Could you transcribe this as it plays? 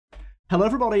Hello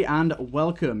everybody and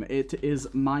welcome. It is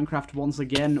Minecraft once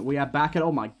again. We are back at,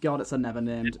 oh my god, it's a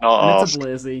Nevernamed. And it's a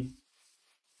Blazy.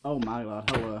 Oh my god,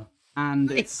 hello.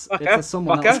 And it's a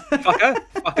someone else.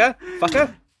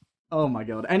 Fucker. Oh my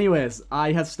god. Anyways,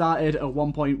 I have started a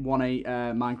 1.18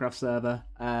 Minecraft server,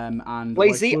 and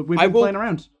Blazy, we've been playing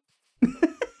around.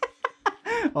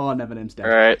 Oh, Nevername's dead.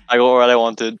 Alright, I got what I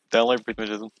wanted. Download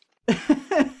pragmatism.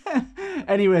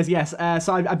 Anyways, yes,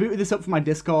 so I booted this up from my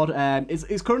Discord.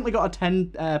 It's currently got a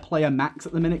 10 player max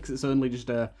at the minute because it's only just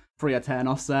a free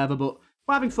Eternos server, but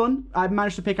we're having fun. I've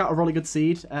managed to pick out a really good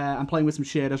seed. I'm playing with some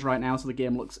shaders right now, so the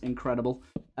game looks incredible.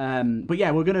 But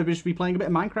yeah, we're going to just be playing a bit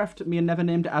of Minecraft, me and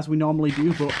Nevernamed, as we normally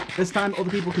do, but this time other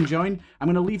people can join. I'm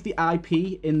going to leave the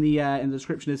IP in the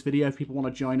description of this video if people want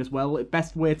to join as well. The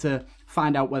best way to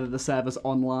find out whether the server's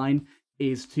online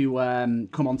is to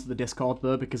come onto the Discord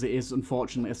though, because it is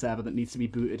unfortunately a server that needs to be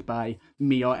booted by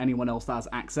me or anyone else that has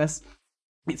access.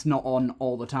 It's not on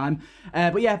all the time.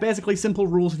 But yeah, basically simple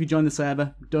rules if you join the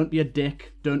server. Don't be a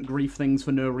dick. Don't grief things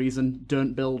for no reason.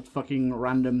 Don't build fucking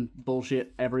random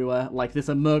bullshit everywhere. Like this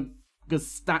Amogus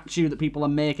statue that people are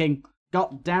making.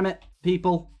 God damn it,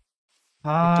 people.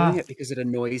 You're doing it because it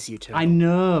annoys you too. I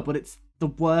know, but it's the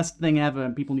worst thing ever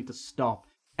and people need to stop.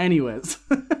 Anyways.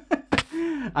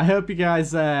 I hope you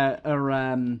guys are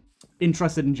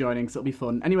interested in joining, because it'll be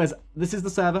fun. Anyways, this is the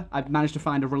server. I've managed to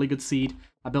find a really good seed.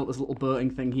 I built this little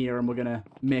boating thing here, and we're going to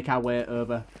make our way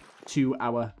over to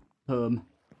our home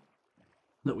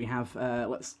that we have.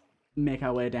 Let's make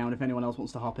our way down. If anyone else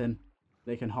wants to hop in,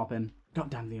 they can hop in. God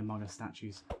damn the Among Us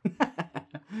statues.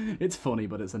 It's funny,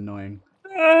 but it's annoying.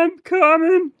 I'm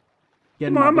coming.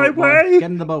 I'm on my way.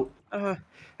 Get in the boat.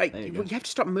 Hey, you have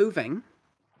to stop moving.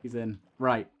 He's in.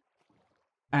 Right.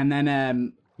 And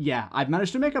then, yeah, I've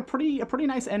managed to make a pretty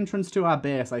nice entrance to our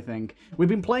base, I think. We've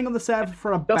been playing on the server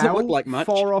for about Doesn't look like much.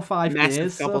 4 or 5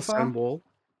 days so far. Cobblestone wall.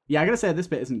 Yeah, I gotta say, this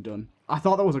bit isn't done. I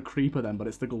thought that was a creeper then, but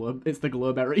it's the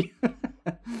glowberry.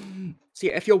 So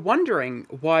yeah, if you're wondering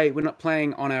why we're not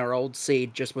playing on our old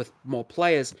seed just with more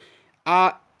players,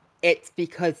 it's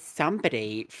because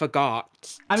somebody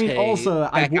forgot. I mean, also,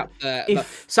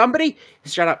 somebody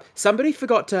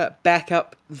forgot to back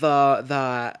up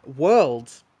the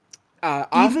world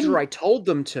after I told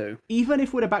them to. Even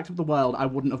if we'd have backed up the world, I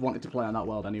wouldn't have wanted to play on that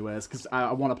world anyways, because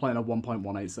I want to play on a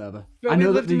 1.18 server. But we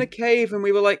lived in a cave and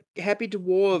we were like happy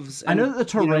dwarves. I know that the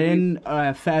terrain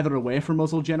further away from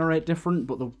us will generate different,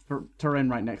 but the terrain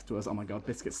right next to us, oh my god,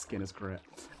 Biscuit's skin is great.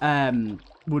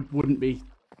 Wouldn't be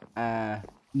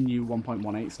new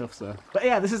 1.18 stuff, so. But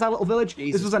yeah, this is our little village.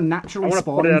 Jesus. This was a naturally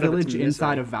spawning village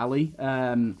inside a valley.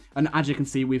 And as you can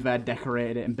see, we've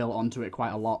decorated it and built onto it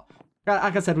quite a lot.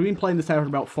 Like I said, we've been playing this server for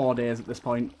about 4 days at this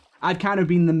point. I've kind of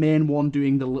been the main one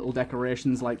doing the little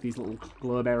decorations, like these little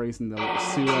glowberries and the little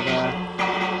sewer there.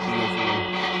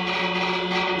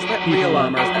 Is that real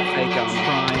armor or is that fake armor?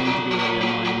 Trying to be really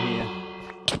annoying here.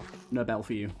 No bell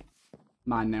for you.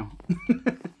 Mine now.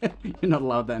 You're not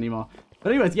allowed that anymore.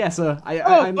 But anyways, yeah, so I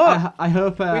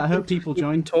hope people join.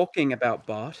 We've been talking about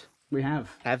bot. We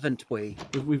have. Haven't we?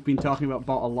 We've been talking about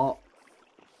bot a lot.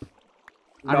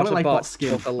 I Not really like bot, bot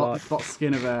skin. talk a lot. Bot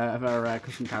skin of our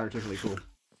custom character is really cool.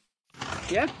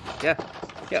 Yeah.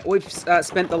 We've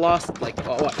spent the last like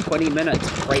 20 minutes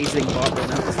praising bot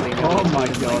relentlessly. Oh my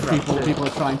god, people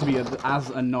are trying to be as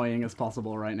annoying as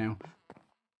possible right now.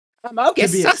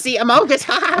 Amogus sussy, Amogus,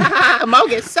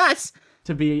 Amogus sus.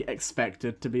 To be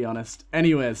expected, to be honest.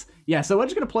 Anyways, yeah, so we're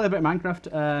just going to play a bit of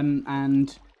Minecraft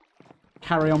and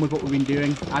carry on with what we've been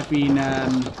doing. I've been,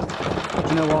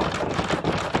 you know what?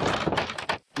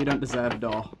 You don't deserve a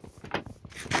door.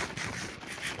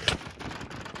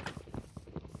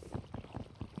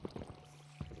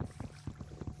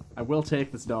 I will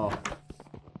take this door.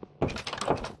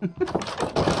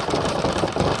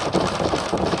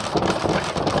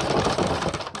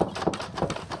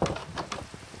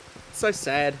 So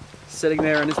sad, sitting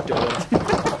there in his door.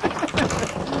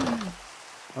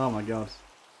 Oh my god.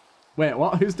 Wait,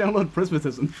 what? Who's downloaded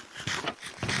Prismatism?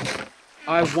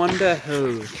 I wonder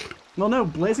who. Well, no,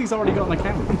 Blazy's already got an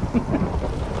account.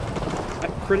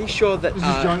 I'm pretty sure that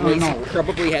Blazy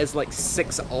probably has like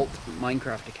 6 alt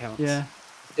Minecraft accounts. Yeah.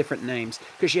 Different names.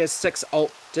 Because she has 6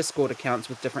 alt Discord accounts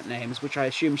with different names, which I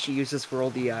assume she uses for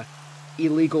all the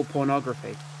illegal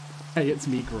pornography. Hey, it's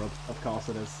me, Grub. Of course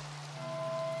it is.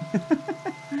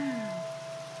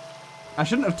 I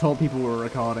shouldn't have told people we were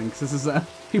recording, because this is,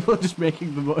 people are just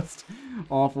making the most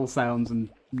awful sounds and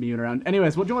mewing around.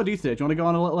 Anyways, what do you want to do today? Do you want to go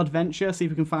on a little adventure, see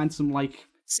if we can find some, like,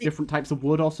 different types of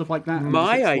wood or stuff like that?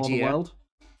 My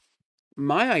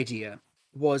idea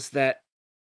was that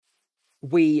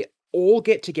we all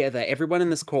get together, everyone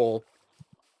in this call,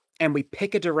 and we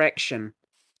pick a direction,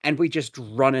 and we just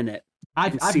run in it.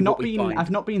 I've not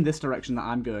been this direction that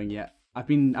I'm going yet. I've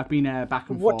been back and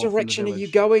forth. What direction are you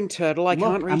going, Turtle? I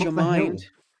can't read your mind.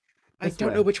 I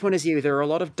don't know which one is you. There are a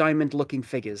lot of diamond-looking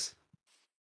figures.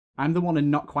 I'm the one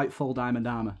in not quite full diamond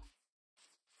armor.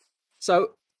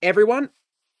 So, everyone,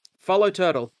 follow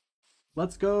Turtle.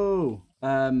 Let's go.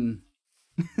 Oh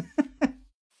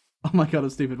my god, I'm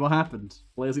stupid. What happened?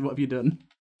 Lazy, what have you done?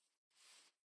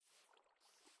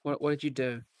 What did you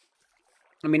do?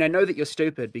 I mean, I know that you're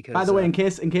stupid because... By the way, in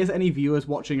case any viewers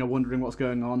watching are wondering what's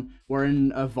going on, we're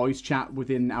in a voice chat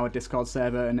within our Discord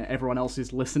server and everyone else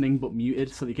is listening but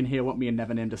muted so they can hear what me and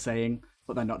Nevernamed are saying,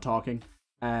 but they're not talking.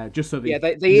 Just so they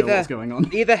know what's going on.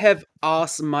 They either have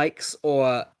arse mics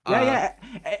or...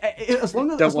 As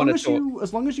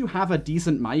long as you have a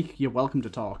decent mic, you're welcome to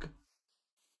talk.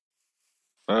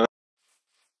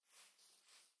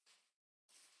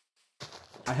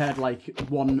 I heard like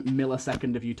 1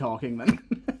 millisecond of you talking then.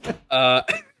 Yeah,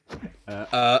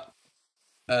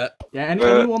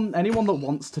 anyone that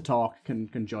wants to talk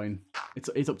can join.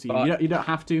 It's up to you. You don't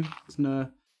have to. There's no.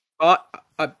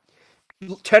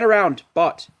 Turn around,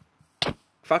 bot.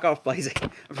 Fuck off, Blazy. I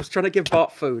was trying to give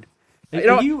bot food.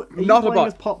 Are you not a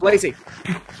bot. Blazy.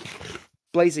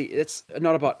 Blazy, it's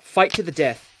not a bot. Fight to the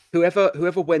death.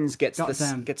 Whoever wins gets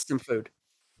some food.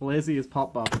 Blazy is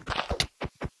Pop Bob.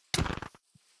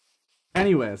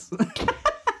 Anyways,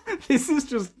 this is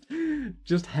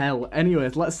just hell.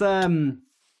 Anyways, let's no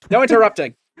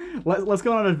interrupting. Let's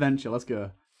go on an adventure. Let's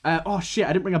go. Oh shit!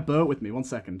 I didn't bring a boat with me. 1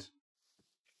 second.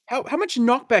 How much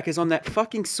knockback is on that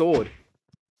fucking sword?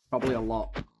 Probably a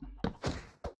lot.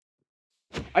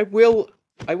 I will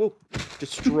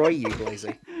destroy you,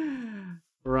 Blazy.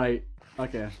 Right.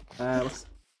 Okay. Let's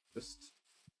just.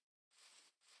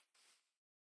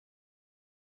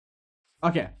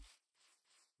 Okay.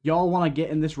 Y'all want to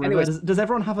get in this river? Anyways. Does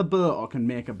everyone have a boat or can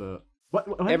make a boat?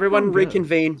 Everyone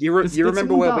reconvene. You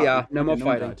remember where we are. No more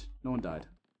fighting. No one died.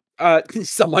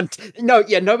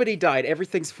 Nobody died.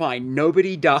 Everything's fine.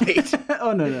 Nobody died.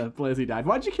 Oh no, Blazy died.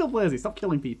 Why'd you kill Blazy? Stop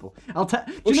killing people.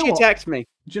 She attacked me.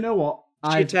 Do you know what?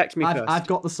 She attacked me first. I've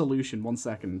got the solution. 1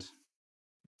 second.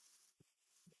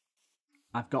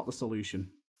 I've got the solution.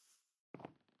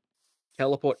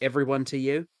 Teleport everyone to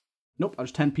you? Nope, I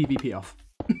just 10 PvP off.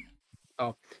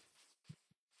 Oh.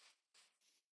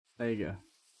 There you go.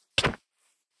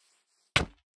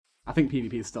 I think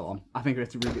PvP is still on. I think we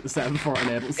have to reboot the server before it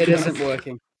enables. It isn't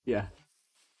working. Yeah.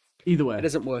 Either way. It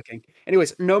isn't working.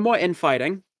 Anyways, no more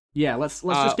infighting. Yeah, let's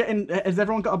just get in. Has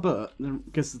everyone got a boat?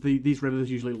 Because these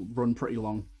rivers usually run pretty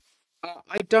long.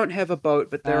 I don't have a boat,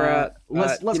 but there are.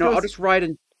 Let's go. I'll just ride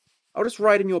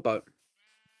in your boat.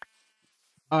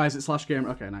 Oh, is it /game?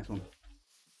 Okay, nice one.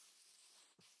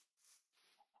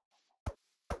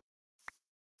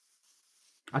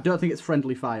 I don't think it's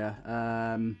friendly fire.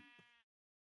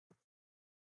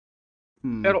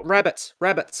 Rabbits.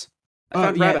 I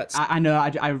found rabbits. I know.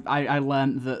 I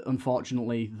learned that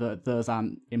unfortunately that those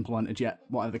aren't implemented yet.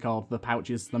 What are they called? The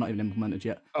pouches. They're not even implemented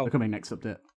yet. Oh. They're coming next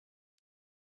update.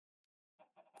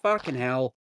 Fucking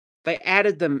hell! They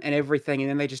added them and everything, and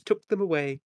then they just took them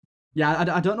away. Yeah,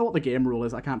 I don't know what the game rule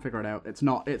is. I can't figure it out. It's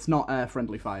not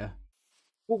friendly fire.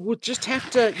 We'll just have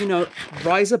to,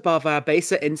 rise above our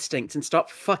baser instincts and stop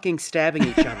fucking stabbing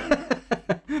each other.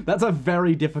 That's a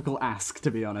very difficult ask,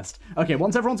 to be honest. Okay,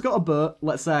 once everyone's got a boat,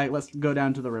 let's go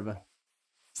down to the river.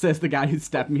 Says the guy who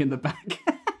stabbed me in the back.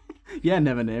 Yeah,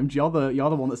 Nevernamed. You're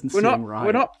the one that's insisting, right?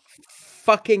 We're not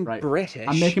fucking British.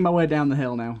 I'm making my way down the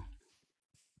hill now.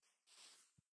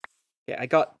 Yeah, I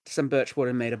got some birchwood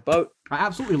and made a boat. I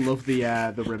absolutely love the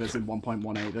rivers in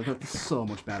 1.18. They're so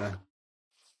much better.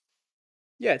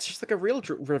 Yeah, it's just like a real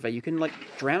river. You can,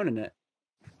 drown in it.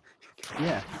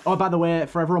 Yeah. Oh, by the way,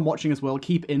 for everyone watching as well,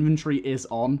 keep inventory is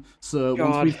on. So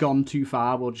once we've gone too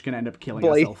far, we're just going to end up killing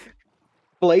ourselves.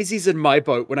 Blazy's in my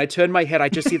boat. When I turn my head, I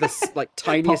just see this,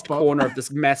 tiniest corner of this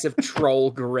massive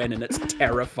troll grin, and it's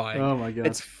terrifying. Oh my god.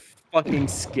 It's fucking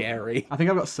scary. I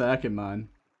think I've got Cirque in mine.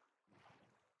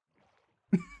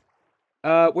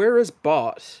 Where is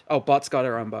Bot? Oh, Bot's got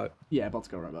her own boat. Yeah, Bot's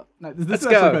got her own boat. No, this is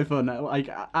actually quite fun.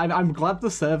 I'm glad the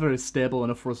server is stable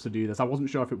enough for us to do this. I wasn't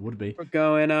sure if it would be. We're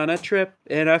going on a trip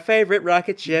in our favorite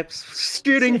rocket ships,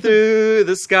 scooting through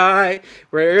the sky.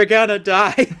 We're gonna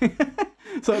die.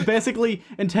 So basically,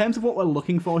 in terms of what we're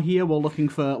looking for here, we're looking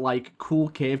for cool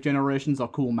cave generations or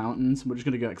cool mountains. We're just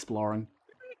gonna go exploring.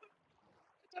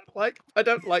 I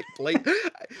don't like Blake.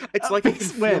 It's like I can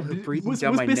feel her breathing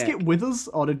down my neck. Was Biscuit with us,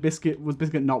 or was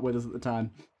Biscuit not with us at the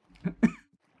time?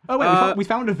 Oh wait, we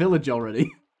found a village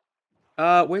already.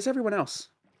 Where's everyone else?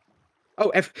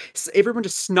 Oh, everyone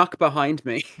just snuck behind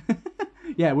me.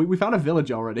 Yeah, we found a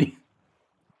village already.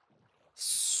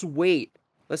 Sweet.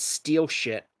 Let's steal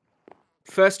shit.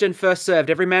 First in, first served.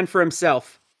 Every man for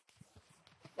himself.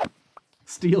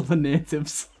 Steal the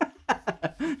natives.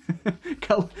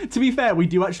 To be fair, we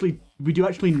do actually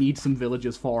need some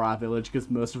villagers for our village because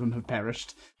most of them have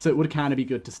perished. So it would kind of be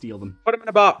good to steal them. Put them in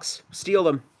a box. Steal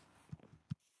them.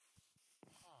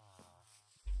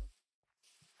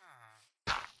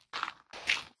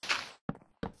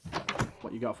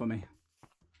 What you got for me?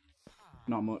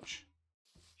 Not much.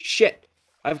 Shit.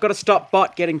 I've got to stop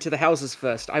Bot getting to the houses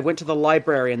first. I went to the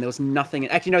library and there was nothing.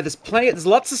 Actually, no, there's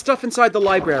lots of stuff inside the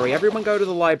library. Everyone go to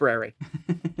the library.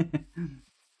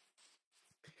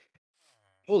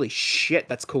 Holy shit,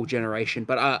 that's cool generation.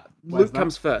 But loot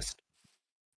comes first.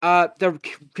 The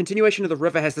continuation of the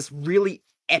river has this really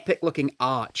epic looking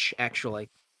arch, actually.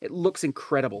 It looks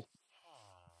incredible.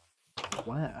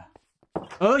 Where?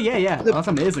 Oh, yeah. That's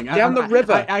amazing. Down the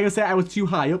river. I gotta say, I was too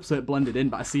high up, so it blended in,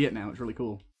 but I see it now. It's really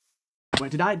cool. Wait,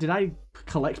 did I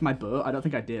collect my boat? I don't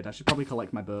think I did. I should probably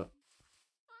collect my boat.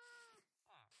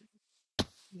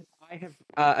 I have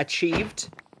achieved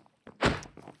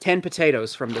 10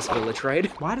 potatoes from this village raid.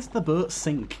 Why does the boat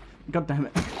sink? God damn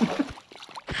it.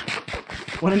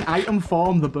 When in item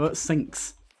form, the boat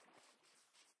sinks.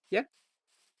 Yeah.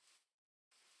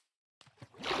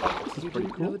 This is pretty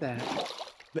cool. Know that.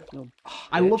 No,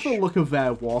 I love the look of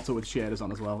their water with shaders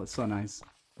on as well. It's so nice.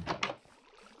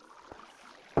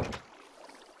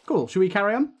 Cool. Should we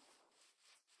carry on?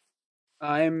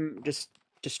 I'm just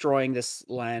destroying this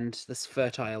land, this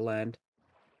fertile land.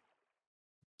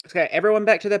 Okay, everyone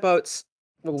back to their boats.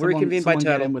 We'll reconvene by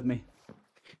turtle. Get in with me.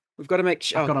 We've got to make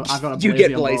sure. I've got a you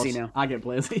get Blazy now. I get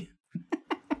Blazy.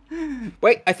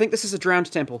 Wait, I think this is a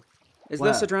drowned temple. Is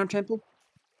Where? this a drowned temple?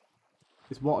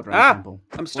 It's what a drowned temple.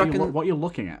 I'm stuck in. What are you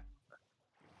looking at?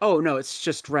 Oh no, it's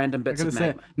just random bits of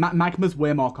magma. Magma's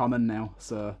way more common now,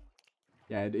 so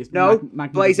yeah. It's, no,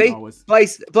 Blazy,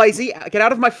 Blazy, get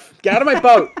out of my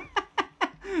boat.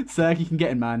 Sir, you can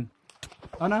get in, man.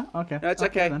 Oh no, okay. No, it's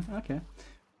okay. Then. Okay.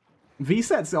 V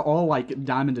sets are all like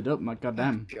diamonded up. My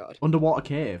goddamn. Oh, God. Underwater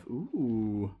cave.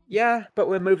 Ooh. Yeah, but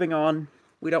we're moving on.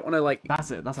 We don't want to like. That's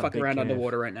it. That's fuck a big around cave.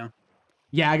 Underwater right now.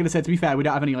 Yeah, I'm gonna say, to be fair, we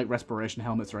don't have any like respiration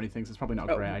helmets or anything, so it's probably not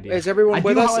a great idea. Is everyone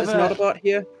with us? Is not a bot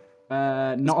here?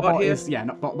 Not a bot is, yeah,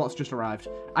 bot's just arrived.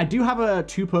 I do have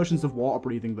 2 potions of water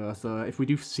breathing though, so if we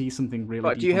do see something really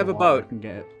deep do you have a water, boat? I can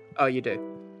get it. Oh, you do.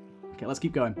 Okay, let's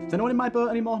keep going. Is anyone in my boat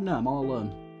anymore? No, I'm all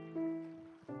alone.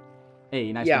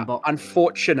 Hey, nice one, bot.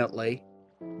 Unfortunately,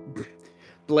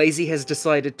 Blazy has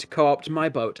decided to co-opt my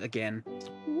boat again.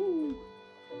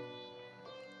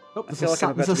 Oh,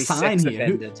 there's a sign here.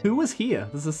 Who was here?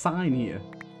 There's a sign here.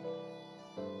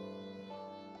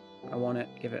 I want it.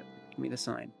 Give me the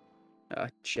sign.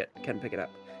 Shit, can't pick it up.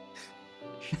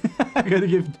 I'm gonna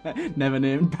give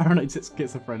Nevernamed paranoid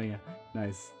schizophrenia.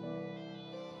 Nice.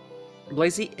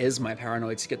 Blazy is my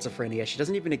paranoid schizophrenia. She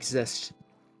doesn't even exist.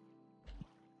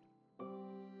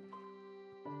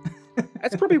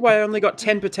 That's probably why I only got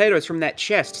 10 potatoes from that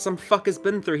chest. Some fucker's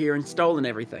been through here and stolen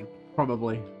everything.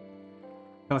 Probably. I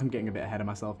feel like I'm getting a bit ahead of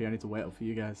myself here. I need to wait up for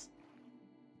you guys.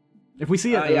 If we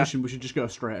see an ocean, we should just go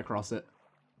straight across it.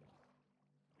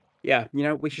 Yeah, you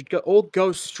know, we should all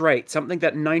go straight. Something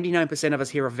that 99% of us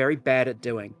here are very bad at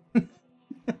doing.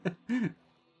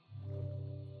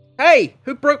 Hey!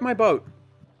 Who broke my boat?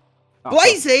 Oh,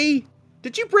 Blazy!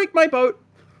 Did you break my boat?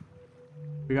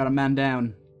 We got a man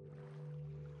down.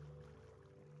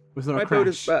 Was there a crash? My boat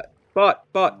is...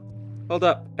 Bot. Hold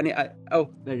up. Oh.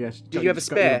 There you go. Did you have a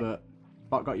spare?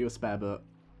 Bot got you a spare boat.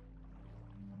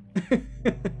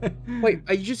 Wait,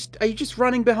 are you just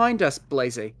running behind us,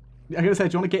 Blazy? I'm gonna say,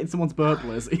 do you want to get in someone's boat,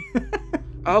 Blazy?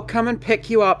 I'll come and pick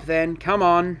you up then. Come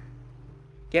on.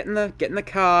 Get in the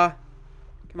car.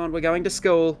 Come on, we're going to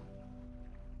school.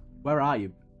 Where are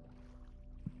you?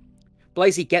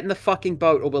 Blazy, get in the fucking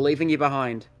boat or we're leaving you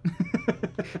behind.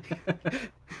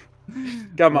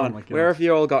 Come on, where have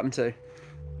you all gotten to?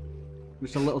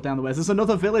 Just a little down the way. There's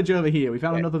another village over here. We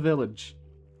found another village.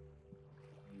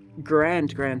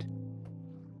 Grand.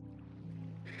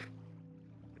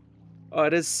 Oh,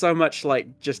 it is so much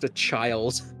like just a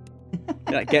child.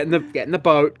 Like, get in the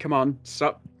boat. Come on,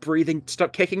 stop breathing.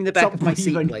 Stop kicking the back of my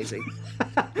seat, Blazy.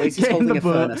 Blazy's holding a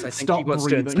furnace. I think he wants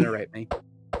to incinerate me.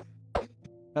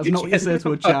 That's not what you say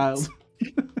to a child.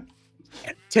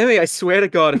 Timmy, I swear to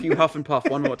God, if you huff and puff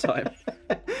one more time.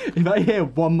 If I hear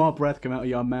one more breath come out of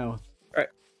your mouth. Alright,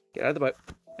 get out of the boat.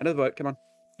 Out of the boat, come on.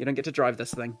 You don't get to drive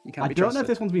this thing. You can't be trusted. I don't know if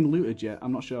this one's been looted yet.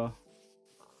 I'm not sure.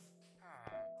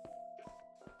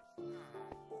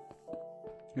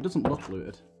 It doesn't look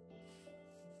looted.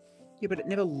 Yeah, but it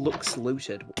never looks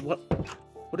looted.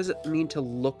 What does it mean to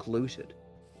look looted?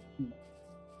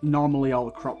 Normally all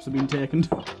the crops have been taken.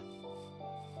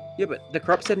 Yeah, but the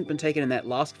crops hadn't been taken in that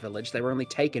last village. They were only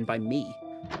taken by me.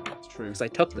 That's true. Because I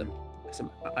took them. Because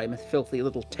I'm a filthy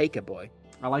little taker boy.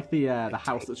 I like the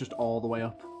house that's just all the way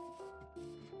up.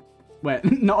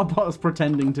 Wait, not about us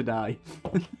pretending to die.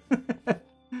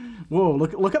 Whoa,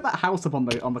 look at that house up on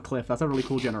the cliff. That's a really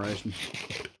cool generation.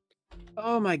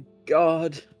 Oh my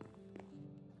god.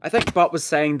 I think Bot was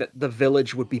saying that the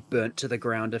village would be burnt to the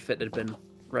ground if it had been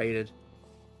raided.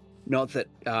 Not that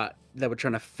they were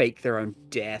trying to fake their own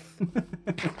death.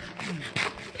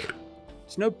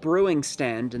 There's no brewing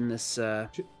stand in this.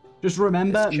 Just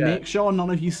remember, make sure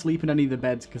none of you sleep in any of the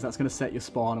beds, because that's going to set your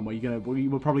spawn, and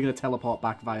we're probably going to teleport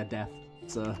back via death.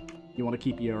 So you want to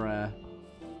keep your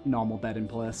normal bed in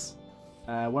place.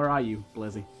 Where are you,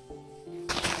 Blizzy?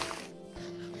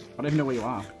 I don't even know where you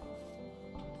are.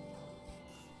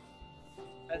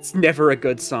 That's never a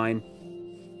good sign.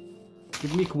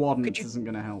 Giving me coordinates isn't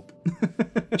going to help.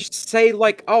 Just say,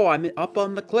 like, oh, I'm up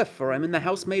on the cliff, or I'm in the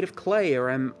house made of clay, or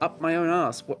I'm up my own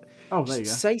ass. What? Oh, there you go.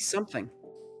 Say something.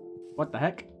 What the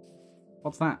heck?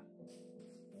 What's that?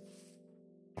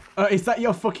 Is that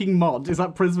your fucking mod? Is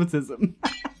that prismatism?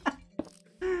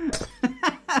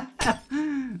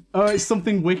 Oh, it's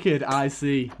Something Wicked. I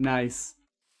see. Nice.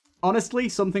 Honestly,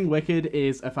 Something Wicked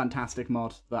is a fantastic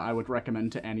mod that I would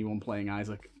recommend to anyone playing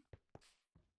Isaac.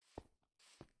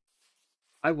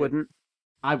 I wouldn't.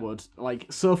 I would. Like,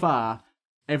 so far,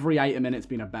 every item in it's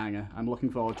been a banger. I'm looking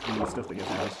forward to the new stuff that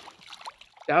gets added.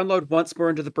 Download Once More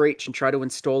Into the Breach and try to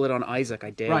install it on Isaac, I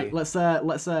dare you. Right, let's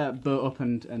boat up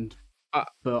and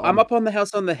boat I'm up on the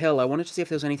house on the hill. I wanted to see if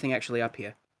there was anything actually up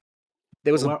here.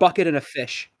 There was a bucket and a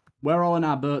fish. We're all in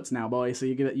our boats now, boy, so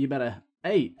you better...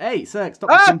 Hey, Sex,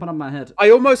 stop jumping on my head. I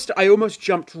almost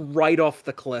jumped right off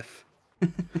the cliff.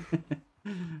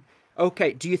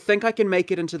 Okay, do you think I can make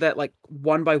it into that, like,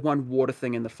 1x1 water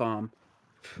thing in the farm?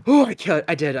 Oh, I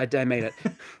did, I made it.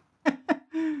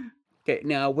 Okay,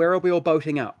 now, where are we all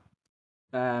boating up?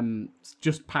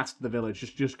 Just past the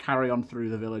village. Just carry on through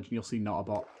the village, and you'll see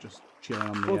Notabot just chilling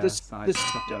on the side. There's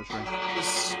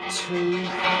two...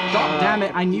 God damn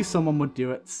it, I knew someone would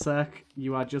do it. Cirque,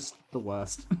 you are just the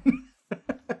worst.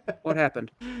 What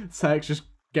happened? Cirque's just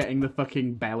getting the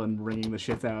fucking bell and ringing the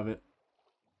shit out of it.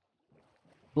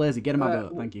 Blazy, get in my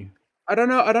boat, thank you. I don't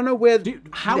know where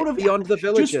beyond the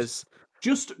village is.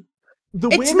 Just...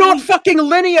 It's not fucking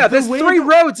linear! There's 3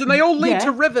 roads and they all lead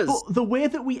to rivers! But the way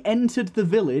that we entered the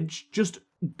village, just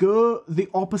go the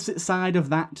opposite side of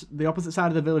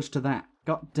the village to that.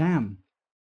 God damn.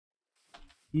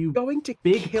 You going to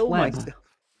big kill pleb. myself.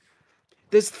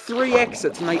 There's 3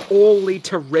 exits and they all lead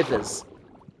to rivers.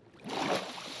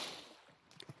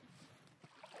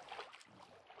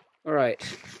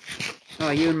 Alright.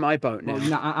 Oh, you in my boat now. Well,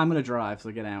 no, I'm gonna drive,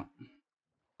 so get out.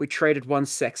 We traded one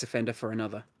sex offender for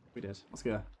another. We did. Let's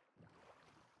go.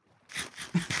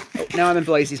 Oh, now I'm in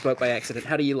Blazy's boat by accident.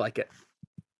 How do you like it?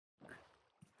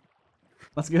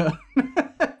 Let's go.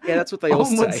 Yeah, that's what they all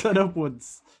say. Onwards and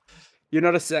upwards. You're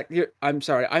not a sex... I'm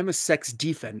sorry, I'm a sex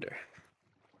defender.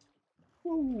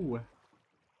 Woo.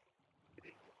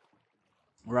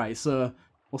 Right, so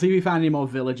we'll see if we find any more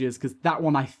villages, because that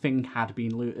one I think had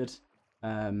been looted.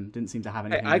 Didn't seem to have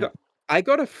anything. Hey, I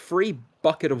got a free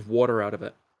bucket of water out of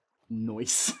it.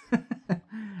 Nice.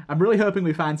 I'm really hoping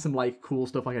we find some like cool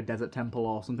stuff like a desert temple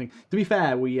or something. To be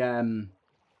fair, we Bot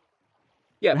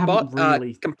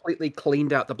really... completely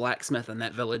cleaned out the blacksmith in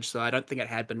that village, so I don't think it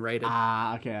had been raided.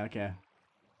 Ah, okay.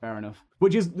 Fair enough.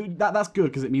 Which is that's good,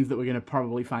 because it means that we're gonna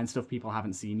probably find stuff people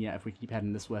haven't seen yet if we keep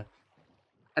heading this way.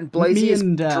 And Blazy is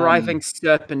driving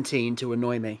Serpentine to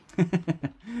annoy me.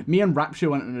 Me and Rapture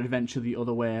went on an adventure the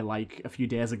other way, like, a few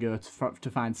days ago to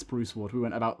find spruce wood. We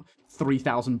went about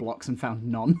 3,000 blocks and found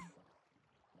none.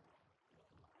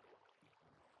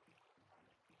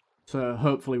 So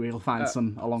hopefully we'll find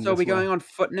some along this way. So are we going on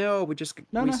foot now, or are we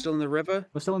still in the river?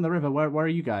 We're still in the river. Where are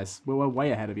you guys? We're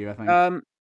way ahead of you, I think.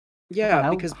 Yeah,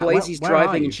 because Blazy's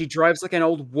driving, and she drives like an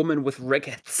old woman with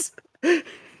rickets.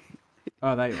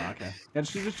 Oh, there you are, okay. Yeah,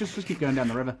 just keep going down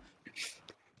the river.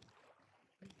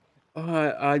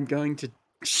 I'm going to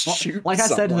shoot Like I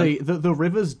said, someone. the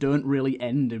rivers don't really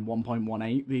end in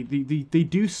 1.18. They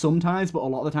do sometimes, but a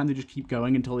lot of the time they just keep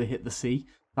going until they hit the sea.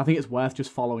 I think it's worth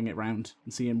just following it round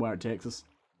and seeing where it takes us.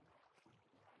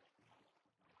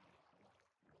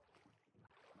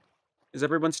 Is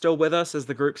everyone still with us? Is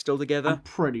the group still together? I'm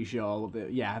pretty sure.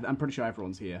 Yeah, I'm pretty sure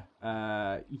everyone's here.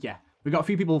 Yeah. We've got a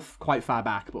few people quite far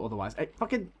back, but otherwise... Hey,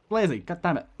 fucking Blazy, god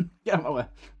damn it. Get out of my way.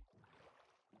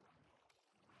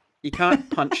 You can't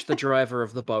punch the driver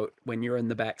of the boat when you're in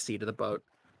the back seat of the boat.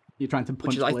 You're trying to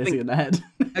punch is, I Blazy think, in the head.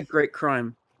 A great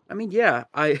crime. I mean, yeah,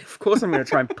 of course I'm going to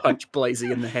try and punch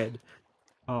Blazy in the head.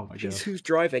 Oh my god. Who's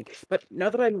driving? But now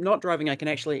that I'm not driving, I can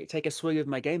actually take a swig of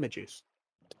my gamer juice.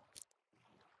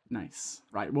 Nice.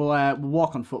 Right, we'll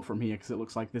walk on foot from here because it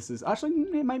looks like this is actually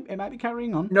it might be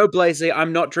carrying on. No, Blazy,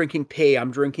 I'm not drinking pee.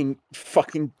 I'm drinking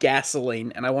fucking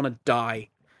gasoline, and I want to die.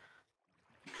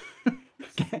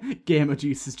 Gamer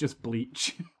juice is just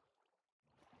bleach.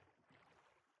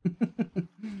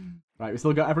 Right, we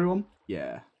still got everyone?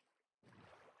 Yeah.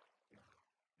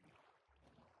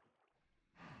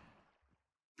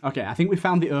 Okay, I think we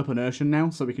found the open ocean now,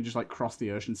 so we can just like cross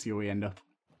the ocean, see where we end up.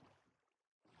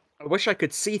 I wish I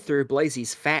could see through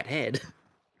Blazy's fat head.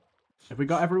 Have we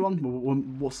got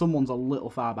everyone? Well, someone's a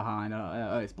little far behind.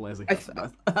 It's Blazy.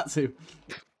 That's who.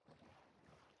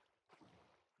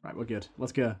 Right, we're good.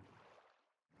 Let's go.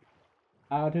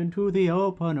 Out into the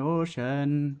open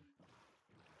ocean.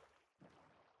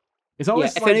 It's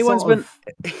always if like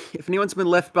if anyone's been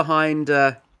left behind,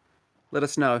 let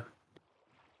us know.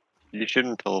 You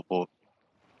shouldn't teleport.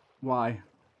 Why?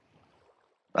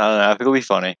 I don't know, I think it'll be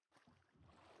funny.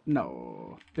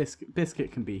 No,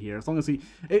 Biscuit can be here as long as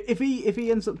if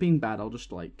he ends up being bad, I'll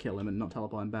just like kill him and not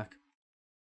teleport him back.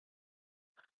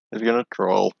 He's gonna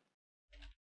troll.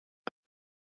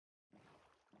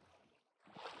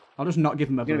 I'll just not give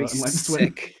him a boat and let him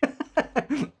swim.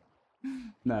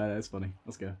 No, that's funny.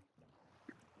 Let's go.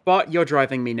 But you're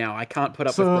driving me now. I can't put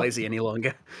up with Blazy any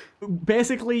longer.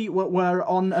 Basically, we're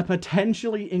on a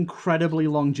potentially incredibly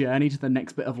long journey to the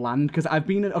next bit of land, because I've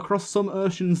been across some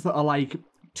oceans that are like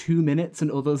 2 minutes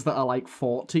and others that are like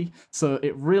 40, so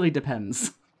it really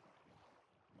depends.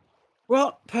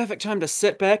 Well, perfect time to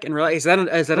sit back and relax. Is that an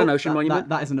ocean monument?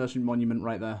 That is an ocean monument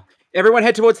right there. Everyone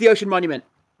head towards the ocean monument.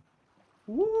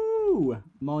 Woo!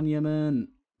 Monument.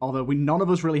 Although none of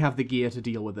us really have the gear to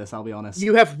deal with this, I'll be honest.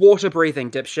 You have water breathing,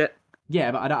 dipshit.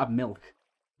 Yeah, but I don't have milk.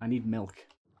 I need milk.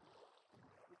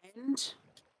 And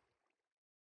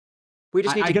we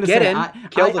just need to get in,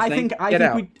 kill the thing, get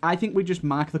out. I think we just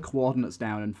mark the coordinates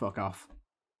down and fuck off.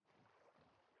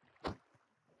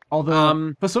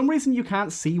 Although, for some reason, you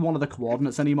can't see one of the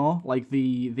coordinates anymore. Like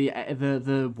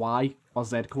the Y or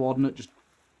Z coordinate just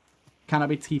cannot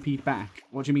be TP'd back.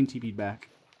 What do you mean TP'd back?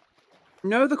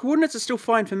 No, the coordinates are still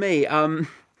fine for me.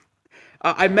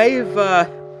 I may have.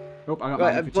 Oh, I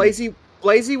got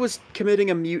Blazy was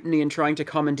committing a mutiny and trying to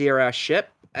commandeer our ship,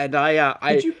 and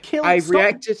Did you kill?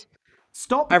 reacted.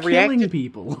 Stop killing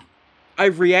people. I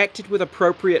reacted with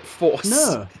appropriate force.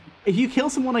 No, if you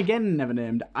kill someone again,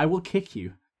 Nevernamed, I will kick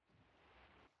you.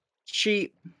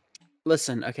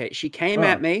 Listen, okay, she came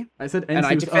at me, I said and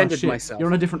I defended myself. You're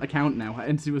on a different account now.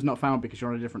 Entity was not found because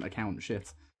you're on a different account.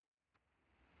 Shit.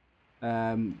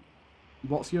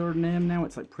 What's your name now?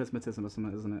 It's like Prismatism or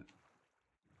something, isn't it?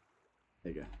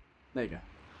 There you go. There you go.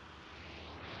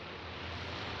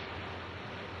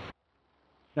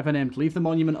 Nevernamed, leave the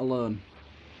monument alone.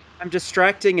 I'm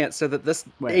distracting it so that this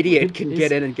idiot can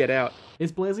get in and get out.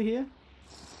 Is Blazy here?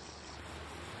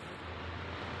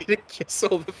 You didn't kiss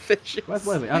all the fishes. Where's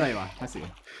Blazy? Oh, there you are. I see you.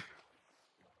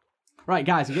 Right,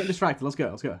 guys, you're getting distracted. Let's go.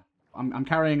 Let's go. I'm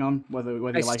carrying on. Whether you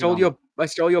like it or not. I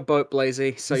stole your boat,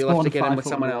 Blazy. So you'll have to get in with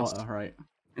someone else. Right.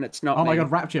 And it's not. Oh me. my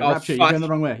god, Rapture! Oh, Rapture! You're going the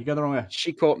wrong way. You go the wrong way.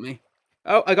 She caught me.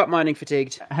 Oh, I got mining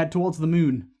fatigued. Head towards the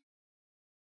moon.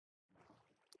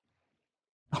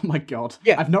 Oh my god.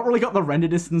 Yeah. I've not really got the render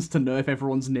distance to know if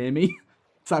everyone's near me,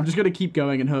 so I'm just gonna keep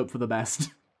going and hope for the best.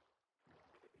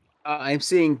 I'm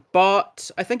seeing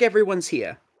bot. I think everyone's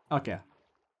here. Okay.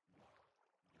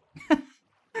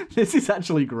 This is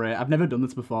actually great. I've never done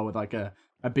this before with like a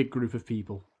big group of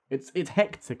people. It's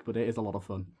hectic, but it is a lot of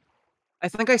fun. I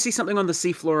think I see something on the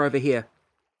seafloor over here.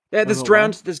 Yeah, there's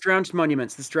drowned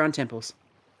monuments, there's drowned temples.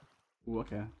 Ooh,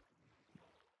 okay.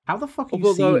 How the fuck are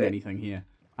you seeing anything here?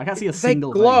 I can't see a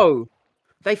single thing. They glow.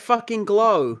 They fucking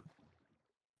glow.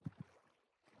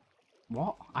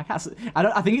 What? I can't see.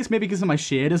 I think it's maybe because of my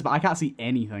shaders, but I can't see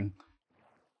anything.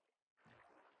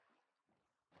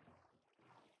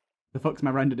 The fuck's my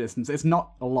render distance? It's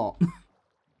not a lot.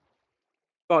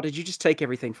 Oh, did you just take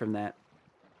everything from that?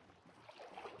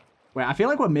 Wait, I feel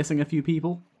like we're missing a few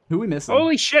people. Who are we missing?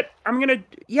 Holy shit!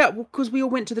 Yeah, well, because we all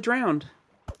went to the drowned.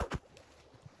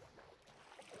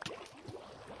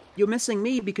 You're missing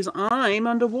me because I'm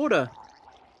underwater.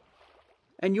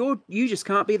 And you just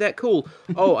can't be that cool.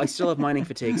 Oh, I still have mining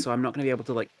fatigue, so I'm not going to be able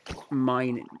to, like,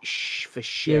 mine for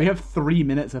shit. Yeah, we have 3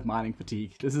 minutes of mining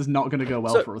fatigue. This is not going to go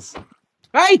well for us.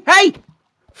 Hey!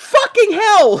 Fucking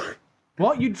hell!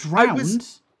 What? You drowned?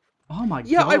 Oh my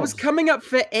Yeah, god. I was coming up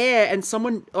for air and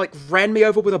someone like ran me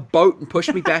over with a boat and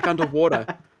pushed me back underwater.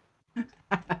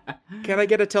 Can I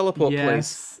get a teleport, yes.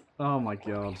 please? Oh my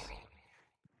god.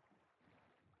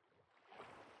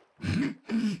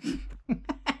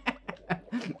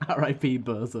 R.I.P.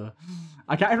 Bertha.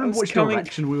 I can't remember which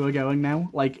direction we were going now.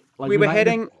 Like we were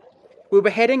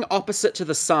heading opposite to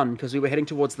the sun because we were heading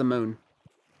towards the moon.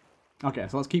 Okay,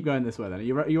 so let's keep going this way then.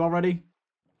 Are you all ready?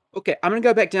 Okay, I'm gonna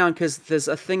go back down because there's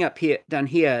a thing down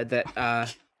here that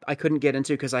I couldn't get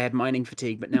into because I had mining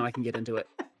fatigue, but now I can get into it.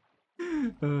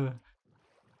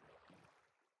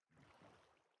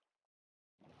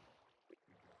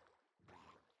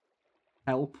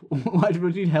 Help? What do you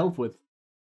need help with?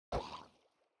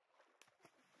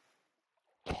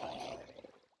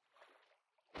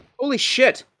 Holy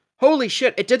shit! Holy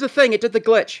shit! It did the thing. It did the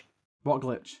glitch. What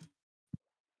glitch?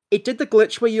 It did the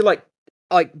glitch where you like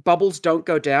bubbles don't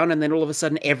go down, and then all of a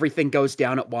sudden everything goes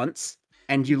down at once,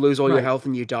 and you lose all your health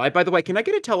and you die. By the way, can I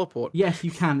get a teleport? Yes,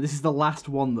 you can. This is the last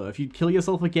one though. If you kill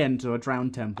yourself again to a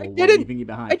drowned temple, we're leaving you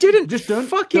behind. I didn't. Just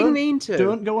don't mean to.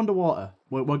 Don't go underwater.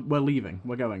 We're leaving.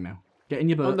 We're going now. Get in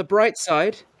your boat. On the bright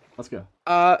side. Let's go.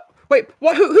 Wait.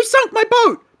 What? Who sunk my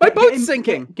boat? My boat's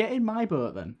sinking. Get in my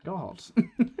boat then. God.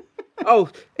 Oh,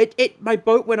 my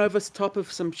boat went over the top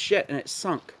of some shit and it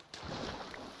sunk.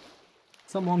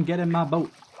 Someone get in my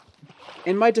boat.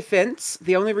 In my defense,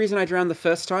 the only reason I drowned the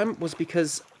first time was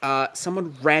because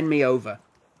someone ran me over.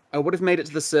 I would have made it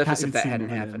to the surface if that hadn't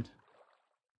happened.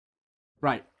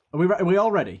 Right. Are we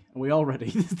all ready? Are we all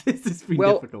ready? This has been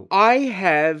difficult. I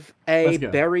have a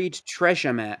buried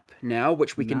treasure map now,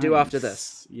 which we can do after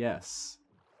this. Yes.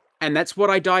 And that's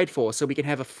what I died for, so we can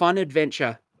have a fun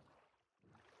adventure.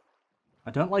 I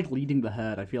don't like leading the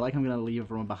herd. I feel like I'm going to leave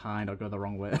everyone behind or go the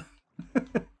wrong way.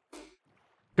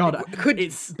 God,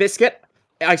 Biscuit,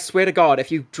 I swear to God,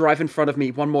 if you drive in front of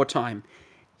me one more time,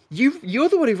 you're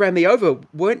the one who ran me over,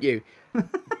 weren't you?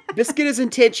 Biscuit is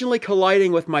intentionally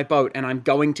colliding with my boat, and I'm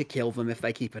going to kill them if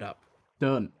they keep it up.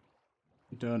 Don't.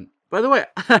 By the way,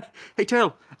 hey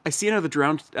Tail, I see another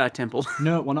drowned temple.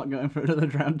 No, we're not going for another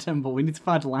drowned temple. We need to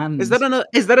find land. Is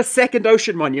that a second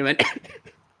ocean monument?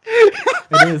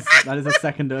 It is. That is a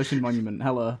second ocean monument.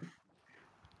 Hello.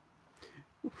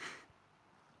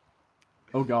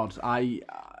 Oh God,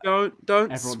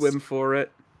 don't swim for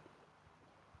it.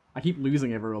 I keep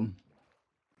losing everyone.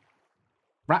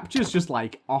 Rapture's just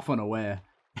like off and away.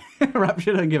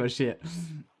 Rapture don't give a shit.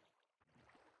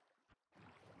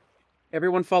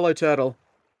 Everyone follow Turtle.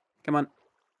 Come on.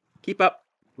 Keep up.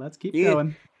 Let's keep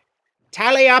going.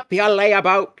 Tally up your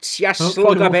layabouts, you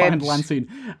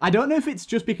slugabits. I don't know if it's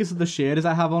just because of the shaders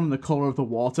I have on and the colour of the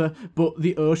water, but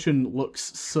the ocean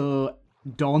looks so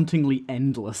dauntingly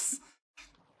endless.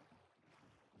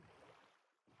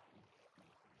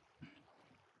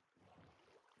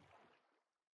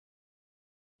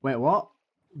 Wait, what?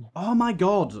 Oh my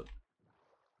god.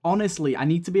 Honestly, I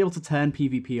need to be able to turn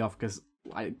PvP off because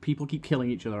people keep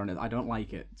killing each other and I don't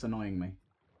like it. It's annoying me.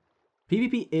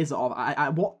 PvP is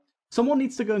off. What? Someone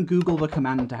needs to go and Google the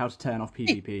command to how to turn off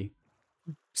PvP.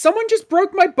 Someone just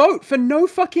broke my boat for no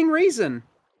fucking reason.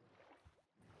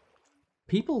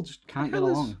 People just can't get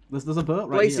along. There's a boat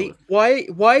right Blazy, here.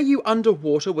 why are you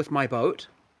underwater with my boat?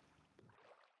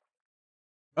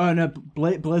 Oh no,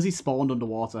 Blazy spawned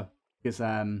underwater because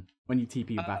when you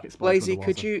TP back, it spawns Blazy,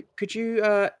 underwater. could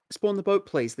you spawn the boat,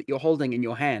 please, that you're holding in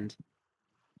your hand?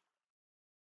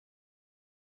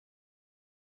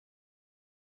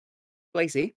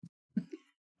 Blazy,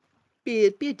 be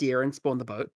a dear and spawn the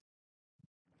boat.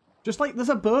 Just like there's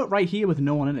a boat right here with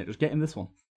no one in it. Just get in this one.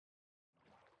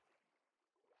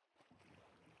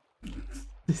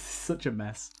 This is such a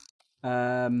mess.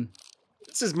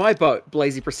 This is my boat.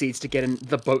 Blazy proceeds to get in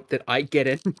the boat that I get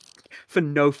in for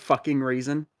no fucking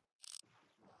reason.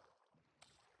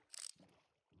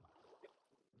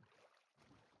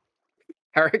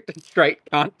 Character trait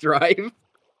can't drive.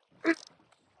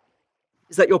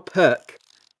 Is that your perk?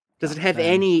 Does it have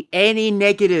any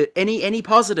negative, any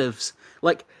positives?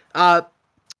 Like, I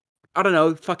don't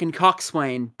know, fucking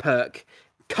Coxswain perk.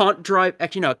 Can't drive.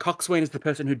 Actually, no, Coxswain is the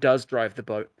person who does drive the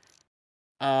boat.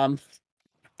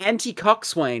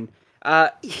 Anti-Coxswain.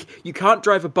 You can't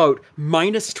drive a boat.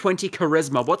 Minus 20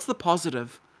 charisma. What's the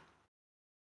positive?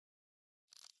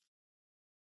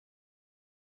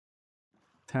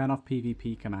 Turn off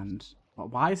PvP command.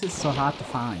 Why is it so hard to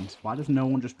find? Why does no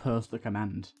one just post the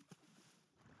command?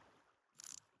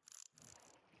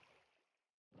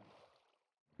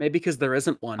 Maybe because there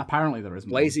isn't one. Apparently there isn't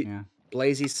Blazy, one. Yeah.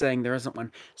 Blazy's saying there isn't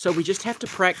one. So we just have to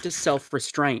practice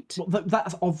self-restraint. Well,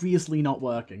 that's obviously not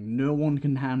working. No one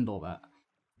can handle that.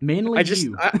 Mainly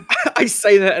you. I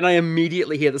say that and I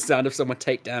immediately hear the sound of someone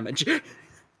take damage.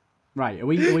 Right, are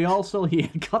we all still here?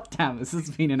 God damn, this has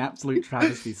been an absolute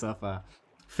travesty so far.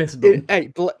 Fist bump.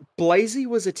 Hey, Blazy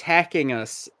was attacking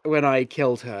us when I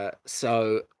killed her,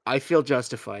 so I feel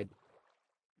justified.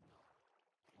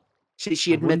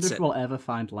 She admits I wonder if it. we'll ever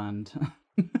find land.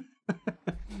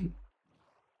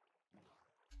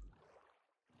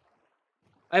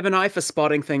 I have an eye for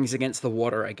spotting things against the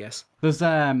water, I guess. There's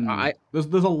a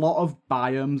lot of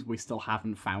biomes we still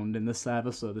haven't found in this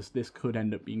server, so this could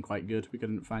end up being quite good. We could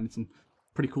end up finding some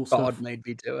pretty cool stuff. God made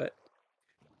me do it.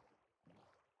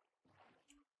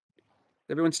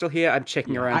 Everyone still here? I'm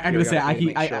checking around. I'm gonna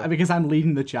say because I'm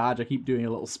leading the charge. I keep doing a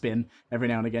little spin every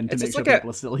now and again to make sure people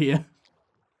are still here.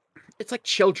 It's like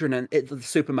children at the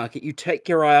supermarket. You take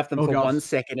your eye off them for 1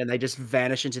 second, and they just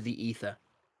vanish into the ether.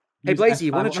 Hey, Blazy,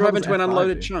 you want to drive into an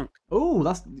unloaded chunk? Oh,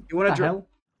 that's you want to drive?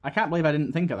 I can't believe I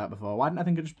didn't think of that before. Why didn't I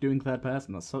think of just doing third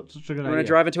person? That's such a good idea. You want to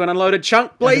drive into an unloaded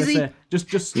chunk, Blazy?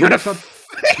 Just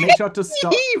make sure to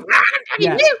stop.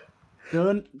 Yeah.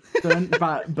 Don't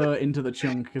burst into the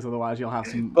chunk, because otherwise you'll have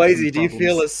some. Blazy, do you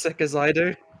feel as sick as I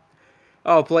do?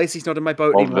 Oh, Blazy's not in my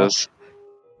boat anymore.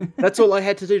 That's all I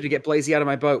had to do to get Blazy out of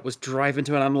my boat was drive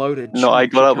into an unloaded. No, I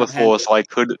got out before, so I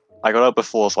could. I got out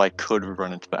before, so I could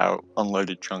run into the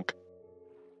unloaded chunk.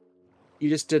 You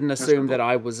just didn't assume that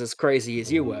I was as crazy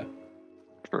as you were.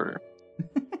 True.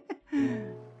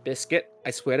 Biscuit, I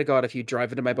swear to God, if you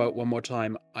drive into my boat one more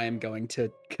time, I am going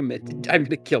to commit. I'm going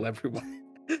to kill everyone.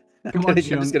 I'm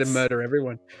just going to murder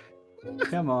everyone.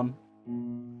 Come on.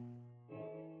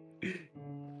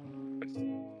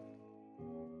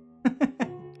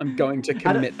 I'm going to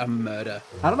commit a murder.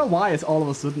 I don't know why it's all of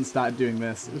a sudden started doing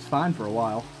this. It was fine for a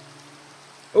while.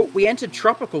 Oh, we entered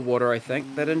tropical water, I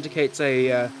think. That indicates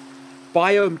a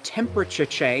biome temperature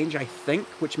change, I think,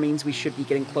 which means we should be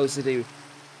getting closer to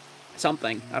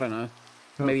something. I don't know.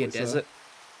 Maybe a desert.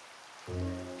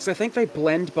 Because I think they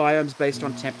blend biomes based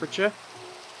on temperature.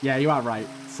 Yeah, you are right.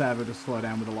 Server just slow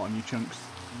down with a lot of new chunks.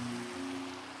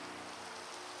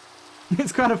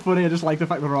 It's kind of funny. I just like the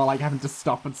fact that we're all like having to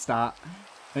stop and start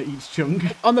at each chunk.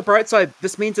 On the bright side,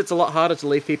 this means it's a lot harder to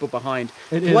leave people behind.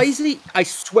 It is. Blazy, I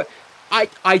swear,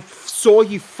 I saw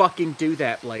you fucking do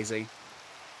that, Blazy.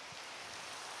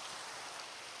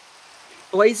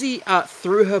 Blazy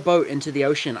threw her boat into the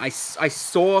ocean. I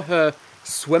saw her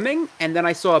swimming, and then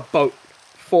I saw a boat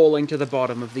falling to the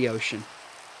bottom of the ocean.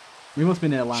 We must be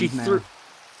near land now.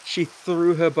 She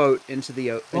threw her boat into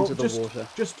the water.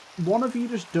 Just one of you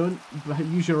just don't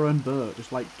use your own boat.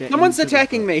 Just like get. Someone's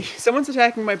attacking me. Someone's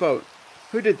attacking my boat.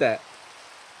 Who did that?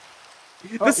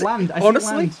 Oh, land.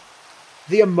 Honestly, land.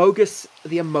 The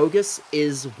Amogus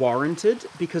is warranted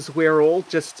because we're all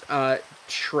just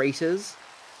traitors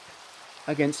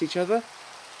against each other.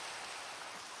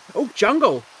 Oh,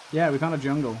 jungle. Yeah, we found a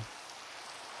jungle.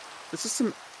 This is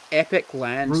some epic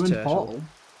land. Ruined turtle. portal.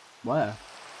 Where?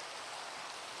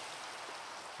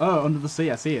 Oh, under the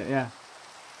sea. I see it. Yeah.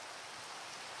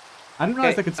 I didn't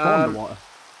realize they could spawn underwater.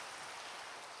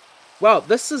 Well,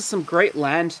 this is some great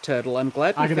land, turtle. I'm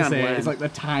glad we found land. It's like the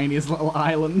tiniest little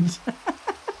island.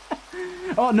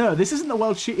 Oh no, this isn't the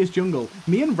world's shittiest jungle.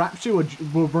 Me and Rapture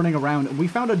were running around, and we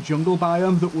found a jungle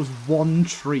biome that was one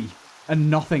tree and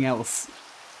nothing else.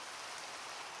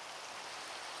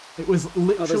 It was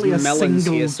literally a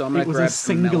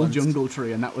single jungle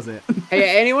tree, and that was it.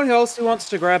 Hey, anyone else who wants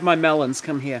to grab my melons,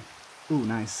 come here. Ooh,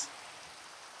 nice.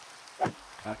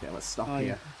 Okay, let's stop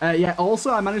here. Yeah,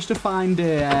 also I managed to find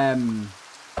a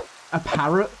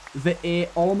parrot that ate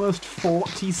almost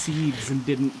 40 seeds and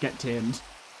didn't get tamed.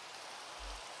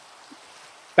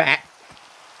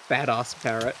 Badass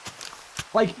parrot.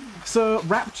 Like, so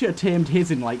Rapture tamed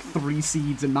his in like 3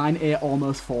 seeds, and mine ate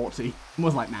almost 40. I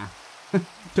was like, nah.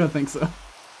 Don't think so.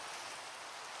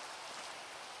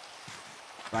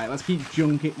 Right, let's keep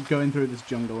going through this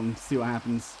jungle and see what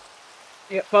happens.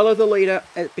 Yeah, follow the leader.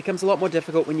 It becomes a lot more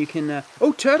difficult when you can...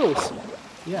 Oh, turtles!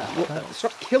 Yeah. Well,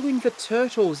 stop killing the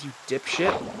turtles, you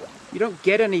dipshit. You don't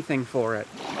get anything for it.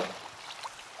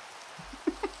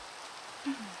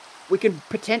 We can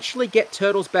potentially get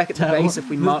turtles back at the base if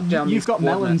we mark down these You've got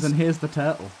melons, and here's the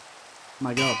turtle.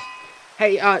 My god.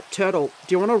 Hey, Turtle,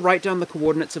 do you want to write down the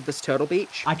coordinates of this turtle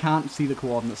beach? I can't see the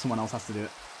coordinates. Someone else has to do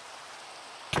it.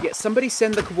 Yeah, somebody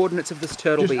send the coordinates of this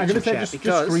turtle beach in chat, just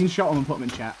screenshot them and put them in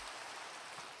chat.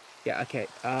 Yeah, okay.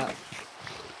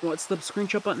 What's the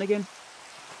screenshot button again?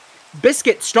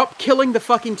 Biscuit, stop killing the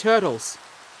fucking turtles!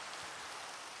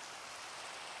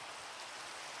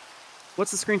 What's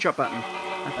the screenshot button?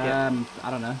 I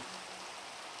don't know.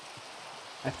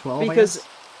 F12, because... I guess?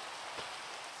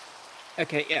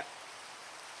 Okay, yeah.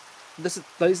 Those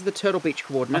are the Turtle Beach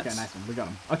coordinates. Okay, nice one. We got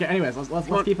them. Okay, anyways, let's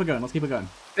keep it going. Let's keep it going.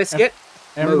 Biscuit,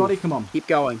 everybody, move. come on. Keep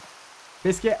going.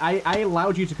 Biscuit, I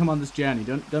allowed you to come on this journey.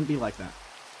 Don't be like that.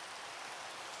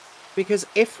 Because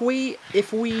if we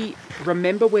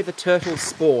remember where the turtles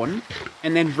spawn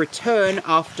and then return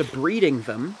after breeding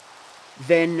them,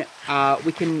 then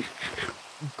we can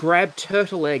grab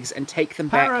turtle eggs and take them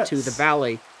back to the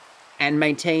valley and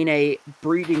maintain a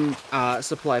breeding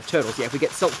supply of turtles. Yeah, if we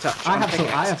get Silk Touch. I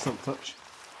have Silk Touch.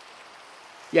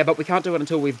 Yeah, but we can't do it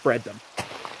until we've bred them.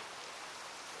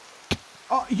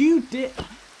 Oh, you did.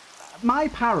 My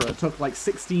parrot took like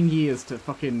 16 years to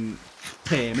fucking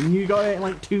tame, and you got it in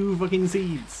like 2 fucking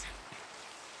seeds.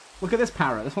 Look at this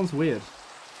parrot. This one's weird.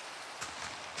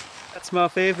 That's my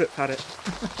favourite parrot.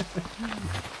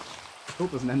 Oh,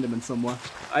 there's an Enderman somewhere.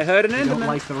 I heard an I Enderman. don't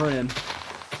like the rain.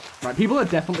 Right, people are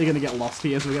definitely going to get lost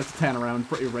here, so we have to turn around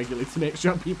pretty regularly to make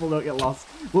sure people don't get lost.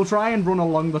 We'll try and run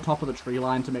along the top of the tree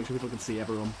line to make sure people can see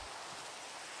everyone.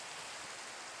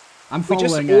 I'm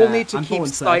following. We just all need to keep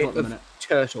sight of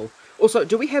turtle. Also,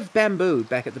 do we have bamboo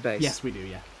back at the base? Yes, we do,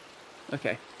 yeah.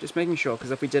 Okay, just making sure,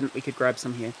 because if we didn't, we could grab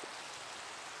some here.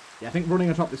 Yeah, I think running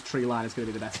atop this tree line is going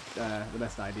to be the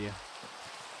best idea.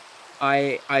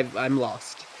 I'm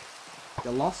lost.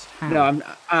 You're lost? How? No,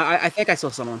 I think I saw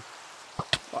someone.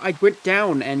 I went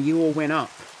down and you all went up.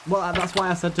 Well, that's why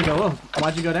I said to go up.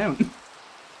 Why'd you go down?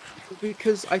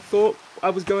 Because I thought I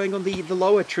was going on the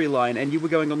lower tree line and you were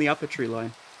going on the upper tree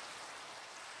line.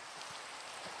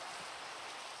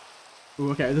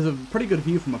 Ooh, okay, there's a pretty good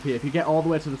view from up here. If you get all the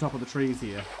way to the top of the trees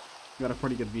here, you got a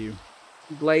pretty good view.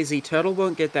 Lazy Turtle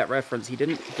won't get that reference. He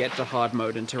didn't get to hard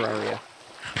mode in Terraria.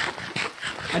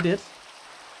 I did.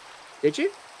 Did you?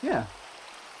 Yeah.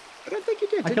 I don't think you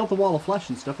did. I killed the wall of flesh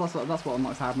and stuff. That's what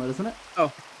unlocks hard mode, isn't it?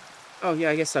 Oh. Oh, yeah,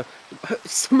 I guess so.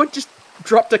 Someone just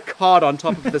dropped a cod on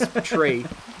top of this tree.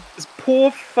 This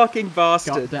poor fucking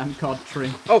bastard. Goddamn cod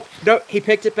tree. Oh, no, he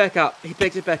picked it back up. He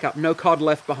picked it back up. No cod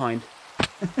left behind.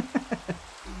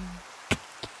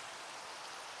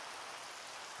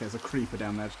 There's a creeper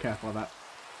down there. Just careful of that.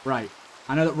 Right.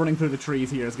 I know that running through the trees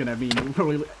here is going to mean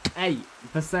probably... Hey,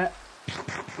 Perset.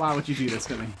 Why would you do this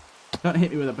to me? Don't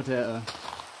hit me with a potato.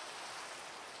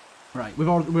 Right, we've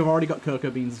already got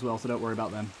cocoa beans as well, so don't worry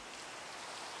about them.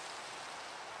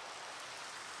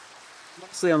 I'm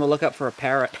mostly on the lookout for a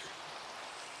parrot.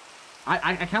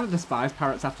 I kind of despise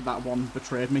parrots after that one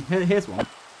betrayed me. Here's one.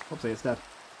 Oopsie, it's dead.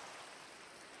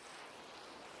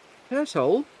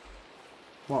 Turtle?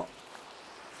 What?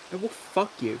 I will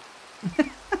fuck you.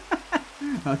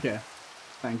 Okay.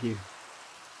 Thank you.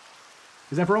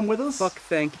 Is everyone with us? Fuck,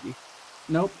 thank you.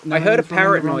 Nope. I heard a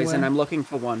parrot noise and I'm looking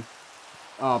for one.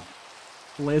 Oh,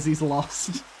 Lazy's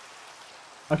lost.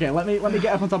 Okay, let me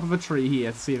get up on top of a tree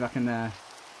here to see if I can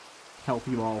help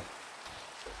you all.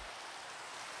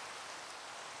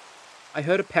 I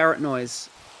heard a parrot noise.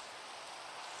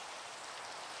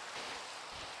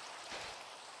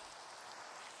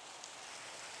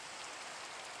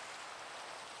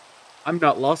 I'm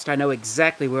not lost. I know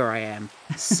exactly where I am.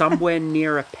 Somewhere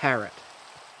near a parrot.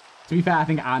 To be fair, I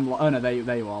think I'm... Oh, no,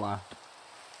 there you all are.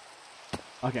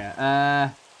 Okay,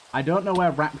 I don't know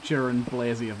where Rapture and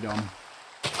Blazy have gone.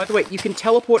 By the way, you can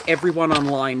teleport everyone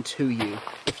online to you,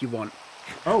 if you want.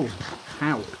 Oh,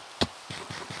 how?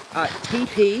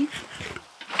 TP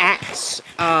at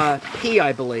P,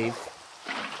 I believe.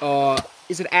 Or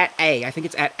is it at A? I think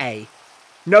it's at A.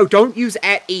 No, don't use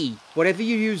at E. Whatever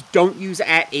you use, don't use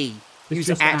at E. Use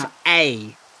at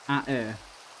A. At A.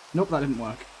 Nope, that didn't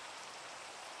work.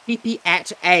 TP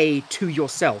at A to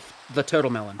yourself, the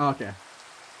TURTLEMELON. Okay.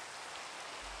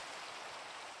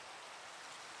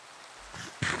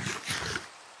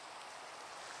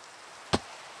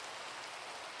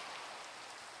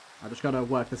 I just gotta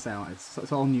work this out.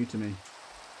 It's all new to me.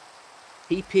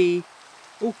 TP.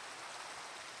 Ooh.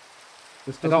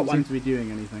 This doesn't seem to be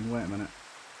doing anything. Wait a minute.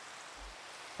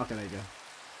 Okay, there you go.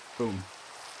 Boom.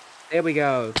 There we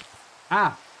go.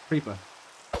 Ah! Creeper.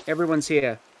 Everyone's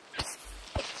here.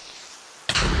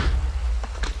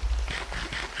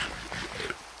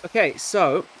 Okay,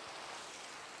 so...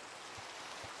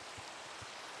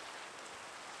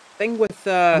 Thing with...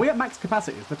 Are we at max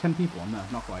capacity? Is there 10 people on there?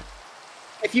 Not quite.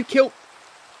 If you kill...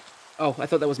 Oh, I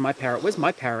thought that was my parrot. Where's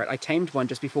my parrot? I tamed one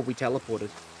just before we teleported.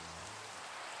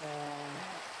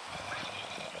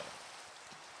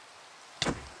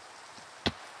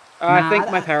 I think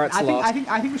my parrot's lost. I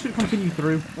think we should continue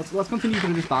through. Let's continue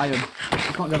through this biome.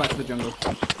 Let's not go back to the jungle.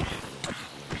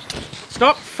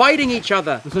 Stop fighting each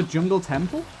other! There's a jungle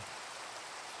temple?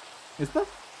 Is there?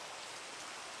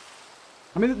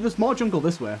 I mean, there's more jungle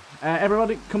this way.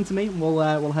 Everybody, come to me.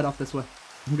 We'll head off this way.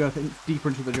 I'm going deeper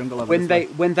into the jungle. When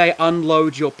they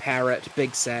unload your parrot,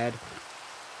 big sad.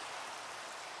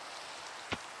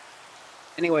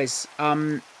 Anyways,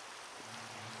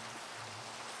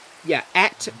 yeah,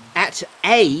 at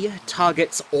A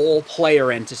targets all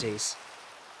player entities.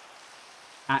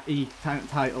 At E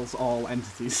titles all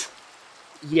entities.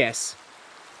 Yes.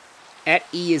 At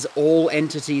E is all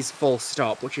entities full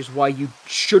stop, which is why you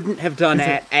shouldn't have done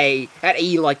at E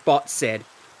like Bot said.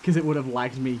 Because it would have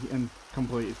lagged me and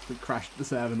completely crashed the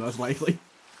server most likely.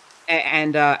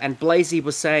 And Blazy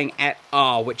was saying at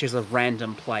R, which is a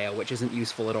random player, which isn't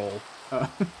useful at all.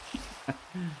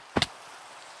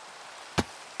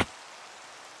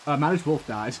 Managed Wolf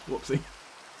died. Whoopsie.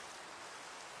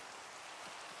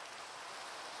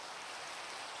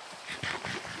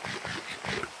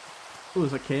 Oh,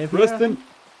 there's a cave here. Rest in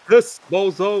piss,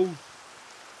 bozo.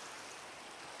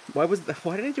 Why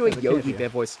did I do a Yogi Bear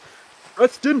voice?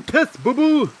 Rest in piss, boo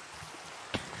boo.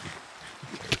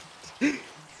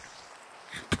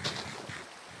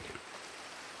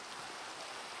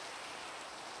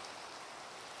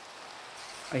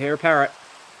 I hear a parrot.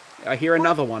 I hear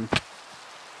another one.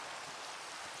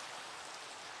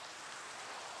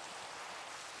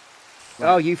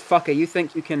 Oh, you fucker. You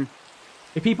think you can...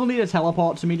 If people need a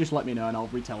teleport to me, just let me know and I'll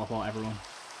re-teleport everyone.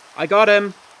 I got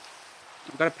him.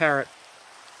 I've got a parrot.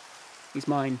 He's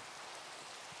mine.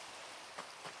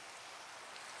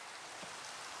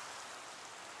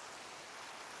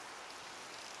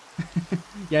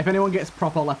 Yeah, if anyone gets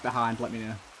proper left behind, let me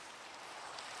know.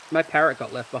 My parrot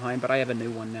got left behind, but I have a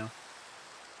new one now.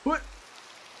 What?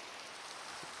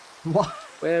 What?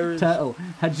 Where is... Turtle,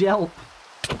 had yelp.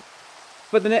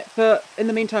 But in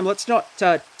the meantime, let's not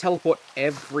teleport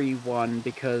everyone,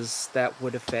 because that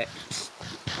would affect...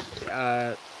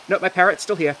 No, my parrot's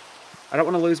still here. I don't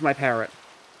want to lose my parrot.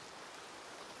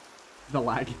 The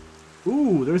lag.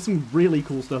 Ooh, there's some really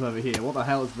cool stuff over here. What the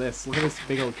hell is this? Look at this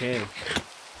big old cave.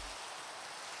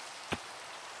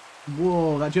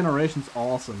 Whoa, that generation's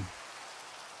awesome.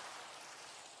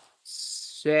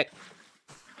 Sick.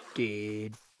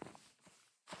 Dude.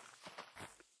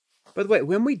 By the way,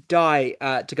 when we die,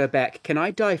 to go back, can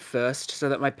I die first so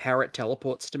that my parrot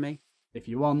teleports to me? If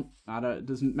you want. It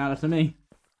doesn't matter to me.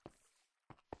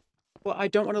 Well, I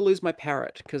don't want to lose my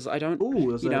parrot, because I don't... Ooh,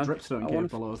 there's a dripstone cave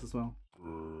below us as well.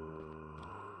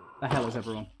 The hell is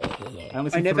everyone?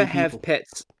 I never have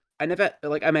pets. I never,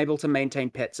 I'm able to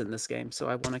maintain pets in this game, so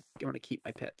I want to keep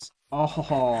my pets.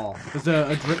 Oh, there's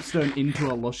a dripstone into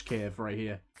a lush cave right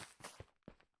here.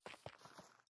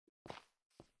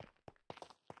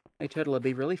 Hey, Turtle, it'd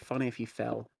be really funny if you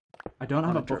fell. I don't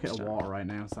have a bucket of water right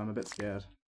now, so I'm a bit scared.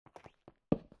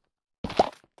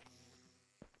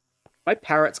 My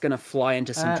parrot's gonna fly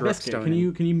into some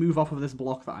dripstone. Can you move off of this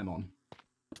block that I'm on?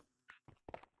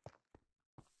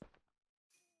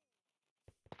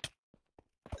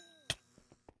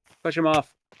 Push him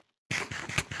off.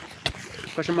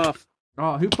 Push him off.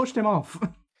 Oh, who pushed him off?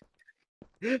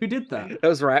 Who did that? That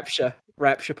was Rapture.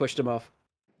 Rapture pushed him off.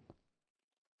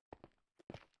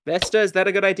 Vesta, is that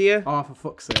a good idea? Oh, for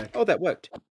fuck's sake. Oh, that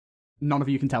worked. None of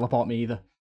you can teleport me either.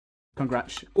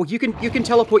 Congrats. Well, you can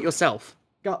teleport yourself.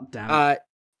 God damn it.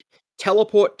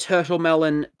 Teleport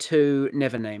TURTLEMELON to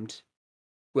Nevernamed.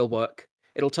 Will work.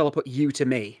 It'll teleport you to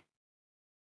me.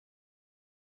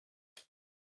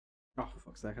 Oh, for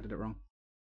fuck's sake, I did it wrong.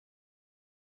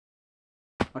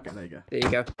 Okay, there you go. There you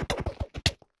go.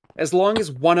 As long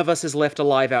as one of us is left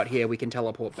alive out here, we can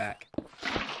teleport back.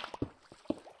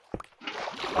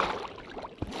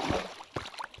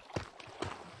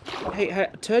 Hey,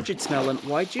 Turgid Smelling,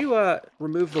 why'd you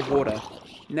remove the water?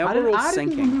 Now we're all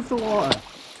sinking. I didn't remove the water.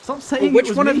 Stop saying well, which it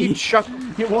was one me. Of you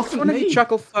It wasn't which one me. of you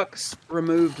chuckle fucks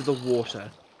removed the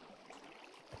water?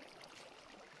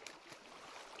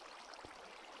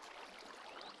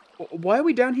 Why are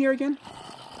we down here again?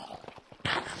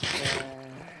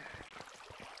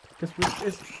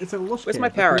 It's a lush. Where's my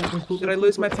parrot? Did I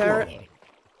lose my parrot?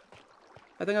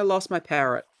 I think I lost my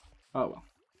parrot. Oh well.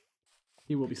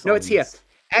 He will be. No, it's here.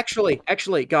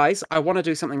 Actually, guys, I want to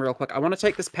do something real quick. I want to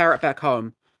take this parrot back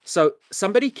home. So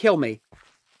somebody kill me.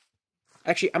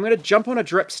 Actually, I'm gonna jump on a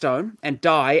dripstone and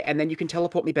die, and then you can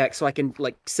teleport me back so I can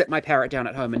sit my parrot down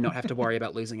at home and not have to worry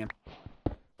about losing him.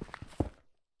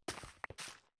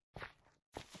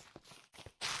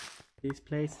 This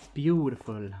place is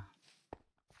beautiful.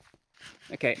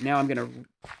 Okay, now I'm gonna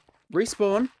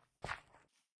respawn.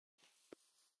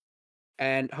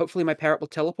 And hopefully my parrot will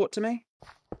teleport to me.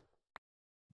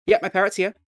 Yep, my parrot's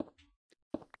here.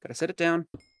 Gotta set it down.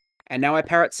 And now my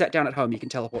parrot's set down at home. You can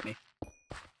teleport me.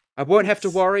 I won't have to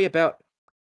worry about...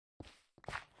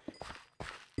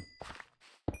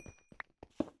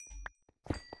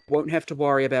 won't have to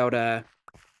worry about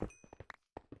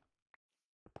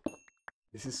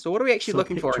This is So what are we actually so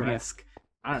looking for in here? picturesque.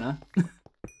 I don't know.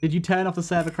 Did you turn off the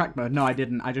server crack mode? No, I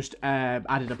didn't. I just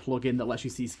added a plugin that lets you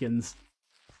see skins.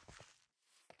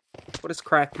 What is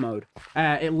cracked mode?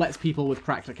 It lets people with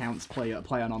cracked accounts play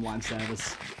on online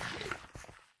servers,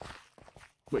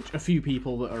 which a few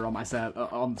people that are on my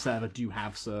on the server do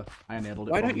have. So I enabled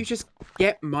it. Why don't you just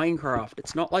get Minecraft?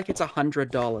 It's not like it's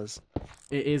 $100.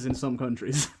 It is in some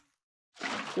countries.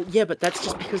 Well, yeah, but that's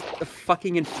just because of the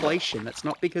fucking inflation. That's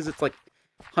not because it's like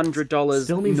 $100.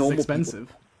 Still means normal it's expensive.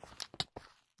 People.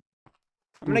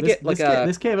 I'm gonna get like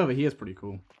this cave over here is pretty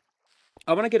cool.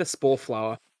 I want to get a spore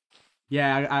flower.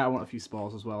 Yeah, I want a few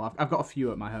spores as well. I've got a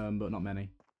few at my home, but not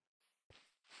many.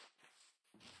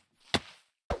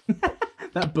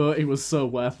 That birdie was so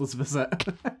worthless, Visit.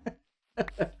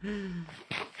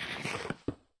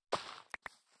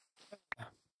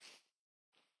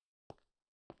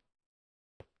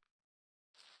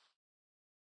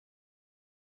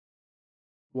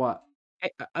 What?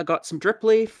 Hey, I got some drip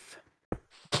leaf.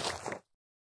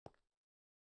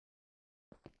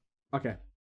 Okay.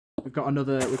 We've got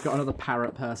another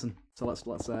parrot person. So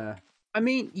let's I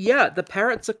mean, yeah, the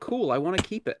parrots are cool. I want to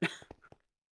keep it.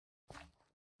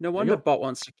 No wonder Bot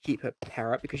wants to keep her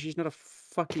parrot because she's not a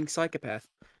fucking psychopath.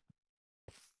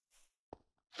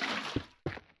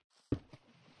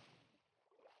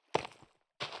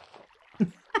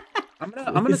 I'm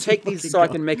gonna take these so I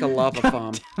can make a lava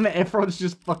farm. Damn it, everyone's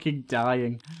just fucking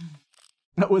dying.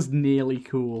 That was nearly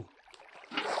cool.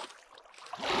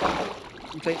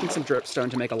 I'm taking some dripstone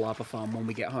to make a lava farm when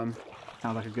we get home.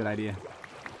 Sounds like a good idea.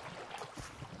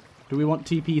 Do we want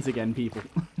TPs again, people?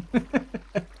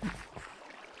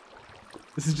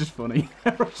 This is just funny.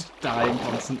 Everyone's just dying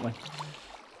constantly.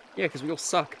 Yeah, because we all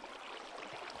suck.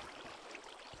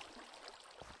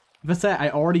 Vasset, I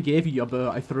already gave you your bow.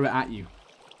 I threw it at you.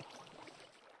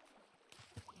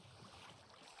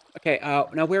 Okay,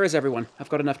 now where is everyone? I've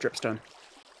got enough dripstone.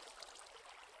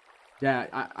 Yeah,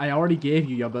 I already gave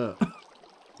you your bow.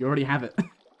 You already have it.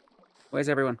 Where's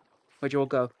everyone? Where'd you all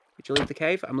go? Did you leave the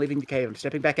cave? I'm leaving the cave. I'm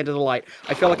stepping back into the light.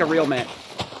 I feel like a real man.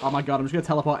 Oh my god, I'm just going to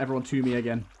teleport everyone to me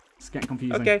again. It's getting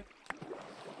confusing. Okay.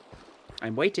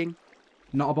 I'm waiting.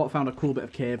 Notbot found a cool bit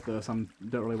of cave though, so I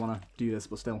don't really want to do this,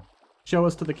 but still. Show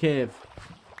us to the cave.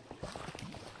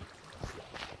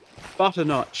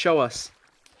 Butternut, show us.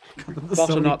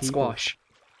 Butternut squash.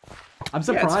 I'm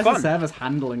surprised the server's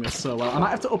handling this so well. I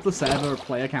might have to up the server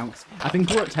player counts. I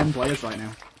think we're at 10 players right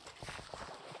now.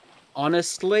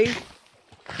 Honestly,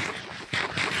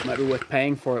 might be worth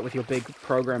paying for it with your big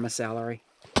programmer salary.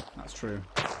 That's true.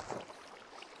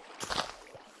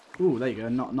 Ooh, there you go.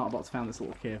 Notbot's found this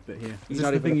little cave bit here. He's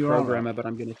not even a programmer, but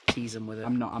I'm gonna tease him with it.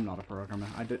 I'm not a programmer.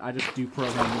 I just do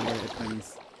programming related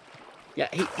things. Yeah,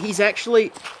 he's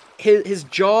actually his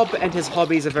job and his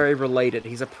hobbies are very related.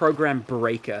 He's a program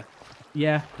breaker.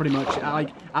 Yeah, pretty much.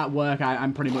 At work,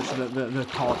 I'm pretty much the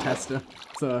core tester,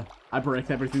 so I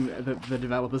break everything that the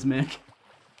developers make.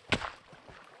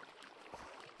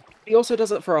 He also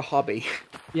does it for a hobby.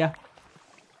 Yeah.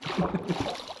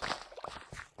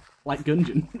 Like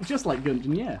Gungeon. Just like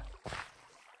Gungeon, yeah.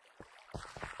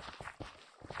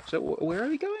 So, where are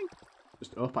we going?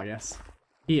 Just up, I guess.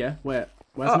 Here. Where's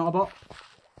Notbot?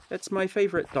 That's my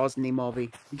favourite Disney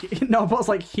movie. Notbot's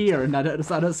like here, and I don't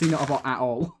see Notbot at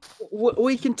all.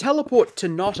 We can teleport to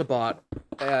Notbot.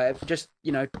 Just,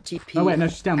 you know, TP. Oh wait, no,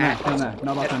 she's down there. Down there.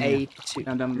 Notbot's down here.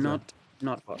 Down.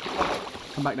 Notbot.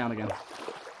 Come back down again.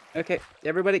 Okay,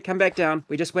 everybody come back down.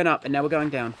 We just went up, and now we're going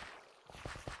down.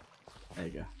 There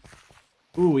you go.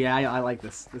 Ooh, yeah, I like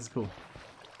this. This is cool.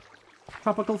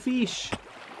 Tropical fish.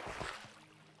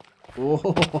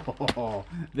 Oh,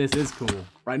 this is cool.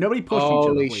 Right, nobody push each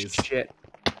other, please. Holy shit!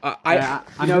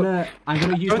 I'm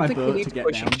gonna use my boat to get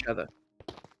down. Each other.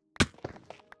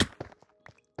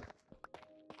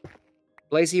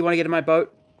 Blazy, you want to get in my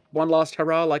boat? One last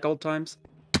hurrah, like old times.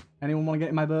 Anyone want to get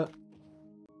in my boat?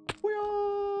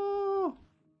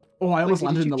 Oh, I almost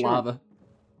landed in the lava.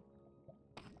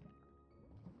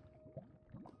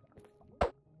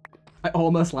 I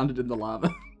almost landed in the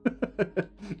lava.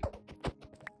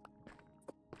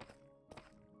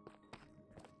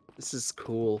 This is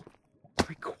cool. It's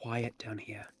very quiet down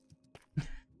here.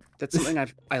 That's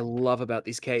something I love about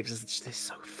these caves. Is they're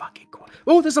so fucking quiet.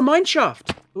 Oh, there's a mine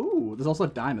shaft. Ooh, there's also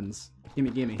diamonds.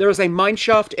 Gimme. There is a mine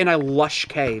shaft in a lush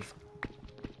cave.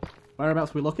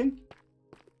 Whereabouts are we looking?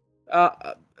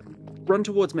 Run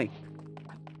towards me.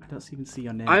 I don't even see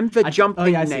your name. I'm the jumping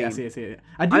name. Oh yeah, I see it.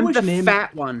 I'm the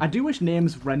fat one. I do wish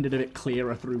names rendered a bit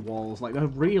clearer through walls. Like, they're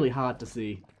really hard to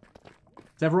see.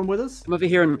 Is everyone with us? I'm over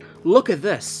here and look at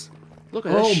this. Look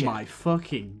at this Oh shit. my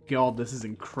fucking god, this is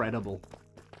incredible.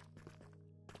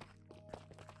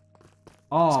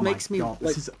 Oh This my makes me, god, this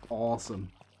like- is awesome.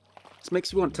 This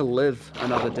makes me want to live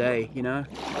another day, you know?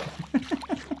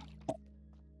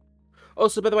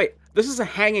 Also, by the way, this is a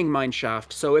hanging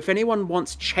mineshaft, so if anyone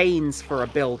wants chains for a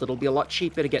build, it'll be a lot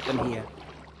cheaper to get them here.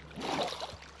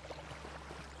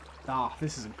 Ah,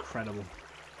 this is incredible.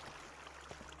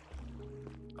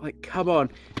 Like, come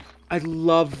on. I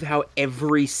love how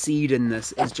every seed in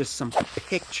this is just some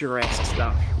picturesque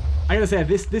stuff. I gotta say,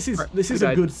 this is a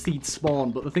died. good seed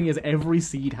spawn, but the thing is, every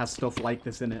seed has stuff like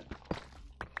this in it.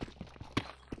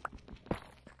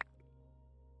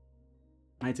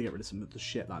 I need to get rid of some of the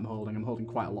shit that I'm holding. I'm holding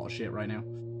quite a lot of shit right now.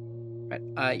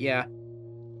 Right, yeah.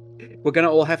 We're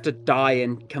gonna all have to die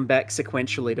and come back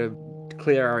sequentially to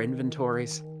clear our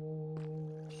inventories.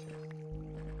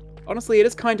 Honestly, it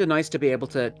is kind of nice to be able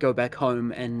to go back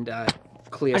home and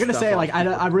clear. I gotta stuff say, off. like,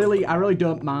 I really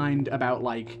don't mind about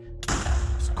like,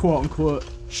 quote unquote,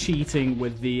 cheating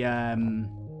with the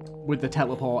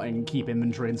teleporting, keep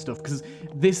inventory and stuff, because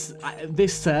this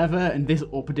server and this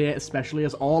update especially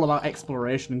is all about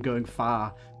exploration and going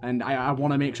far, and I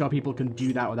want to make sure people can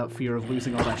do that without fear of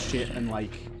losing all their shit and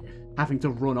like having to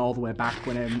run all the way back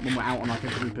when we're out on like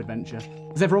a group adventure.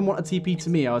 Does everyone want a TP to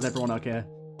me, or is everyone okay?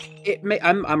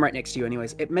 I'm right next to you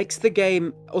anyways. It makes the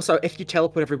game... Also, if you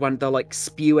teleport everyone, they'll like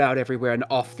spew out everywhere and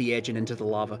off the edge and into the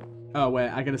lava. Oh wait,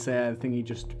 I gotta say, I think he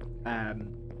just...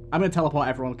 I'm gonna teleport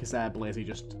everyone because Blazy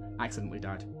just accidentally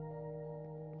died.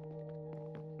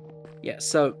 Yeah,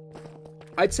 so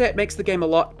I'd say it makes the game a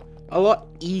lot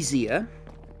easier,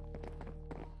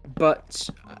 but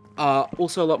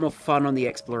also a lot more fun on the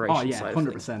exploration Oh yeah, side.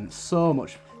 100%. So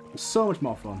much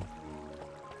more fun.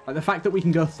 Like, the fact that we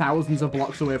can go thousands of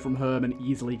blocks away from home and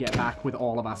easily get back with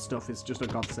all of our stuff is just a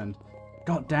godsend.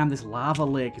 God damn, this lava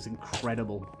lake is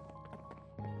incredible.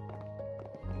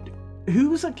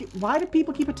 Why do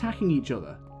people keep attacking each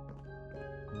other?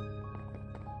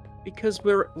 Because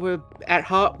we're at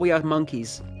heart we are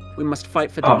monkeys. We must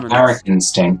fight for Oh, dominance. Eric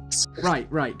instincts. Right,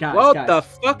 guys. What guys, the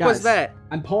fuck was guys, that?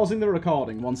 I'm pausing the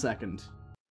recording, 1 second.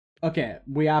 Okay,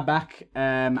 we are back,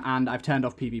 and I've turned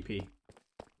off PvP.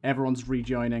 Everyone's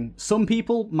rejoining. Some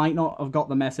people might not have got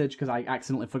the message because I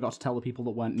accidentally forgot to tell the people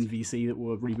that weren't in VC that we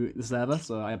were rebooting the server,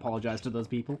 so I apologize to those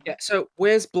people. Yeah, so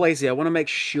where's Blazy? I want to make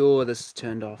sure this is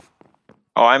turned off.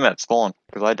 Oh, I'm at spawn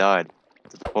because I died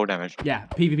to the full damage. Yeah,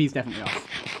 PvP's definitely off.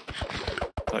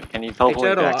 So can you Hey, teleport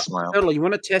Turtle, back, Smile? Turtle, you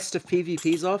want to test if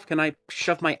PvP's off? Can I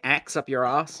shove my axe up your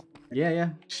ass? Yeah,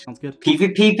 sounds good.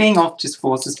 PvP being off just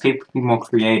forces people to be more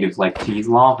creative, like to use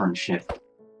lava and shit.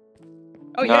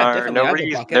 Oh yeah, definitely. I have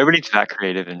a bucket. Nobody's that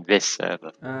creative in this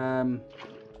server.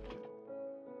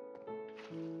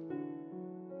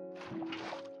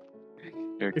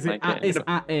 Is it it's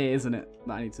at A, isn't it,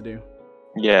 that I need to do?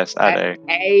 Yes, at A.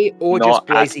 A or Not just at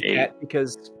Blazy A. Cat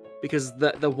because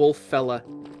the wolf fella.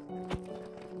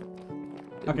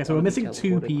 Okay, so we're missing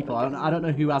 2 people. I don't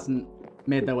know who hasn't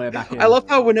made their way back in. I love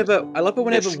how whenever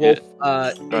It's Wolf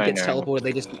good. gets know. teleported,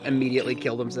 they just immediately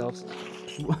kill themselves.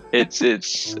 It's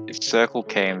Circle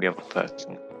K and the other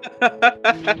person.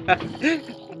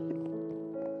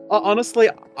 Honestly,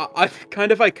 I'm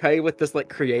kind of okay with this like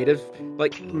creative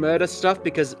like murder stuff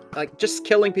because like just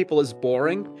killing people is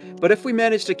boring. But if we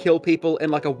manage to kill people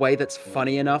in like a way that's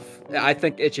funny enough, I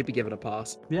think it should be given a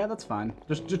pass. Yeah, that's fine.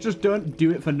 Just don't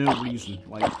do it for no reason.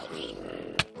 Like,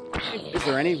 is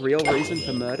there any real reason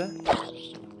for murder?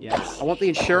 Yes. I want the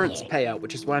insurance payout,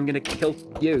 which is why I'm gonna kill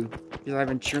you because I have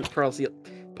insurance policy on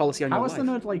your How life. is there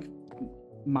no like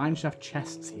mineshaft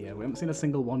chests here? We haven't seen a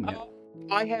single one yet.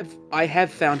 I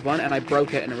have found one and I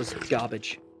broke it and it was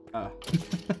garbage. Oh.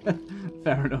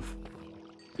 Fair enough.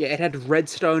 Yeah, it had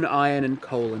redstone, iron, and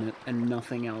coal in it, and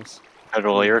nothing else.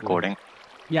 Are you recording?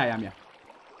 Yeah, I am, yeah.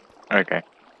 Okay.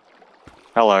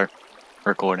 Hello.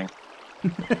 Recording.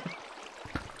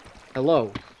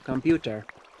 Hello, computer.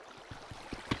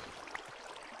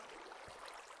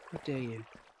 How dare you?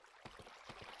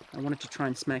 I wanted to try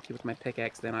and smack you with my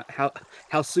pickaxe then.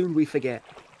 How soon we forget.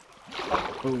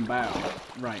 Boom, bow.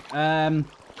 Right.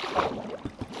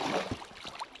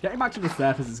 Getting back to the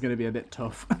surface is going to be a bit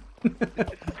tough.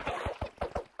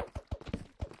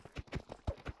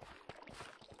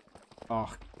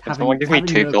 Oh, Can someone give me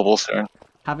 2 cobblestone?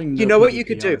 You know what you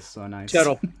could do? Is so nice.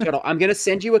 Turtle, I'm going to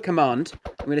send you a command.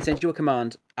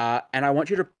 And I want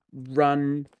you to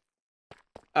run...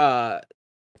 I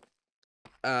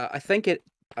think it...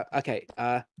 okay,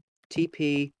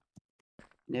 TP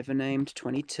Nevernamed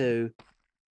 22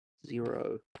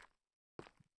 0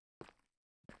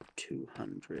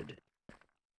 200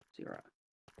 0.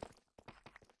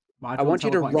 I want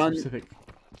you to run.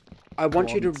 I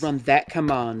want you to run that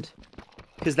command,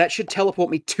 because that should teleport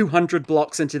me 200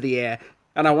 blocks into the air.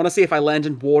 And I want to see if I land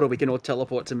in water, we can all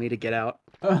teleport to me to get out.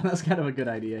 Oh, that's kind of a good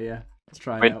idea. Yeah, let's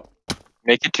try it out.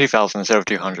 Make it 2,000 instead of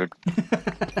 200.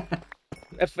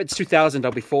 If it's 2,000,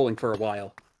 I'll be falling for a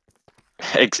while.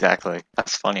 Exactly.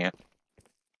 That's funnier.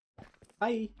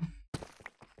 Bye.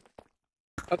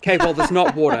 Okay, well, there's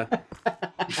not water.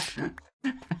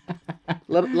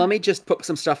 Let me just put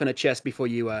some stuff in a chest before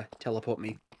you teleport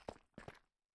me.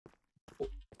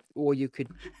 Or you could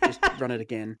just run it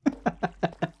again.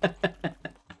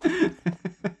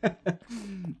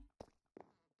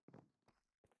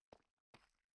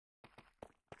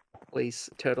 Please,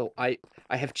 Turtle, I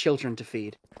have children to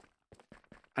feed.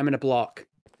 I'm in a block.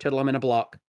 Turtle, I'm in a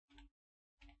block.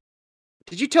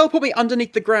 Did you teleport me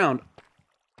underneath the ground?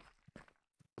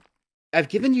 I've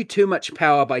given you too much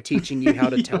power by teaching you how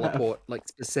to teleport, like,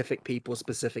 specific people,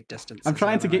 specific distances. I'm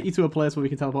trying to get you to a place where we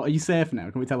can teleport. Are you safe now?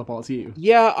 Can we teleport to you?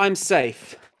 Yeah, I'm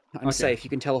safe. I'm safe. You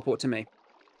can teleport to me.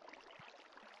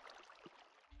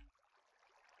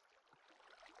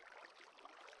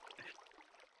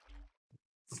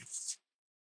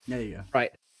 There you go.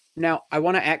 Right. Now, I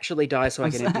want to actually die so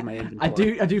I can empty my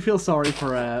inventory. I do feel sorry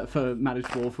for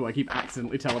Managed Wolf, who I keep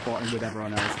accidentally teleporting with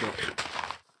everyone else, but...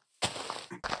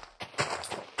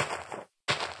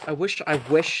 I wish we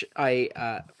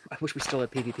still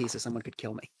had PvP so someone could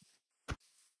kill me.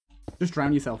 Just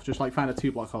drown yourself. Just like find a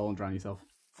 2-block hole and drown yourself.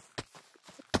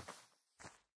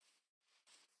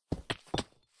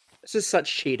 This is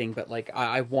such cheating, but like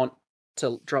I want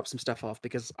to drop some stuff off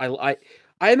because I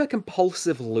am a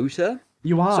compulsive looter.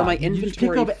 You are. So my inventory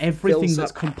you pick up everything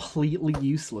that's completely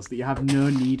useless that you have no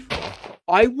need for.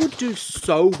 I would do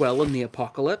so well in the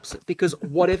apocalypse because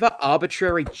whatever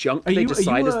arbitrary junk they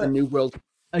decide is the new world.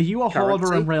 Are you a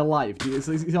hoarder in real life?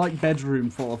 Is your like bedroom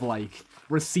full of like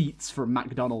receipts from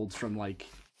McDonald's from like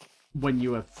when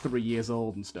you were 3 years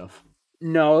old and stuff?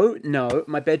 No,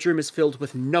 my bedroom is filled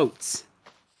with notes.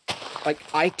 Like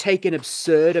I take an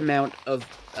absurd amount of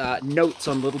notes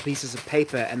on little pieces of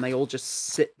paper, and they all just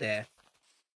sit there.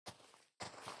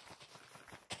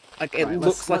 Like it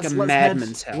looks like a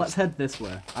madman's house. Let's head this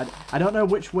way. I don't know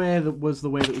which way was the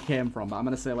way that we came from, but I'm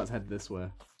gonna say let's head this way.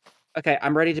 Okay,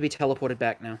 I'm ready to be teleported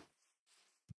back now.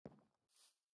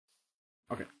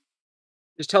 Okay.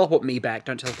 Just teleport me back,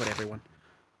 don't teleport everyone.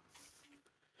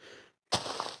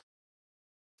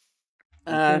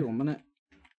 Okay, 1 minute.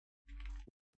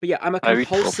 But yeah, I'm a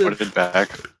compulsive... back.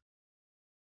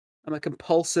 I'm a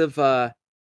compulsive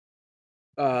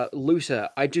looter.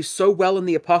 I do so well in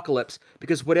the apocalypse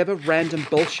because whatever random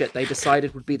bullshit they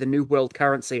decided would be the new world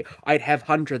currency, I'd have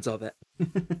hundreds of it.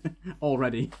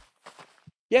 Already.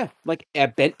 Yeah, like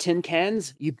bent tin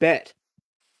cans, you bet.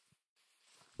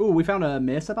 Ooh, we found a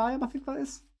mesa biome, I think that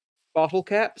is. Bottle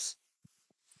caps.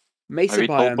 Mesa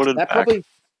biomes. That probably...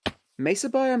 Mesa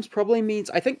biomes probably means...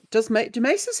 I think... Do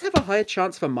mesas have a higher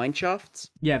chance for mineshafts?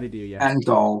 Yeah, they do, yeah. And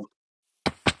gold.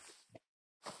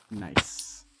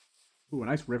 Nice. Ooh, a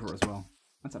nice river as well.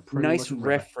 That's a pretty nice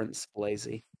reference,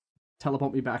 Blazy.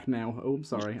 Teleport me back now. Oh, I'm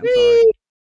sorry. I'm sorry.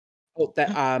 Oh,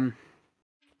 that,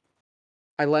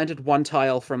 I landed 1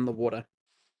 tile from the water.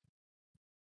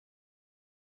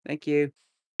 Thank you.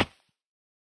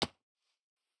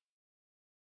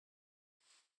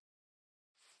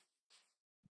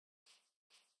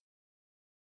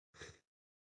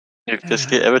 If this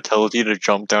kid ever tells you to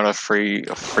jump down a free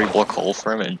block hole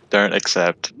for him, and don't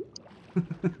accept.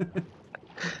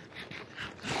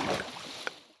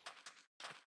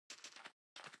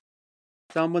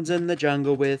 Someone's in the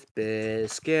jungle with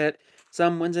Biscuit.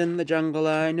 Someone's in the jungle,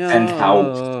 I know. And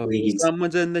help, please.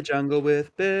 Someone's in the jungle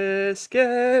with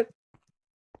Biscuit.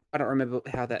 I don't remember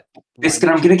how that... Biscuit,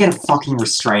 I'm gonna get a fucking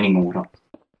restraining order.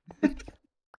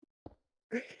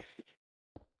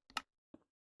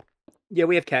 Yeah,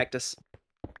 we have cactus.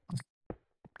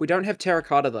 We don't have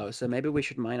terracotta, though, so maybe we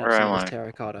should mine up some of this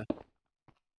terracotta.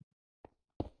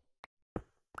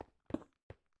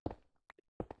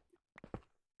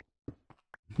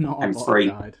 No, I'm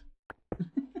free.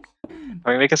 Can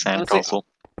we make a sandcastle?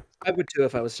 I would too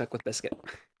if I was stuck with Biscuit.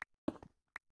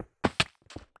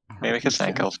 Maybe make a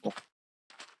sandcastle.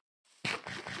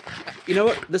 You know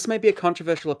what? This may be a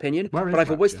controversial opinion, but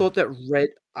I've always thought that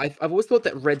I've always thought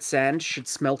that red sand should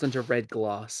smelt into red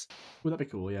glass. Would that be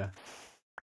cool? Yeah.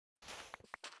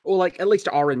 Or like at least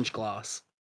orange glass.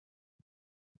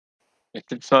 It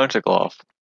can smelt into glass.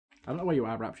 I don't know where you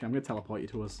are, Rapture. I'm gonna teleport you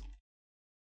to us.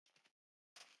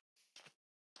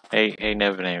 Hey,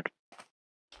 Nevernamed.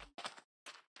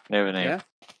 Nevernamed. Yeah?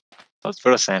 Let's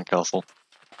put a sandcastle.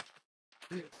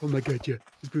 Oh my god, yeah.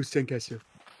 Let's put a sandcastle.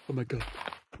 Oh my god.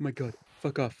 Oh my god.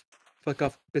 Fuck off. Fuck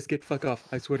off. Biscuit, fuck off.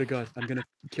 I swear to God, I'm gonna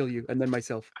kill you and then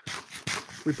myself.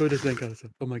 We built a sandcastle.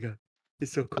 Oh my god.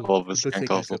 It's so cool. I love this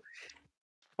sandcastle.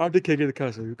 I'm the king of the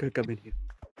castle. You can come in here.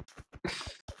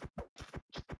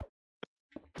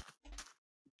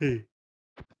 Hey.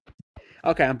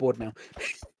 Okay, I'm bored now.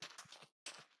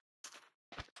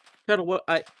 Turtle, what?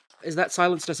 Is that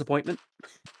silence disappointment?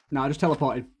 No, I just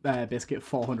teleported Biscuit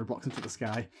 400 blocks into the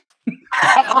sky.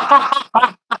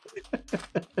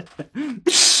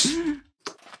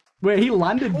 Wait, he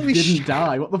landed, didn't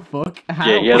die. What the fuck? How?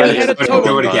 Yeah, he had a totem.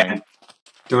 Do it again.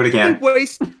 Do it again. He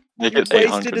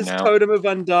wasted his now. totem of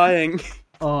undying.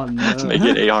 Oh no. Make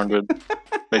it 800.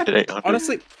 Make it 800.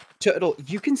 Honestly, Turtle,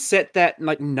 you can set that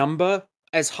like number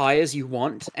as high as you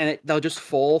want, and they'll just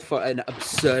fall for an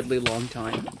absurdly long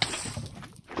time.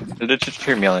 It's just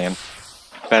 2 million.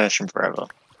 Vanish him forever.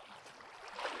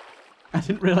 I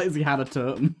didn't realize he had a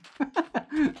totem.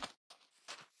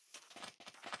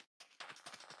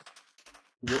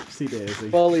 Whoopsie daisy.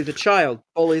 Bully the child.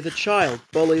 Bully the child.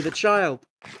 Bully the child.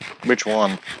 Which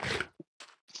one?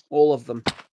 All of them.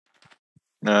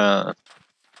 Oh,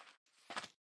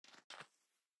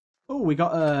 we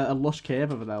got a lush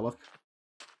cave over there, look.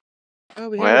 Oh,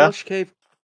 we had a lush cave.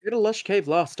 We had a lush cave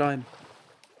last time.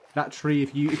 That tree,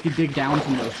 if you dig down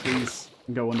from those trees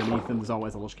and go underneath them, there's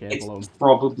always a lush cave It's below.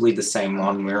 probably the same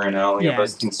one we were in earlier. Yeah.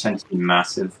 Those things tend to be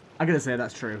massive. I gotta say,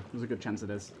 that's true. There's a good chance it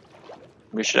is.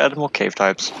 We should add more cave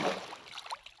types.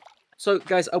 So,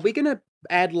 guys, are we gonna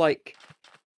add, like...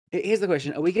 Here's the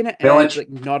question. Are we gonna Village. add,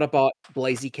 like, Nottabot,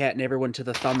 Blazy Cat, and everyone to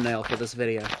the thumbnail for this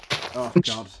video? Oh,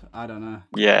 God. I don't know.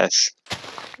 Yes.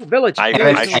 Village.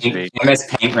 I should be. MS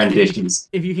Paint renditions.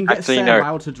 If you can get Actually, no.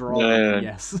 SirWow to draw, then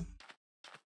yes.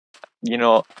 You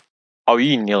know... Oh,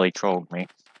 you nearly trolled me.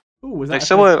 Ooh, was Like, that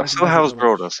SirWow's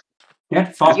brought us. Yeah,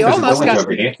 fuck, You there's a almost village got-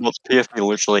 over here. What PFP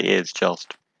literally is,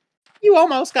 just. You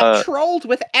almost got Uh, trolled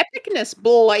with epicness,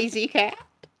 Blazy Cat.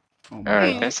 Oh,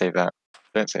 Alright, my don't say that.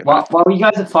 Don't say While you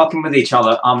guys are fucking with each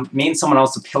other, me and someone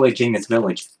else are pillaging this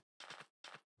village.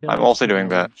 God. I'm also doing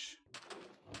that.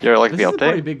 You like This the is a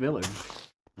pretty update? big village.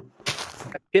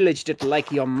 I pillaged it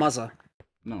like your mother.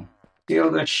 No. Deal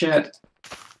that shit.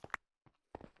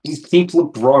 These people are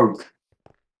broke.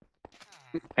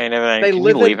 Hey, Nevernamed, They can you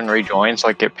live in- leave and rejoin so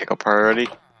I get pick up priority?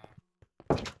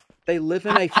 They live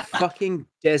in a fucking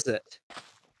desert.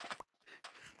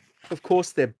 Of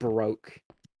course they're broke.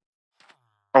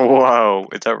 Oh, whoa,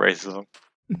 is that racism?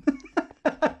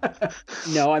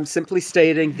 No, I'm simply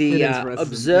stating the It is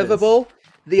racist,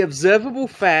 observable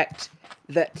fact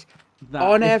that That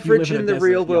on if you live average in a in the desert,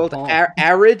 real you're world, poor.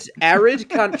 arid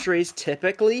countries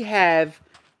typically have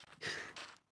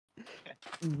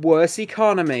worse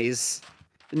economies.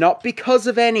 Not because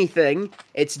of anything,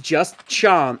 it's just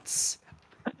chance.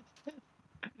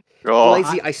 Oh,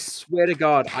 Blazy, I swear to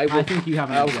God, I will. I think you have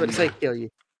an I was about to say agenda. kill you.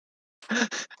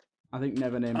 I think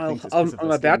Nevernamed thinks it's I'm 'cause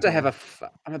of their about to skin have a.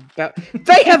 colour. I'm about.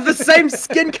 They have the same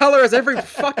skin color as every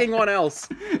fucking one else.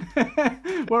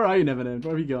 Where are you, Nevernamed?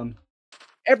 Where have you gone?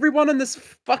 Everyone in this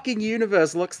fucking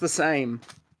universe looks the same.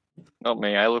 not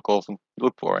me, I look awesome. You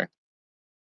look boring.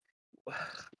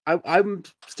 I'm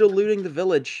still looting the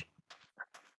village.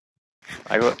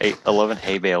 I got 11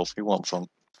 hay bales, who wants some?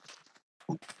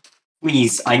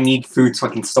 Please, I need food so I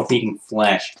can stop eating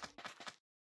flesh.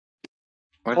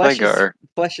 Where'd I Flesh go?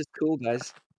 Flesh is cool,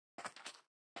 guys.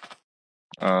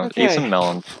 Eat Okay. some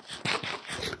melon.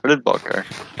 Where did Bot go?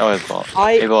 Oh, it's Bot.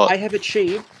 Hey, I Bot. have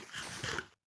achieved.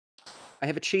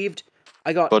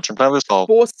 I got Bot, jump out of this hole.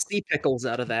 4 sea pickles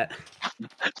out of that.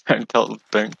 Don't.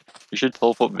 You should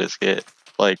teleport Biscuit,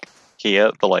 like,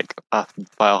 here, but, like,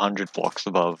 by 100 blocks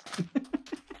above.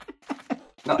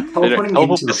 No, They don't teleporting teleport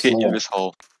into the Biscuit in floor. this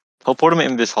hole. Teleport him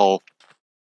in this hole.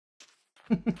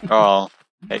 Oh.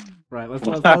 Right, let's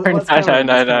No, carry on, no, let's carry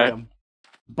no, on.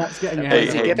 Bot's getting ahead. Hey,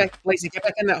 Blazy, hey. get back! Blazy, get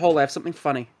back in that hole. I have something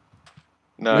funny.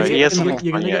 No, Blazy, he has you're something gonna-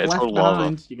 you're gonna funny. get It's left called lava.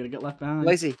 behind. You're gonna get left behind.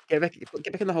 Blazy, get back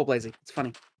in the hole, Blazy. It's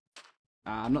funny.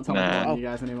 I'm not Nah. teleporting you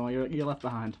guys anymore. You're left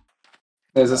behind.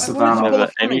 There's a I wanted to savannah. pull Never, a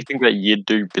funny. anything that you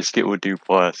do, Biscuit would do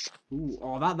worse. Ooh,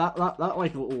 oh, that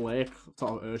like little lake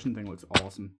sort of ocean thing looks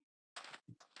awesome.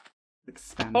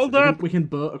 Expansive. Hold We can- up. We can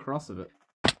boat across of it.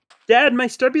 Dad, my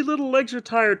stubby little legs are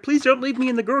tired. Please don't leave me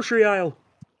in the grocery aisle.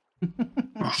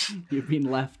 You've been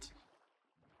left.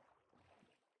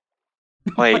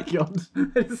 Wait, Oh my God.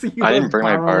 I see you I didn't bring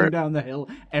my barreling boat. down the hill.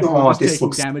 Oh, Everyone's this taking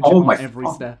looks. damage Oh on my every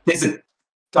fuck. step. There's a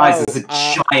guys. There's a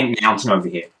Oh, giant mountain over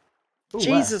here. Ooh,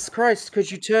 Jesus Christ, could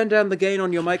you turn down the gain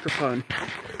on your microphone?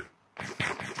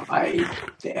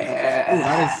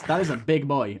 That is a big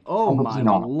boy. Oh my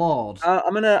lord.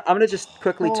 I'm gonna just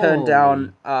quickly turn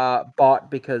down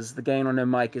bot because the gain on her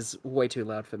mic is way too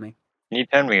loud for me. Can you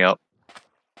turn me up?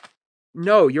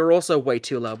 No, you're also way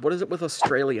too loud. What is it with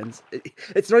Australians?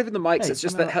 It's not even the mics. Hey, it's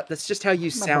just that's just how you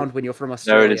sound when you're from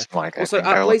Australia. No, it is mic. Also,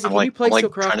 Blazy, can you place your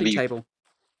crafting table?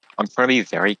 I'm trying to be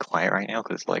very quiet right now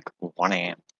because it's like 1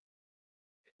 a.m.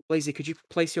 Blazy, could you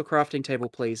place your crafting table,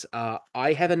 please?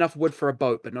 I have enough wood for a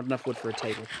boat, but not enough wood for a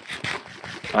table.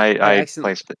 I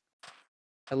placed it.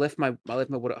 I left my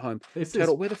wood at home. This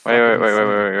Turtle, is... where the fuck?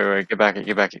 Wait! Get back!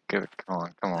 Come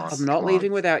on! I'm not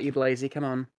leaving without you, Blazy. Come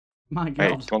on. My God.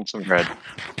 Wait, do you want some bread?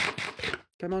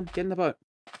 Come on, get in the boat.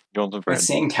 Do you want some We're bread?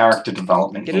 seeing character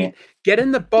development here. Get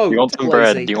in the boat. Do you want some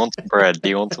Blazy. bread? Do you want some bread? Do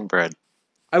you want some bread?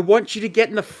 I want you to get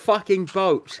in the fucking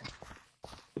boat.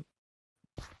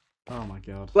 Oh my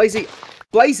God. Blazy!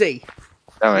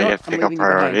 No, you have to pick up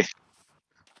priority.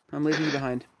 I'm leaving you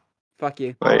behind. Fuck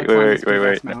you.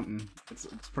 Wait. Mountain.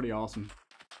 It's pretty awesome.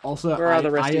 Also, Where are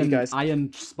the rest of you guys?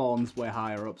 Iron spawns way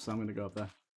higher up, so I'm gonna go up there.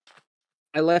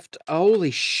 I left. Holy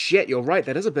shit! You're right.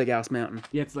 That is a big ass mountain.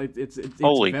 Yeah, it's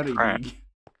Holy very crap. big.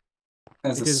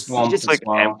 There's a It is swamp Just as like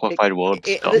well. amplified world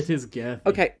stuff. It is girthy.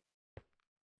 Okay.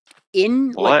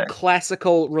 In like What?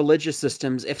 classical religious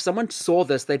systems, if someone saw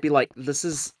this, they'd be like, "This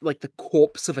is like the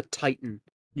corpse of a titan."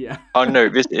 Yeah. Oh no,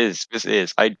 this is.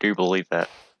 I do believe that.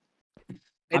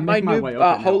 In my new oh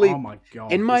my God,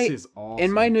 this is awesome.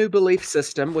 in my new belief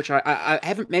system, which I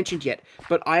haven't mentioned yet,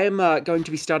 but I am going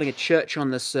to be starting a church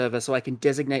on this server, so I can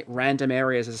designate random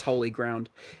areas as holy ground.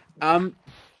 Oh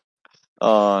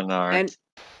no. And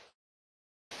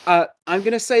I'm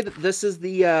gonna say that this is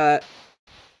the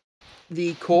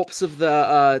corpse of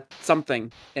the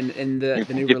something in the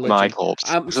new religion. My corpse.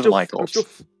 This is my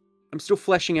corpse. I'm still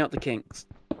fleshing out the kinks.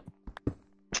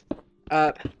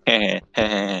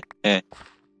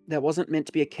 That wasn't meant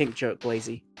to be a kink joke,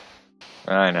 Blazy.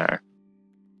 I know.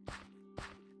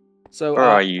 So Where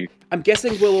are you? I'm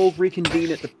guessing we'll all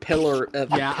reconvene at the pillar.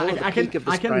 I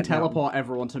can teleport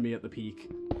everyone to me at the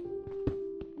peak.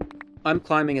 I'm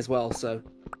climbing as well, so.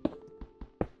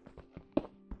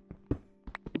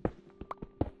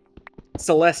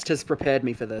 Celeste has prepared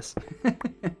me for this.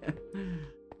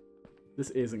 This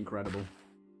is incredible.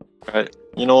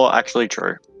 You know what? Actually,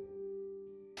 true.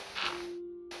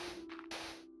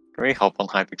 Can we hop on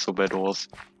Hypixel Bed Wars?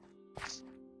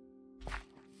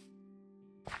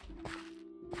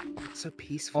 So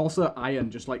peaceful. Also,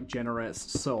 iron just like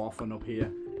generates so often up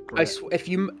here. If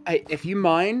you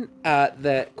mine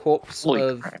the corpse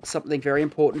of something very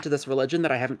important to this religion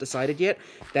that I haven't decided yet,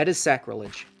 that is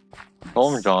sacrilege.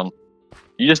 Call him John.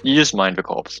 You just mined the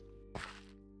corpse.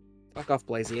 Fuck off,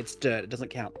 Blazy. It's dirt. It doesn't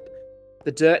count.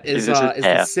 The dirt is the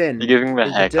the sin. You're giving him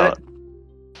a haircut.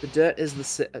 The dirt is the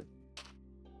sin.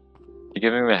 You're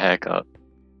giving him a haircut.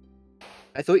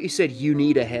 I thought you said you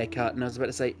need a haircut, and I was about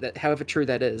to say that. However true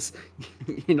that is,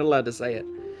 you're not allowed to say it.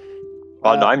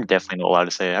 Oh no, I'm definitely not allowed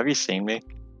to say it. Have you seen me?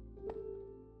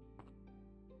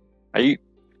 Are you?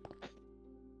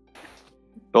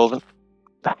 Golden?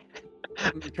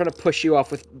 I'm trying to push you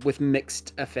off with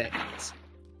mixed effects.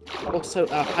 Also,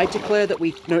 I declare that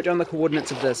we note down the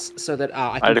coordinates of this so that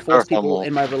I can force people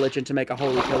in my religion to make a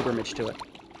holy pilgrimage to it.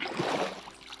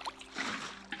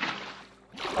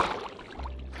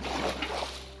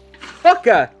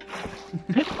 Fucker!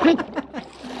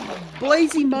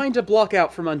 Blazy mined a block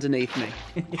out from underneath me.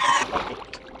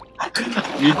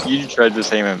 You tried the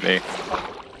same at me.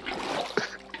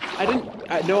 I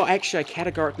didn't. No, actually, I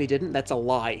categorically didn't. That's a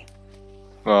lie.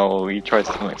 Well, you tried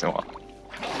something like that.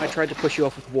 I tried to push you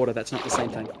off with water. That's not the same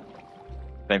thing.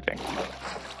 Same thing.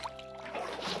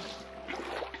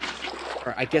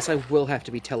 Alright, I guess I will have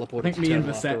to be teleported. I think me and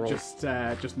Vasette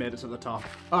just made it to the top.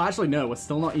 Oh, actually, no, we're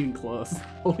still not even close.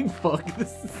 Holy fuck,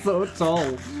 this is so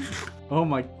tall. Oh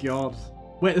my God.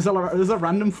 Wait, there's a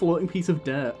random floating piece of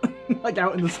dirt, like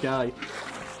out in the sky.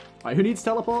 Right, who needs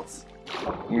teleports?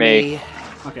 Me.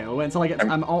 Okay, well, wait until I get.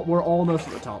 We're almost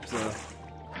at the top, so.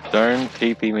 Don't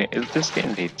TP me. Is this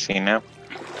getting TP now?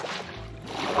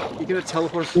 You're gonna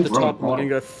teleport us to the top, and we're gonna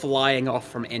go flying off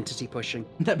from entity pushing.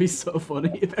 That'd be so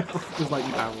funny if everyone just like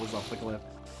barrels off the cliff.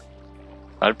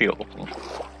 That'd be awesome.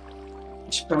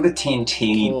 You should put a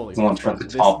TNT launcher at the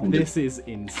top. This is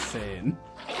insane.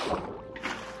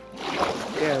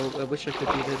 Yeah, I wish I could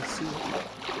be there to see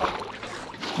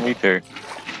it. Me too.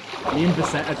 Me and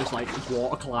Vasette are just like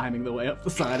water climbing the way up the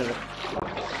side of it.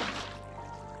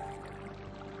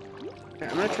 Okay,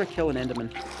 I'm gonna try killing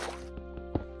Enderman.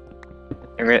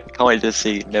 Can't wait to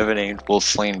see Nevernamed was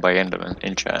slain by Enderman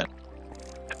in chat.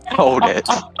 Hold it.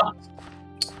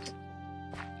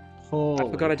 Holy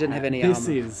I forgot I didn't have any This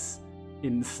armor. is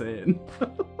insane.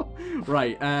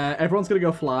 Right, everyone's gonna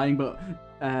go flying, but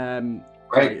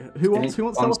right, who wants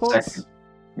teleports?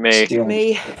 Me.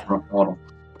 Me. Model.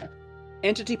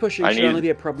 Entity pushing should only be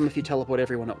a problem if you teleport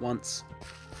everyone at once.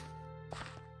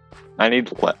 I need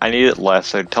it less,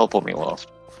 so teleport me last.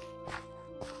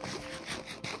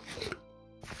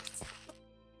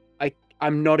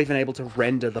 I'm not even able to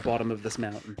render the bottom of this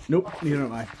mountain. Nope, neither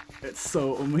am I. It's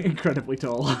so incredibly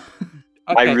tall.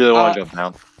 Okay, I really want to jump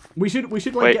down. We should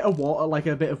like Wait. get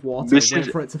a bit of water, This wait is-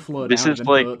 for it to flow this down, is and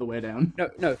then like- boat the way down.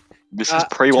 No. This is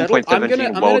pre Turtle, 1.17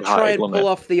 I'm gonna world try height and limit. pull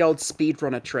off the old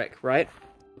speedrunner trick, right?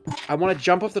 I want to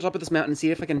jump off the top of this mountain and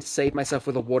see if I can save myself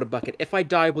with a water bucket. If I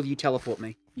die, will you teleport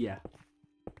me? Yeah.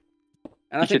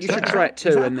 And I think you should try it too.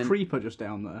 Is that and a then creeper just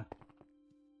down there?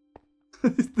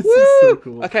 This is so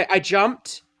cool. Okay, I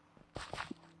jumped.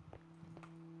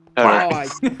 No, Oh,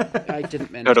 I didn't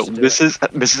manage to do this it.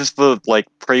 is the like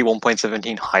pre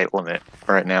 1.17 height limit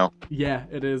right now. Yeah,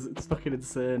 it is. It's fucking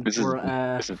insane. This is- We're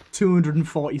at this is-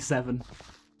 247.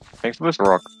 Thanks for this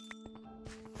rock.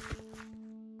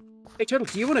 Hey, Turtle,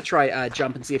 do you want to try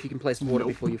jump and see if you can place water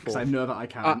before you fall? Because I know that I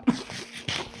can't.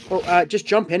 Well, just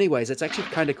jump anyways. It's actually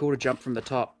kind of cool to jump from the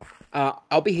top.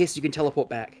 I'll be here so you can teleport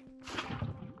back.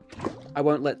 I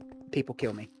won't let people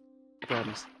kill me. I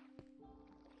promise.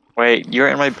 Wait, you're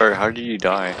in my boat. How did you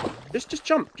die? Just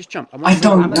jump. Just jump. I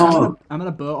don't know. I'm gonna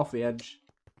boat off the edge.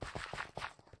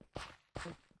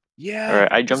 Yeah.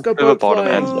 Alright, I let's jumped go to the boat bottom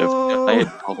flying. and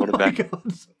I teleported back.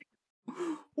 God.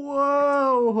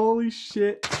 Whoa! Holy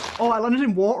shit! Oh, I landed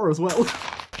in water as well.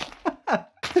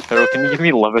 Turtle, can you give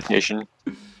me levitation?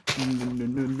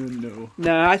 No.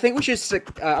 No, I think we should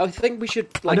stick. I think we should.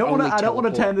 Like, I don't want to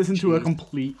teleport. turn this into a Jeez.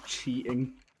 complete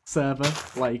cheating server,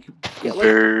 like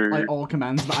Boo. all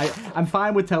commands. But I'm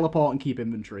fine with teleport and keep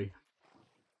inventory.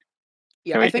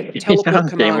 Yeah, Can I we- think can we teleport sound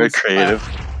game mode commands.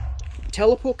 creative?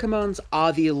 Teleport commands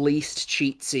are the least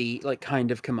cheatsy, like,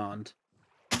 kind of command.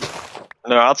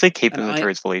 No, I'll say keep And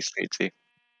inventory is the least cheatsy.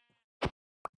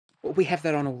 Well, we have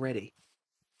that on already.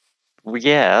 Well,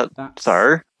 yeah, That's-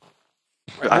 so.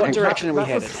 Right, I what think direction are we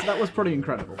headed? That was pretty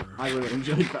incredible. I really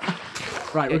enjoyed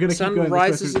that. Right, Okay, we're gonna sun keep going this way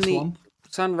rises through the in the- swamp.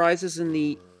 Sun rises in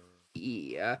the.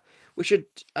 Yeah, we should.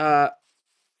 Yeah,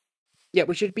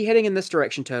 we should be heading in this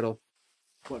direction, Turtle.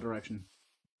 What direction?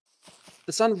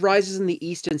 The sun rises in the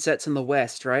east and sets in the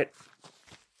west, right?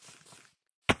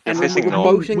 And If when it's we were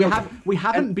ignored- boating, We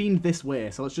haven't been this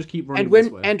way, so let's just keep running and this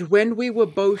way. when we were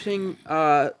boating,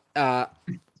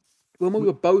 when we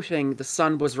were boating, the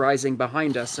sun was rising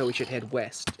behind us, so we should head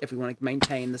west if we want to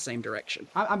maintain the same direction.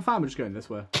 I'm fine with just going this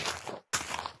way.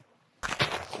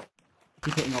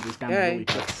 Keep hitting all these damn Okay. lily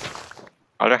pads.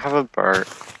 I don't have a boat.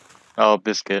 Oh,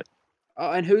 biscuit.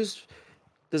 Oh, and who's?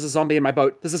 There's a zombie in my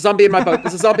boat. There's a zombie in my boat.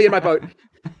 There's a zombie in my boat.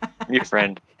 Your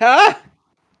friend. Ah!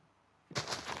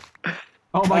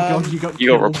 Oh my god, you got You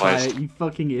got killed by replaced. it, you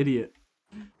fucking idiot.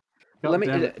 God Let me.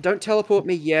 damn it. Don't teleport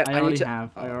me yet. I need already to.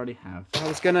 have. I already have. I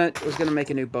was gonna make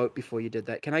a new boat before you did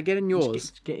that. Can I get in yours?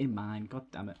 Just get in mine. God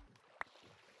damn it.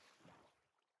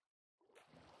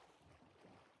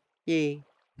 Yeah.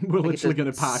 We're get literally to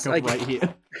gonna park I up get- right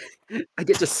here I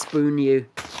get to spoon you.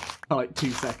 for like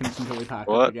 2 seconds until we park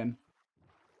What? up again.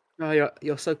 Oh,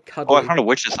 you're so Oh, cuddly. I found a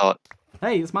witch's hut.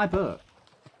 Hey, it's my boat.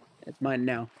 It's mine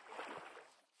now.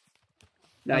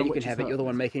 No, Oh, you can which have is it. You're the that?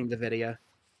 one making the video.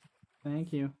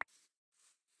 Thank you.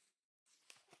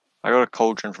 I got a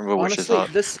cauldron from a witch's Honestly,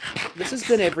 hut. this has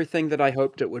been everything that I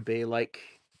hoped it would be. Like,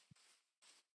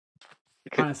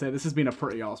 Trying to say, this has been a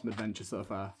pretty awesome adventure so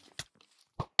far.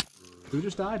 Who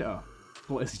just died? Oh,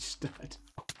 Blaze just died.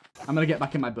 I'm gonna get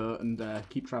back in my boat and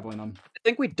keep traveling on. I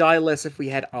think we'd die less if we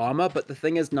had armor, but the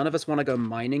thing is, none of us want to go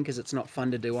mining because it's not fun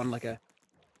to do on like a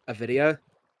video.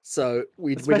 So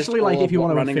we're just Especially like all if you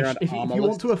want to running around if you armorless.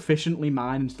 want to efficiently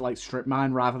mine and like strip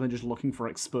mine rather than just looking for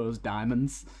exposed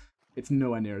diamonds, it's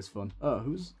nowhere near as fun. Oh,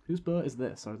 whose boat is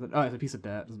this? Or is it... Oh, it's a piece of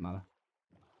dirt. Doesn't matter.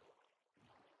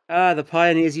 Ah, the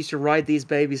pioneers used to ride these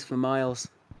babies for miles.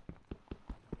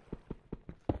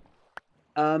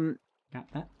 Got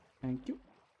that. Thank you.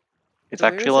 It's So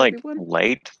where actually is like everyone?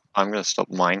 late. I'm gonna stop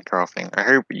Minecrafting. I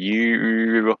hope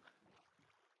you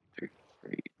 2,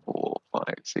 3, 4, 5,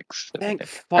 6, 7, Thank 8.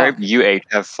 fuck. I hope you 8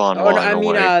 have fun Oh, while no, I'm I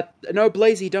mean, away. no,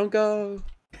 Blazy, don't go.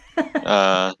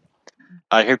 I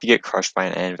hope you get crushed by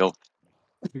an anvil.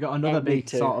 We got another Me big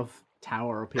too. sort of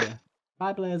tower up here.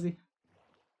 Bye, Blazy.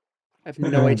 I have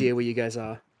no idea where you guys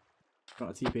are. Got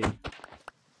a TP.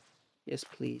 Yes,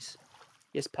 please.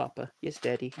 Yes, Papa. Yes,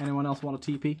 Daddy. Anyone else want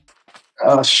a TP?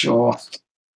 Oh, sure.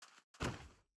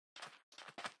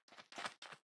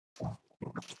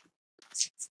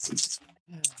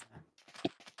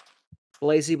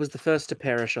 Blazy was the first to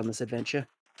perish on this adventure.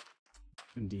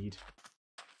 Indeed.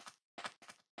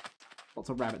 Lots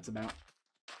of rabbits about.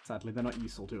 Sadly, they're not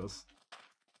useful to us.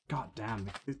 God damn.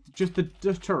 Just the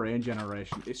terrain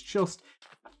generation. It's just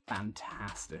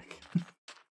fantastic.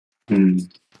 Where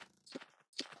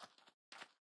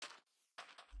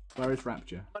is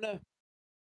Rapture? I'm gonna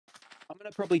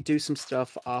probably do some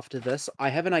stuff after this. I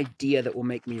have an idea that will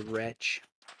make me rich.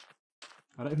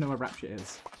 I don't even know where Rapture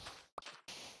is.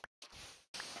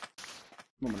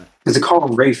 1 minute. There's a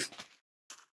coral reef.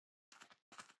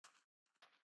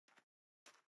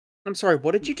 I'm sorry,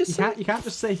 what did you just say? You can't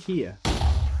just say here.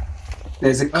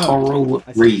 There's a coral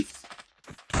reef.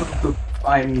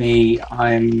 By me,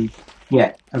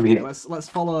 yeah, over here. Let's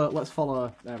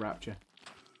follow Rapture.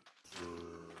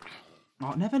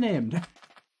 Oh, Nevernamed.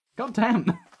 God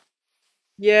damn.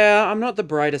 Yeah, I'm not the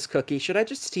brightest cookie. Should I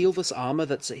just steal this armor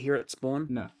that's here at spawn?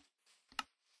 No.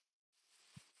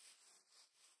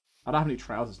 I don't have any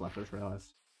trousers left, I just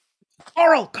realised.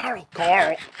 Carl!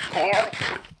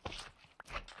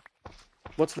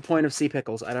 What's the point of sea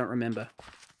pickles? I don't remember.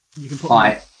 You can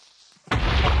put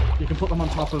you can put them on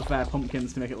top of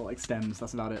pumpkins to make it look like stems.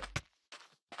 That's about it.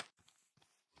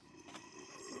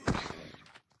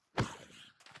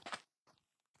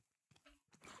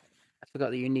 I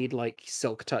forgot that you need, like,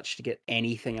 Silk Touch to get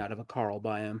anything out of a coral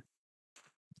biome.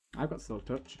 I've got Silk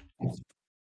Touch. Do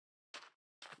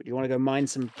you want to go mine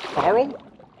some coral?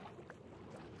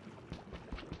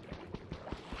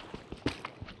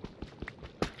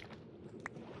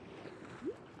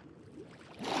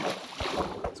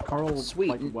 Is coral Sweet.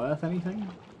 like worth anything?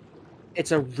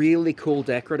 It's a really cool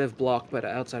decorative block, but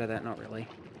outside of that, not really.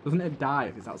 Doesn't it die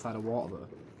if it's outside of water, though?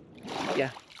 Yeah,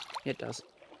 it does.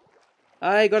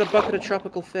 I got a bucket of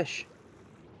tropical fish.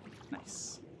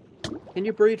 Nice. Can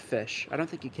you breed fish? I don't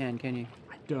think you can you?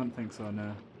 I don't think so,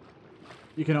 no.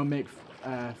 You can make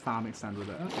farming stand with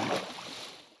it. Okay.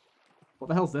 What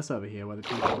the hell's this over here where the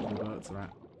people and the boats are at?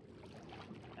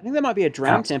 I think there might be a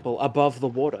drown temple above the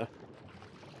water.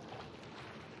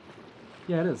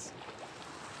 Yeah, it is.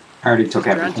 I already took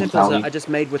Drown everything. temples are just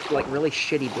made with, like, really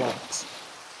shitty blocks.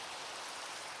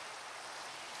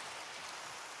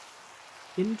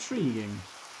 Intriguing.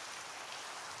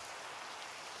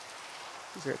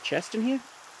 Is there a chest in here?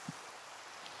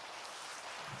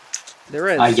 There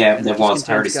is. Yeah, and there it was. just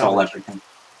I already contains stole garbage. everything.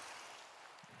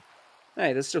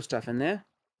 Hey, there's still stuff in there.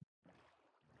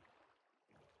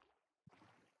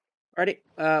 Alrighty,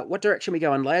 what direction are we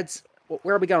going, lads?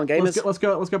 Where are we going, gamers? Let's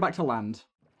go back to land.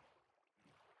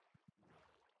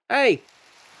 Hey!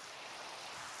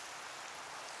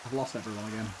 I've lost everyone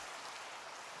again.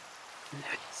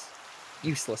 Nice.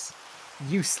 Useless.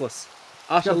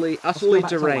 Utterly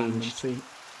deranged.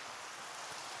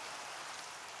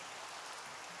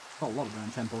 Oh, a lot of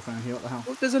grand temples around here. What the hell?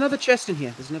 Oh, there's another chest in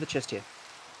here.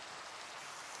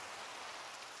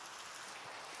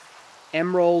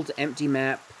 Emerald, empty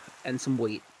map, and some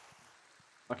wheat.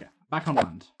 Okay, back on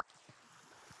land.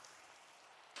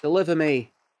 Deliver me,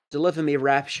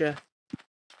 Rapture.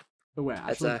 Oh wait,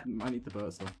 actually, I need the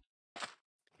boats though.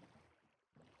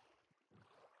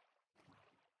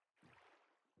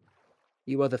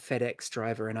 You are the FedEx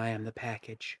driver, and I am the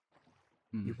package.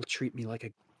 You will treat me like a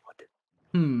god.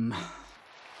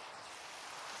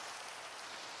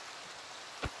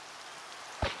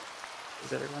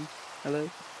 Is everyone? Hello?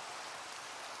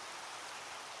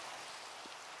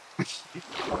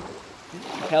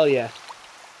 Hell yeah.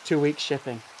 2 weeks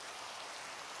shipping.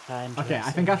 Okay,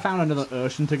 I think I found another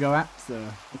ocean to go at, so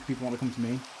if people want to come to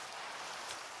me.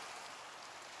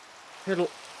 Turtle,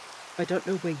 I don't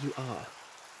know where you are.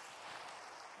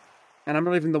 And I'm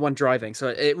not even the one driving, so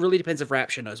it really depends if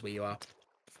Rapture knows where you are.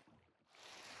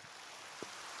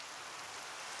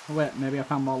 Oh wait, maybe I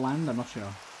found more land? I'm not sure.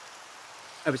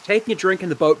 I was taking a drink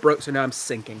and the boat broke, so now I'm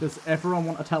sinking. Does everyone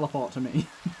want to teleport to me?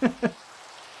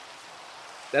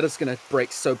 That is going to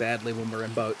break so badly when we're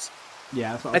in boats.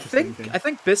 Yeah, that's what I was thinking. I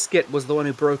think Biscuit was the one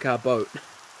who broke our boat.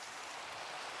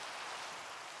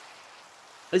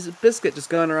 Is Biscuit just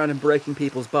going around and breaking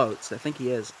people's boats? I think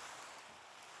he is.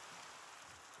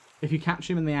 If you catch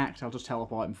him in the act, I'll just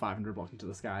teleport him 500 blocks into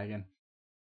the sky again.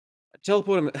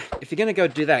 Teleport him. If you're going to go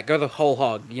do that, go the whole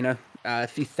hog, you know? A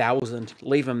few thousand.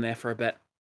 Leave him there for a bit.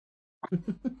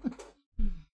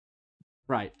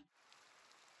 Right.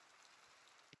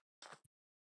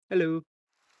 Hello.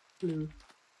 Hello.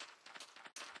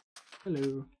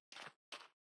 Hello.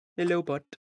 Hello, bud.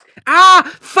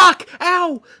 Ah! Fuck!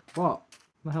 Ow! What?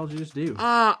 The hell did you just do?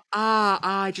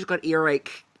 I just got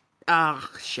earache. Ah,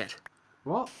 shit.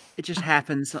 What? It just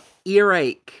happens.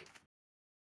 Earache.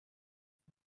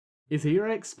 Is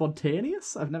earache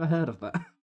spontaneous? I've never heard of that.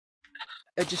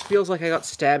 It just feels like I got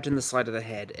stabbed in the side of the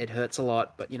head. It hurts a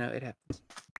lot, but you know, it happens.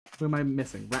 Who am I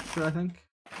missing? Rapture, I think?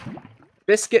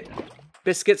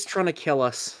 Biscuit's trying to kill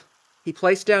us. He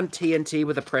placed down TNT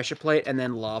with a pressure plate and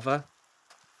then lava.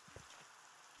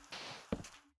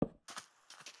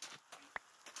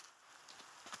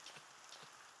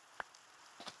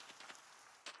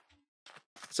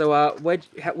 So,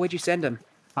 where'd you send him?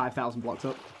 5,000 blocks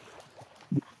up.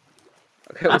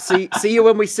 Okay, we'll see you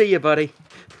when we see you, buddy.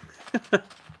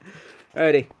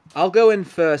 Alrighty, I'll go in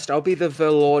first. I'll be the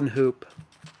Verlorn Hoop.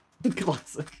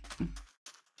 Classic.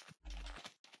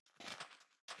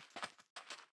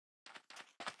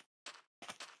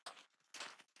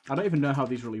 I don't even know how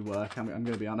these really work, I'm going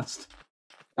to be honest.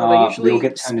 Well, they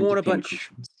usually spawn a bunch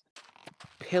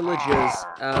pillagers.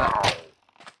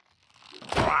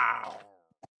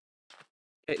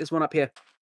 Hey, there's one up here.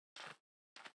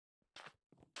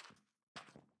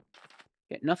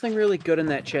 Yeah, nothing really good in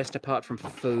that chest apart from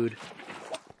food.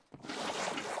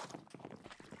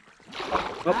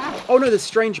 Oh no, there's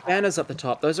strange banners up the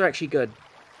top. Those are actually good.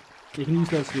 You can use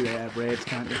those to do raids,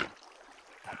 can't you?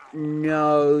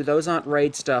 No, those aren't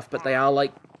raid stuff, but they are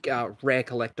like rare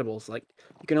collectibles. Like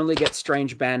you can only get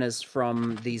strange banners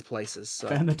from these places. So.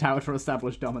 Burn the tower for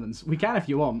established dominance. We can if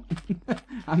you want.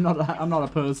 I'm not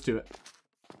opposed to it.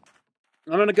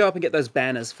 I'm gonna go up and get those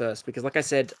banners first because, like I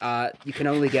said, you can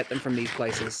only get them from these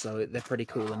places, so they're pretty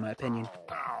cool in my opinion.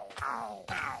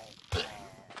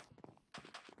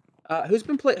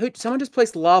 Someone just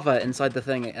placed lava inside the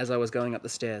thing as I was going up the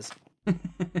stairs.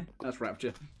 That's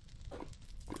Rapture.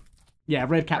 Yeah,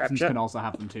 raid captains Rapture. can also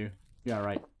have them too. Yeah,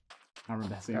 right. I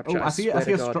remember seeing. Rapture, Oh, I see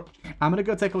a structure. I'm gonna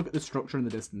go take a look at the structure in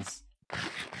the distance.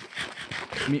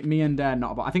 Me and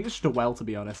not, but I think it's just a well, to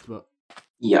be honest. But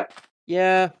yeah.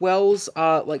 Yeah, wells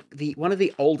are like one of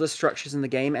the oldest structures in the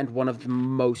game and one of the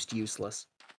most useless.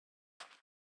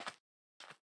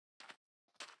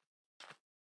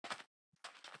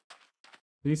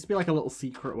 There needs to be like a little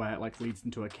secret where it like leads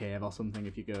into a cave or something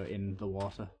if you go in the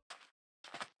water.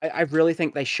 I really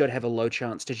think they should have a low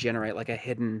chance to generate like a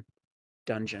hidden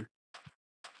dungeon.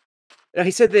 No,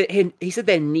 he said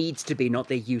there needs to be, not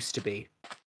there used to be.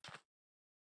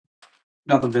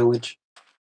 Another village.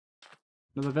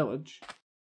 Another village?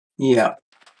 Yeah.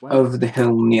 Where? Over the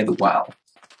hill near the well.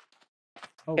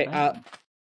 Oh, Okay,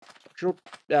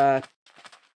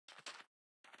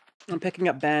 I'm picking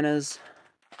up banners.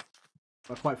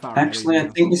 we're quite far. Actually, I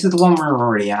think this is the one we're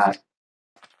already at.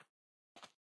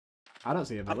 I don't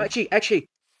see a village. Actually,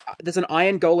 there's an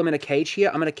iron golem in a cage here.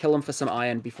 I'm gonna kill him for some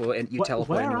iron before you teleport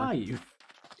Where anyone. are you?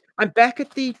 I'm back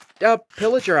at the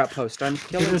pillager outpost. I'm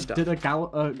killing stuff. Did a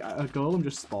golem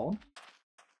just spawn?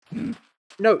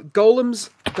 No,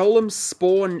 golems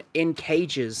spawn in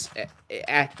cages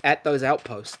at those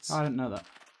outposts. I didn't know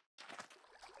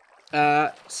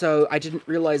that. So I didn't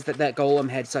realize that golem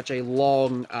had such a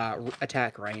long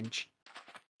attack range.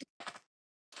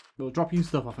 We'll drop you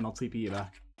stuff off and I'll TP you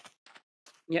back.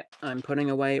 Yep, I'm putting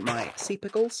away my sea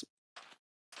pickles.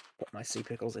 Put my sea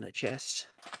pickles in a chest.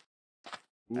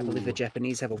 Ooh. I believe the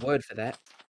Japanese have a word for that.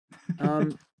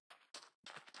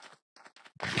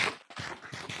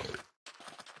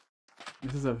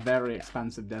 This is a very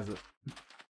expansive desert.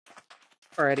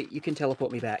 Alrighty, you can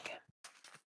teleport me back.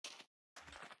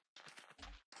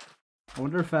 I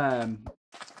wonder if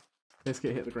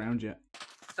Biscuit hit the ground yet.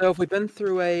 So have we been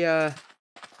through a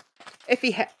if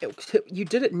he you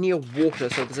did it near water,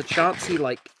 so there's a chance he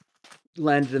like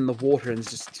landed in the water and is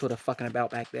just sort of fucking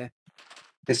about back there.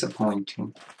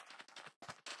 Disappointing.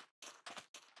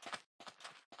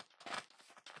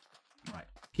 Right.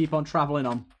 Keep on traveling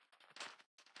on.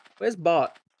 Where's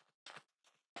Bart?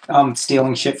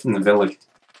 Stealing shit from the village.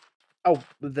 Oh,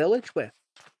 the village? Where?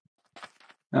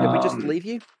 Did we just leave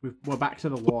you? We're back to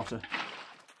the water.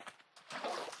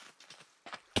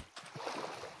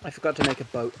 I forgot to make a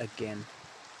boat again.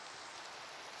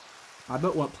 I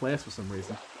built what place for some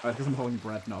reason. Oh, because I'm holding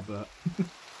bread, not a boat.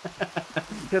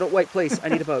 Turtle, wait, please. I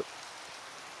need a boat.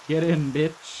 Get in,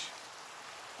 bitch.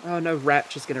 Oh no,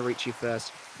 Rapture's gonna reach you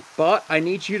first. But I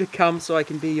need you to come so I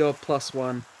can be your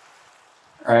 +1.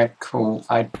 Alright, cool.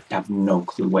 I have no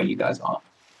clue where you guys are.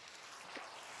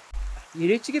 You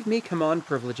need to give me command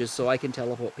privileges so I can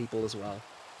teleport people as well.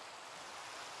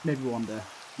 Maybe one day.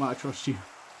 Might I trust you?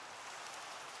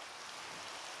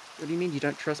 What do you mean you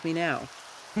don't trust me now?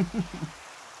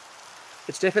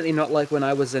 It's definitely not like when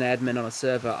I was an admin on a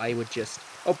server, I would just...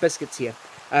 Oh, Biscuit's here.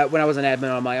 When I was an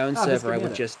admin on my own server, I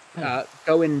would just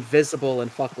go invisible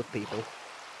and fuck with people.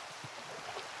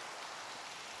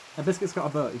 Biscuit's got a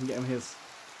boat, you can get him his.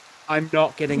 I'm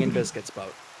not getting in Biscuit's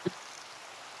boat.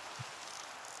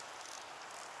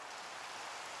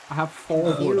 I have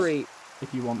 4 wood.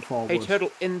 If you want 4 wood. Hey,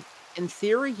 Turtle, in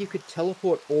theory, you could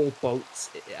teleport all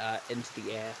boats into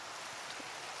the air.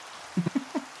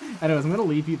 Anyways, I'm going to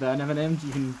leave you there, Nevernamed.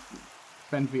 You can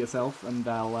fend for yourself, and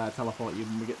I'll teleport you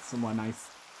when we get somewhere nice.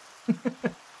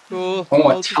 Cool.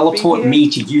 Or teleport me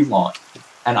to you lot,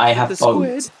 and I have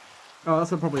boats. Squid. Oh,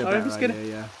 that's probably a better idea,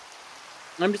 yeah.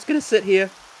 I'm just gonna sit here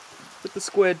with the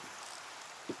squid.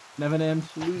 Nevernamed.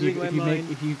 Losing my mind.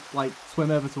 If you like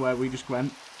swim over to where we just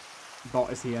went,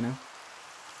 Bot is here now.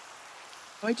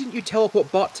 Why didn't you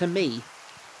teleport Bot to me?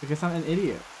 Because I'm an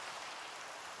idiot.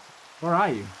 Where are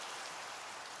you?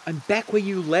 I'm back where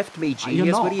you left me, genius.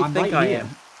 You're not. What do you think I am?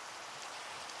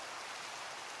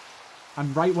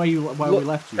 I'm right where we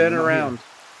left you. Turn around.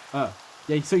 Oh,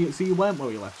 yeah. So you weren't where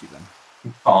we left you then.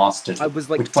 You bastard. I was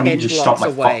like Which one 10 did you stop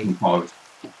blocks my away. fucking boat?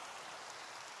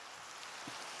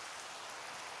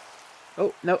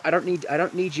 Oh no, I don't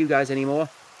need you guys anymore.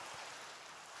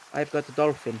 I've got the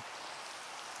dolphin.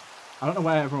 I don't know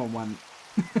where everyone went.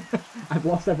 I've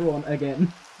lost everyone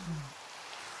again.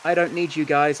 I don't need you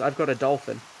guys. I've got a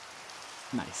dolphin.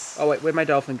 Nice. Oh wait, where'd my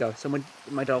dolphin go?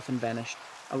 My dolphin vanished.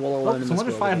 I'm all alone in this someone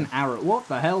just fired an arrow. What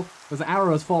the hell? There's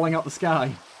arrows falling out the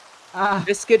sky. Ah.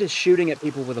 Biscuit is shooting at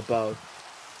people with a bow.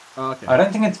 Oh, okay. I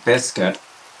don't think it's Biscuit.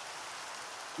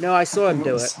 No, I saw him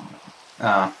do it.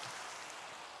 Ah.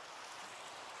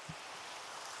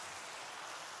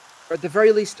 Or at the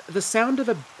very least, the sound of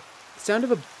a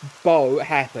bow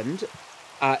happened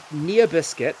near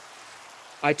Biscuit.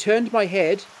 I turned my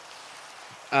head.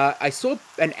 I saw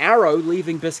an arrow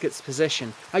leaving Biscuit's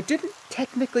position. I didn't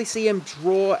technically see him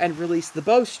draw and release the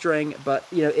bowstring, but,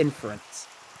 you know, inference.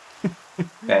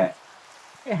 Fair.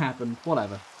 It happened.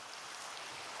 Whatever.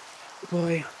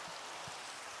 Boy.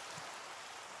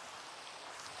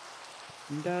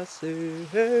 And I say,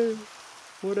 hey,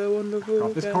 what a wonderful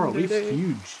God, this coral reef's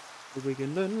huge. We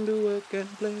can learn to work and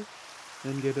play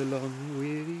and get along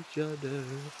with each other.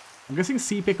 I'm guessing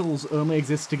sea pickles only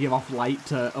exist to give off light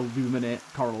to illuminate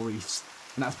coral reefs,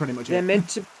 and that's pretty much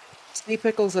it. Sea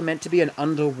pickles are meant to be an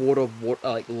underwater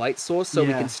light source, so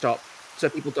we can stop, so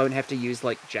people don't have to use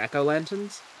like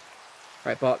jack-o'-lanterns.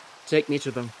 Right, Bot, take me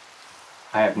to them.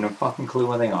 I have no fucking clue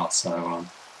where they are, so...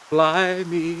 Fly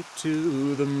me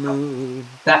to the moon.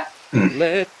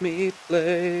 Let me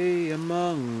play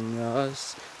among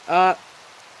us. I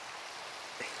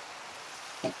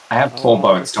have 4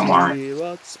 boats, don't worry.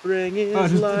 Does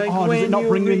it not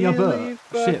bring you in your boat?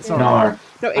 Shit, sorry. No.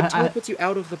 No, it teleports you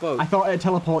out of the boat. I thought it'd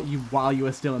teleport you while you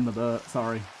were still in the boat,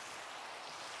 sorry.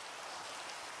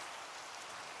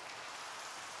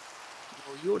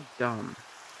 Oh, you're dumb.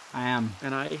 I am.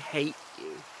 And I hate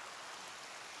you.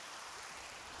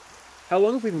 How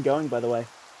long have we been going, by the way?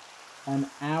 An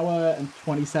hour and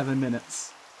 27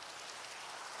 minutes.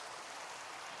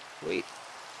 Wait.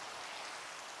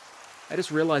 I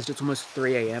just realized it's almost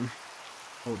 3 a.m.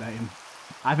 Oh, damn.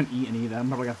 I haven't eaten either. I'm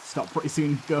probably going to stop pretty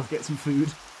soon, go get some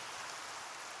food.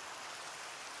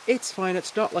 It's fine.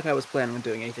 It's not like I was planning on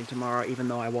doing anything tomorrow, even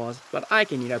though I was. But I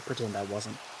can, pretend I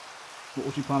wasn't. What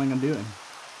was you planning on doing?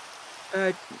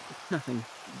 Nothing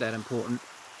that important.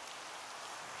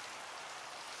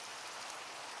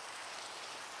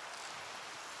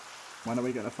 When are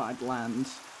we going to find land?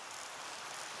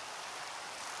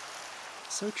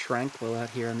 So tranquil out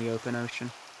here in the open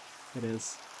ocean. It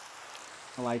is.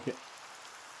 I like it.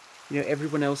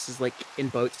 Everyone else is like in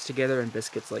boats together and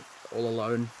Biscuit's like all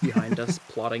alone behind us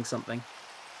plotting something.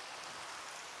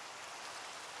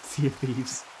 Sea of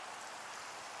Thieves.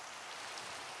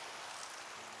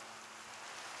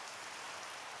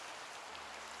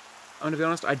 I'm gonna be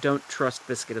honest, I don't trust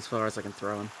Biscuit as far as I can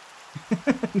throw him.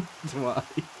 Do I?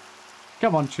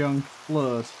 Come on, Chunk.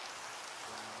 Float.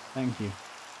 Thank you.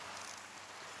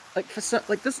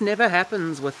 This never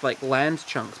happens with like land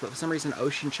chunks, but for some reason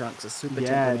ocean chunks are super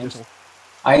temperamental.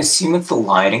 I assume it's the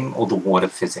lighting or the water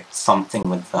physics, something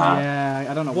with that.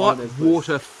 Yeah, I don't know what it is.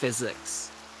 Water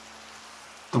physics?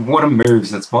 The water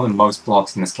moves, that's more than most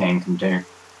blocks in this game can do.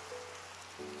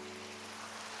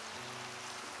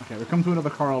 Okay, we've come to another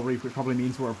coral reef, which probably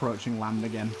means we're approaching land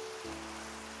again.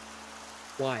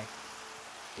 Why?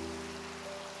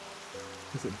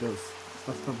 Because it does.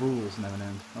 That's the rules,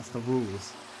 Nevernamed. That's the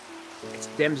rules. It's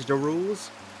them's the rules.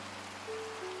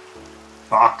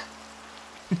 Fuck.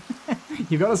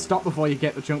 You've got to stop before you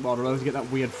get the chunk board, or else you get that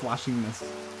weird flashingness.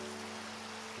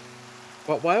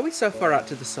 Why are we so far out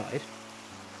to the side?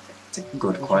 It's a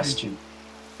good question.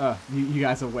 Oh, you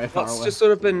guys are way far away. It's just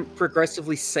sort of been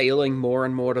progressively sailing more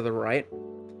and more to the right.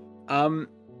 When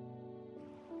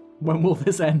will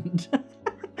this end?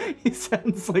 It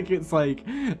sounds like it's like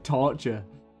torture.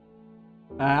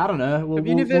 I don't know. Have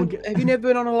you never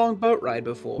been on a long boat ride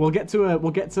before? We'll get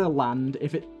to land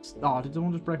if it's. Oh, did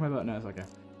someone just break my boat? No, it's okay.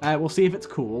 We'll see if it's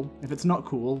cool. If it's not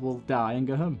cool, we'll die and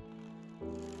go home.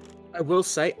 I will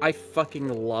say, I fucking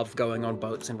love going on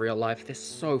boats in real life. They're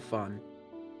so fun.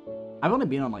 I've only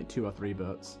been on like 2 or 3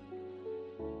 boats.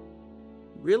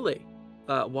 Really?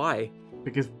 Why?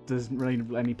 Because there's really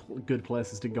any good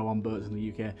places to go on boats in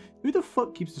the UK. Who the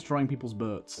fuck keeps destroying people's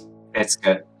boats?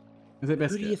 Biscuit. Is it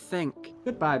Biscuit? Who do you think?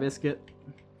 Goodbye, Biscuit.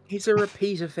 He's a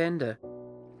repeat offender.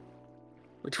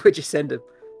 Which would you send him?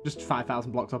 Just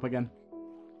 5,000 blocks up again.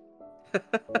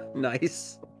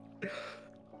 Nice.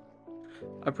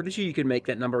 I'm pretty sure you can make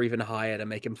that number even higher to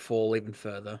make him fall even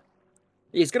further.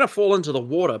 He's gonna fall into the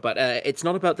water, but it's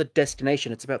not about the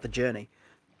destination, it's about the journey.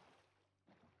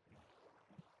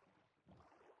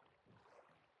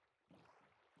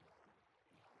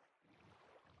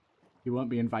 You won't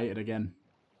be invited again.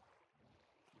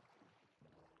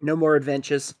 No more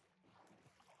adventures.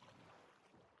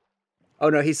 Oh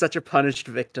no, he's such a punished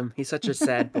victim. He's such a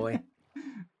sad boy.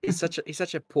 He's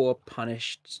such a poor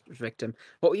punished victim.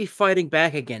 What were you fighting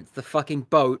back against? The fucking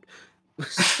boat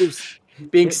was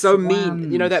being It so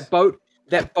mean. You know, swams.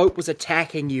 that boat was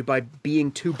attacking you by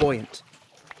being too buoyant.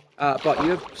 But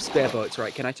you have spare boats,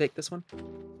 right? Can I take this one?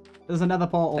 There's another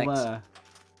portal Thanks. there.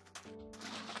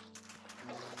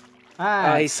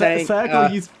 Ah, he's saying, Circle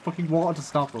use fucking water to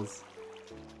stop us.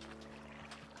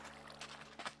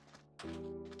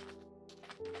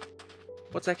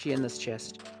 What's actually in this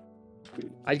chest?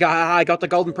 I got the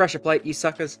golden pressure plate, you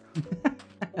suckers.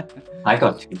 I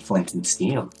got 2 flint and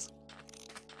steels.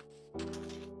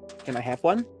 Can I have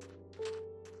one?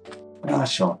 Ah,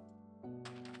 sure.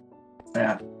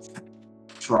 Yeah.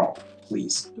 Draw,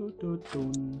 please.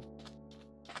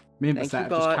 Me and Thank Basset you, have just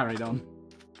bot. carried on.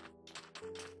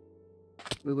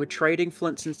 We were trading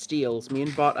flints and steels. Me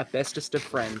and Bot are bestest of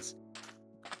friends.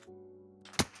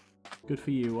 Good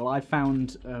for you. Well, I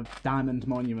found a diamond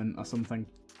monument or something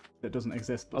that doesn't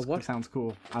exist, but what? it sounds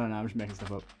cool. I don't know, I'm just making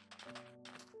stuff up.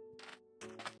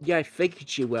 Yeah, I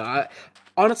figured you were.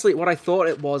 Honestly, what I thought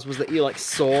it was that you, like,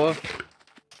 saw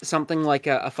something like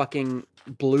a fucking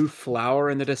blue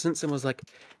flower in the distance and was like,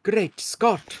 Great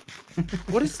Scott!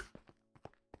 What is...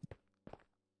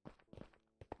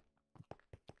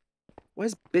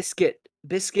 Where's Biscuit?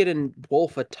 Biscuit and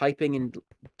Wolf are typing in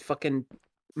fucking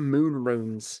moon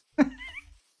runes.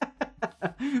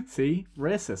 See?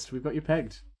 Racist. We've got you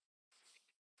pegged.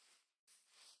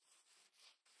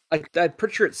 I'm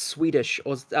pretty sure it's Swedish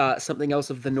or something else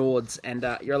of the Nords, and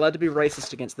you're allowed to be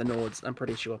racist against the Nords, I'm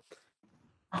pretty sure.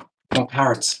 No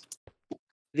parrots.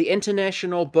 The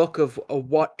International Book of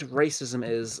What Racism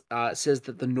Is says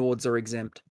that the Nords are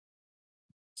exempt.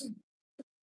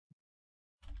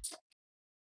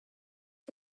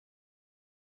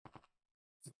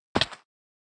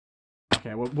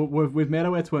 Okay, we've made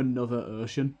our way to another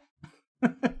ocean.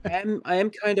 I am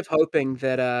kind of hoping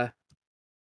that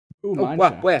Ooh, oh,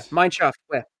 where? Mineshaft,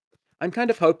 where? I'm kind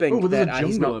of hoping Oh, there's that a jungle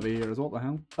he's not. over here as well. What the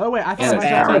hell? Oh wait, I Yeah, found a there's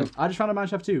mineshaft Aaron. too. I just found a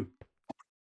mineshaft too.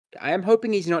 I am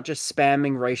hoping he's not just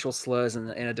spamming racial slurs in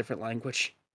a different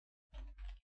language.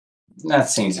 That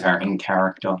seems very in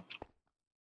character.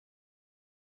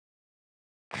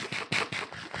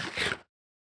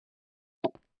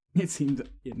 It seemed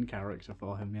in character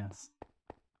for him, yes.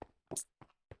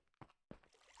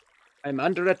 I'm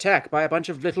under attack by a bunch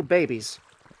of little babies.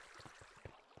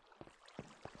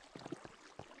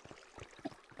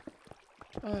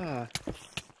 Ah.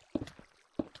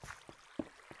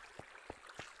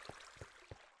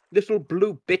 Little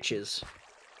blue bitches.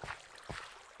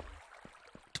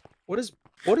 What is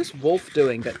Wolf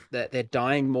doing that they're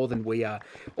dying more than we are?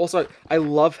 Also, I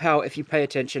love how, if you pay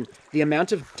attention, the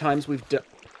amount of times we've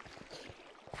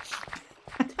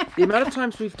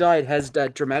died has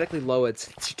dramatically lowered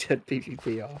since you turned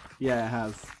PvP off. Yeah, it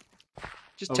has.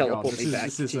 Just Oh teleport God, me back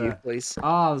to you, please.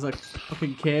 Ah, there's a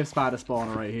fucking cave spider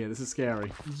spawner right here. This is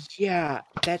scary. Yeah,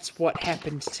 that's what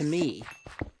happened to me.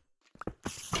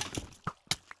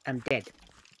 I'm dead.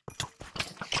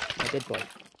 I'm a dead boy.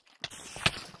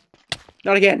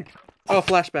 Not again! Oh,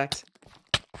 flashbacks.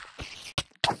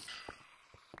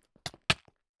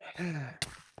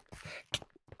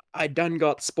 I done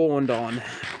got spawned on.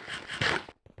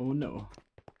 Oh no.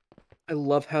 I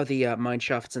love how the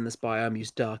mineshafts in this biome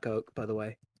use dark oak, by the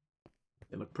way.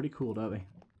 They look pretty cool, don't they?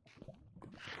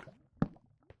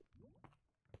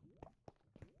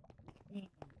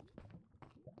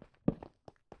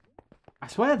 I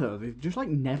swear though, they just like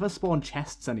never spawn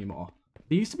chests anymore.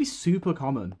 They used to be super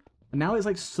common, and now it's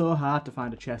like so hard to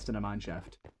find a chest in a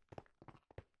mineshaft.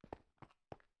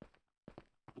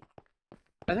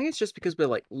 I think it's just because we're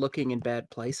like looking in bad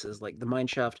places. Like the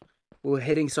mineshaft, we're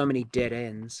hitting so many dead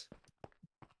ends.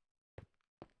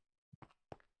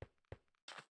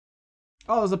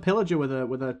 Oh, there's a pillager with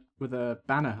a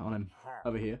banner on him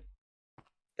over here.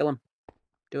 Kill him.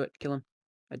 Do it. Kill him.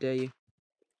 I dare you.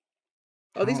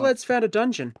 Oh, these Oh. lads found a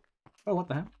dungeon. Oh, what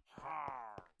the hell?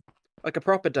 Like a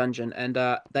proper dungeon, and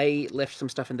they left some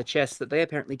stuff in the chest that they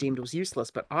apparently deemed was useless,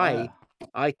 but I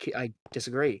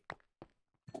disagree.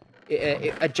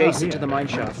 Adjacent to the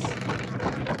mineshaft.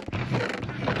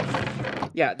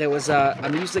 Yeah, there was a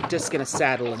music disc and a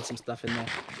saddle and some stuff in there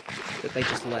that they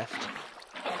just left.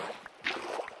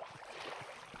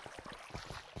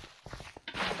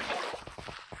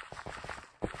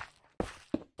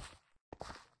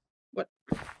 What?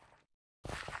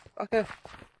 Okay.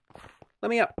 Let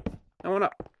me up. I want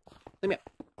up. Let me up.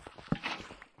 Oh,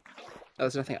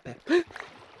 there's nothing up there.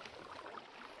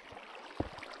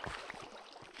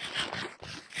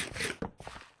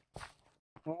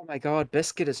 Oh my god,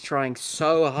 Biscuit is trying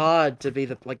so hard to be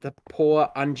the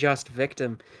poor, unjust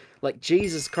victim. Like,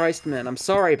 Jesus Christ, man, I'm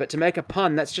sorry, but to make a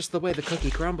pun, that's just the way the cookie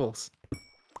crumbles.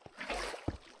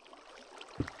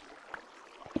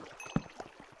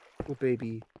 Poor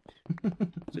baby.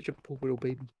 Such a poor little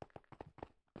baby.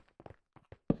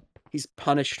 He's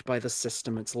punished by the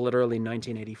system. It's literally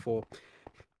 1984.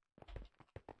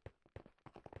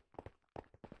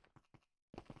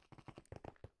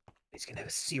 He's gonna have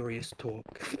a serious talk.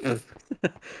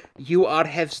 You are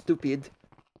half stupid.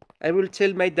 I will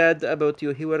tell my dad about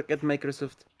you. He works at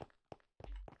Microsoft.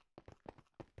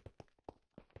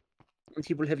 And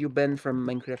he will have you banned from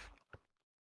Minecraft.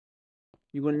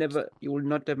 You will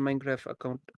not have Minecraft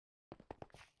account.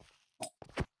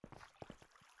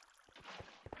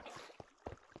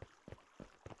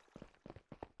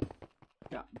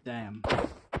 God damn.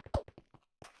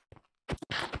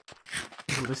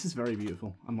 Oh, this is very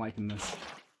beautiful. I'm liking this.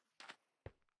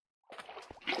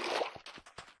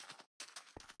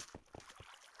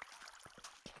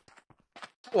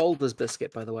 How old is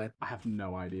Biscuit, by the way? I have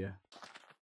no idea.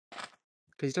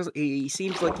 Because he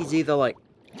seems like he's either like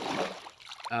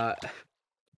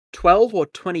 12 or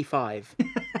 25.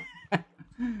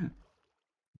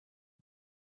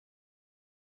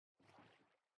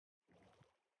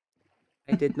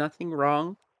 I did nothing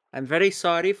wrong. I'm very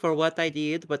sorry for what I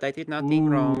did, but I did nothing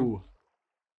wrong.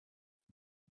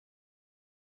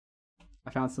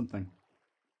 I found something.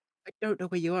 I don't know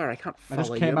where you are. I can't follow I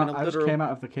just came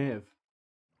out of the cave.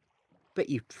 Bet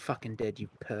you fucking did, you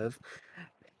perv.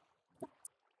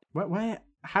 Where?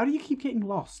 How do you keep getting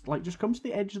lost? Like, just come to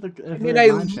the edge of the. I'm in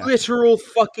a literal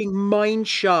fucking mine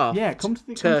shaft. Yeah, come to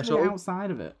the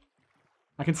outside of it.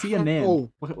 I can see your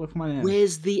name. Look at my name.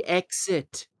 Where's the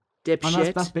exit,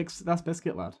 dipshit? That's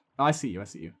Biscuit, lad. Oh, I see you. I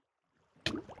see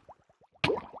you.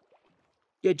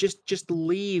 Yeah, just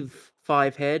leave,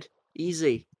 Fivehead.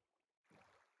 Easy.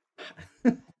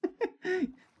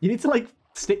 You need to like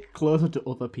stick closer to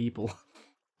other people.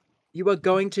 You are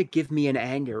going to give me an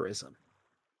aneurysm.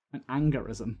 An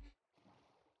aneurysm.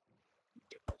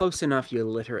 Close enough, you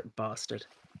illiterate bastard.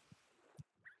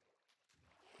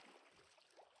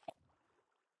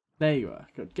 There you are.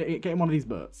 Get in one of these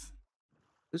boats.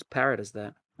 Whose parrot is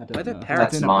that? I don't know.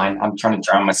 That's mine. I'm trying to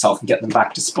drown myself and get them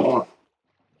back to spawn.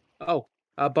 Oh,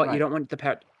 but right. You don't want the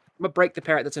parrot. I'm gonna break the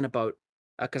parrot that's in a boat.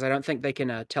 Because I don't think they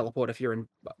can teleport if you're in.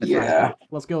 Yeah.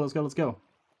 Let's go.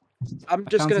 I'm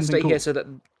just gonna stay here so that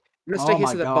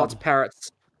bots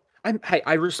parrots. Hey,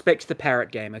 I respect the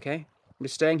parrot game. Okay, I'm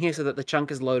just staying here so that the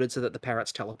chunk is loaded so that the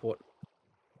parrots teleport.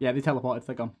 Yeah, they teleported.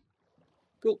 They're gone.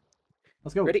 Cool.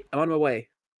 Let's go. Ready? I'm on my way.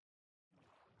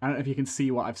 I don't know if you can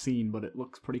see what I've seen, but it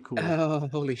looks pretty cool. Oh,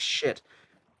 holy shit!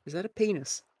 Is that a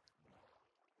penis?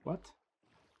 What?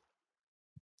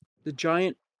 The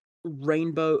giant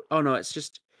rainbow. Oh no, it's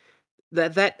just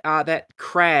that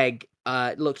crag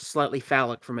looked slightly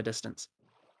phallic from a distance.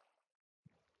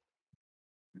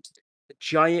 The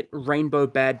giant rainbow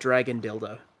bad dragon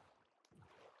dildo.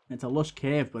 It's a lush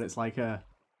cave, but it's like a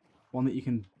one that you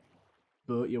can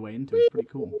boat your way into. It's pretty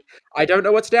cool. I don't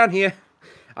know what's down here.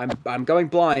 I'm going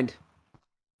blind.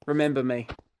 Remember me.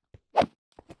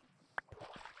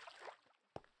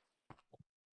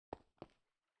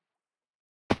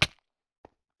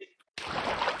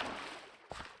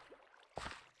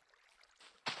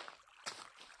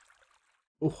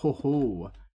 Oh ho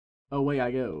ho. Away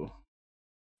I go.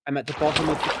 I'm at the bottom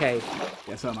of the cave.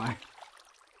 Yes, am I.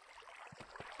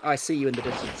 I see you in the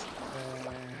distance.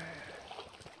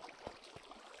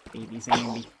 Baby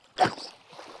Sandy.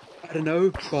 I don't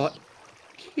know, but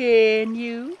can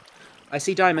you? I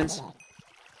see diamonds.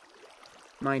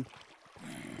 Mine.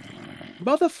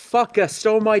 Motherfucker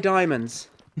stole my diamonds.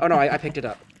 Oh no, I picked it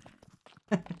up.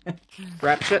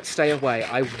 Rapture, stay away.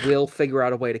 I will figure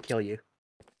out a way to kill you.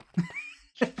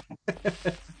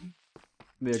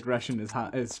 The aggression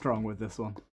is strong with this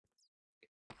one.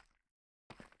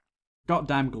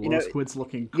 Goddamn glow squid's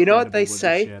looking. You know what they with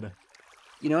say? this shader.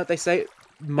 You know what they say?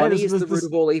 Money is the root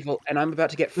of all evil, and I'm about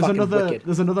to get fucking wicked.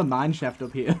 There's another mine shaft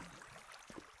up here.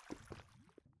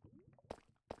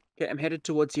 Okay, I'm headed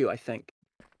towards you, I think.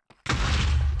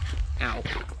 Ow.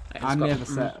 I'm never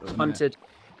set. Punted.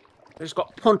 I just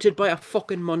got punted by a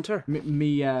fucking munter.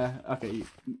 Okay.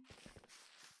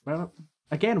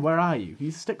 Where are you?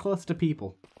 You stick close to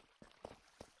people.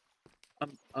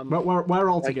 We're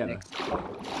all together.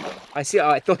 I see.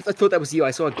 I thought that was you.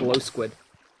 I saw a glow squid.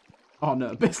 Oh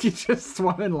no, Biscuit just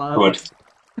swam in lava. Good.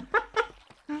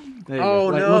 There you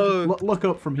Oh go. no! Look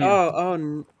up from here.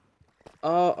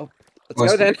 Oh.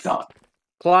 Let's go then.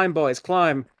 Climb, boys,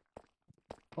 climb.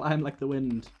 Climb like the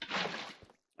wind.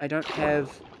 I don't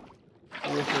have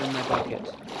water in my bucket.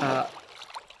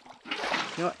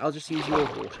 You know what? I'll just use your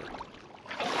water.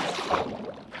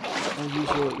 I'll use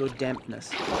your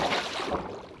dampness.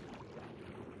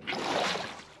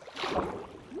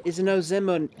 Is an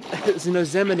Ozemone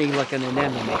like an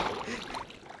anemone?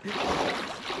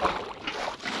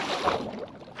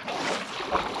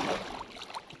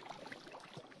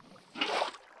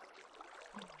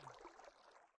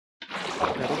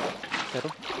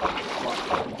 Pedal.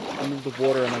 I moved the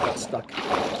water and I got stuck.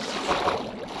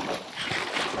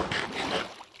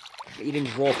 I'm eating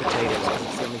raw potatoes because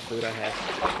it's the only food I have.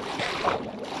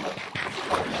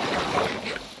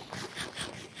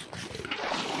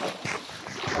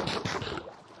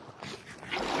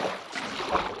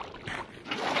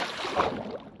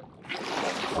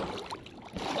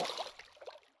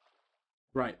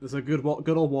 Right, there's a good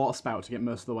old water spout to get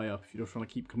most of the way up if you just want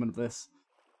to keep coming up this.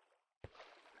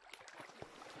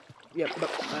 Yeah, but,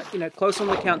 close on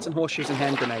the counts and horseshoes and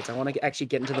hand grenades. I want to actually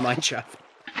get into the mine shaft.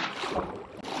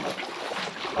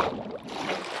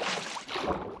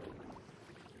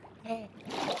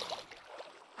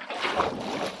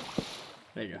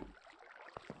 There you go.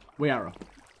 We are up.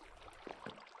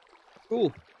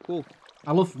 Cool.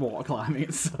 I love water climbing,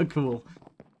 it's so cool.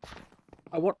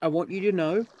 I want you to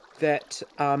know that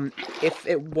if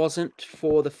it wasn't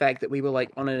for the fact that we were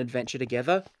like on an adventure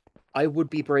together, I would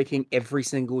be breaking every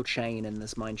single chain in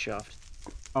this mine shaft.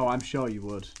 Oh, I'm sure you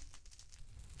would.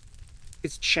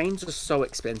 Its chains are so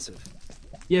expensive.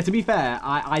 Yeah, to be fair,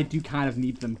 I do kind of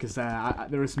need them because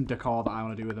there is some decor that I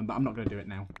want to do with them, but I'm not going to do it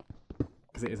now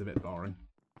because it is a bit boring.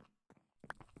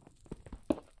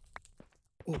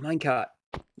 Oh, minecart.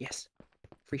 Yes.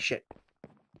 Free shit.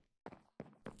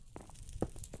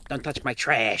 Don't touch my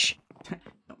trash.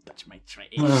 Don't touch my trash.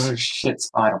 Oh shit,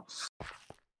 spider.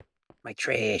 My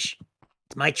trash.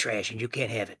 It's my trash and you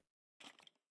can't have it.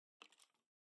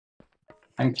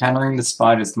 Encountering the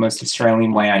spiders the most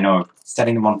Australian way I know.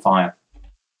 Setting them on fire.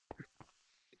 You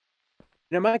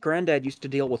know, my granddad used to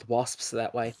deal with wasps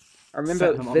that way. I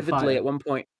remember vividly at one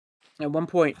point.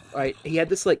 He had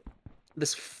this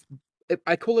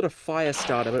I call it a fire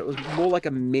starter, but it was more like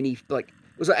a mini, it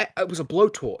was a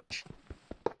blowtorch.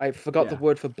 I forgot the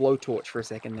word for blowtorch for a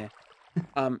second there.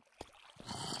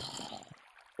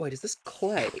 Wait, is this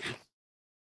clay?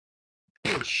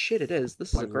 Holy shit, it is.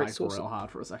 This is a great source. Real hard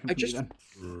for a second.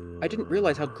 I didn't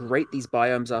realize how great these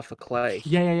biomes are for clay.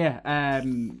 Yeah.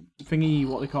 Thingy,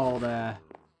 what they call the.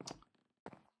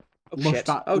 Oh shit!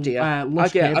 Oh dear! I'm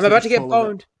about about to get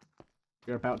boned.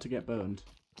 You're about to get burned.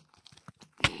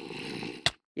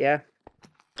 Yeah.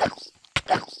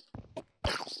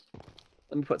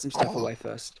 Let me put some stuff away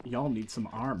first. Y'all need some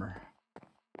armor.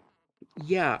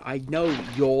 Yeah, I know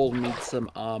y'all need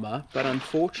some armor, but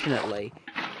unfortunately,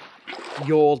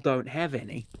 y'all don't have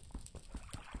any.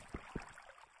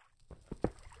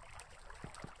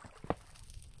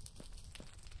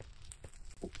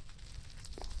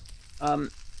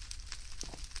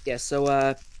 Yeah, so,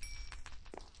 what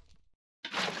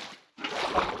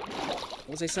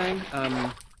was I saying?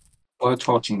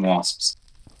 Blowtorching wasps.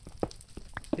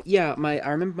 Yeah, I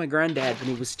remember my granddad when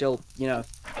he was still,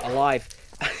 alive.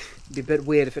 It'd be a bit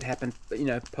weird if it happened,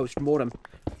 post-mortem.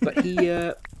 But he,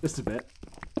 Just a bit.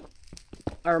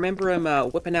 I remember him,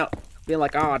 whipping out, being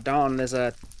like, "Ah, oh, Don, there's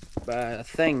a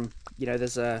thing,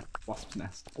 there's a... Wasp's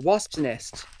nest. A wasp's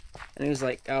nest." And he was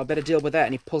like, "Oh, I better deal with that."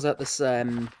 And he pulls out this,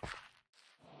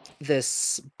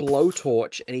 this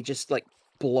blowtorch, and he just,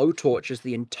 blowtorches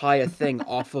the entire thing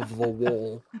off of the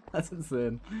wall. That's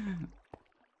insane.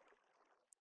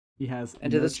 He has.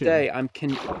 And to this day, I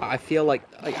feel like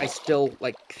I still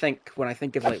think when I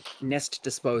think of nest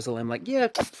disposal, I'm like, yeah,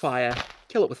 fire,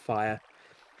 kill it with fire.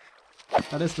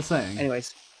 That is the saying.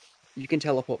 Anyways, You can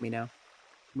teleport me now.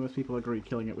 Most people agree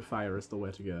killing it with fire is the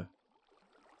way to go.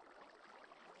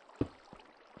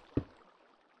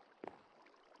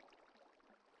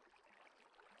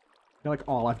 I feel like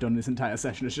all I've done this entire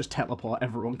session is just teleport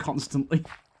everyone constantly.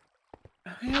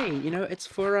 Hey, you know, it's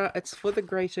for the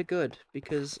greater good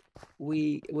because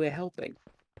we're helping.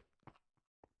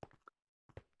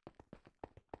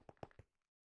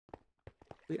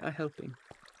 We are helping.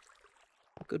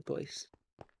 Good boys.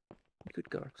 Good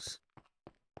girls.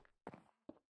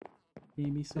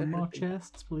 Give me some more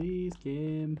chests, please,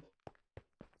 game.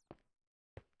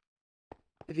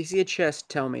 If you see a chest,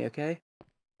 tell me, okay?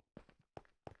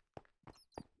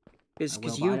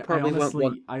 Because you probably won't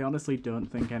want... I honestly don't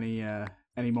think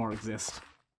any more exist.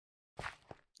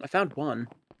 I found one.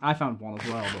 I found one as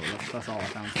well, but that's all I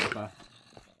found so far.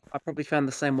 I probably found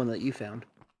the same one that you found.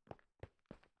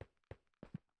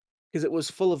 Because it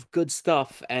was full of good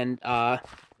stuff, and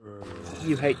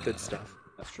you hate good stuff.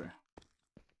 That's true.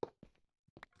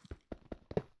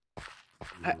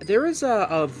 There is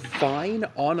a vine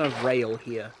on a rail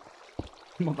here.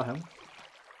 What the hell?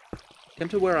 Come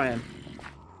to where I am.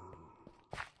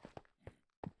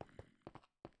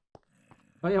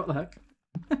 Oh yeah, what the heck?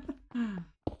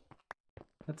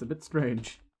 That's a bit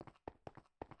strange.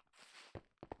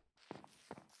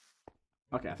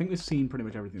 Okay, I think we've seen pretty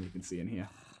much everything we can see in here.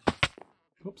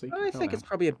 Whoopsie. I think it's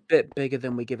probably a bit bigger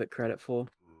than we give it credit for.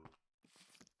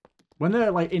 When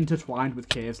they're like intertwined with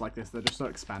caves like this, they're just so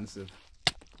expansive.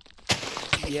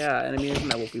 Yeah, and I mean, isn't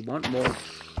that what we want? More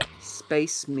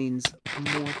space means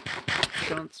more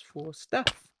chance for stuff.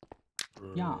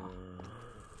 Yeah.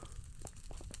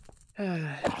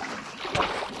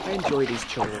 I enjoy these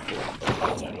chill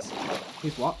recordings. Nice.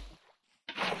 These what?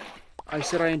 I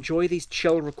said I enjoy these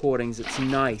chill recordings. It's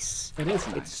nice. It is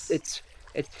nice.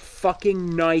 It's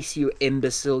fucking nice, you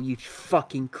imbecile, you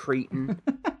fucking cretin.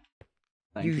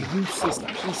 You useless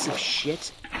piece of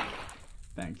shit.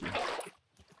 Thank you.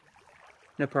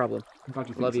 No problem. I'm glad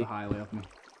you Love think you. so highly of me.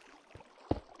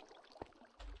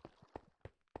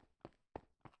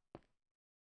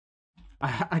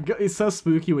 It's so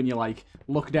spooky when you like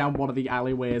look down one of the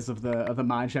alleyways of the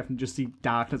mineshaft and just see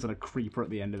darkness and a creeper at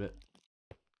the end of it.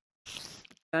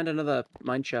 Found another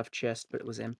mineshaft chest, but it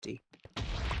was empty.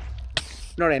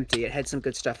 Not empty. It had some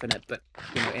good stuff in it, but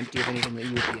you know, empty of anything that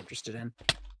you would be interested in.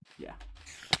 Yeah,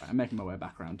 I'm making my way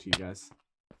back around to you guys.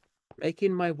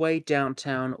 Making my way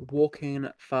downtown, walking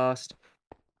fast.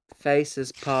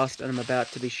 Faces past, and I'm about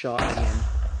to be shot again.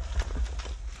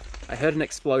 I heard an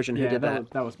explosion. Who did that?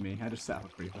 That was me. I just set up a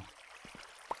creeper.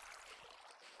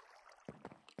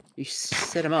 You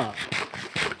set him up.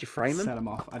 Did you frame him? Set him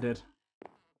off. I did.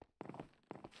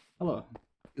 Hello.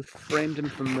 You framed him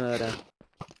for murder.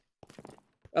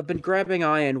 I've been grabbing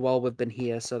iron while we've been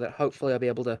here, so that hopefully I'll be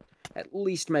able to at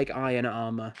least make iron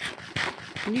armor.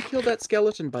 Can you kill that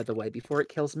skeleton, by the way, before it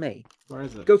kills me? Where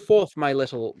is it? Go forth, my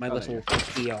little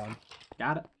peon.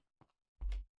 Got it.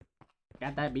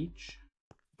 Got that beach.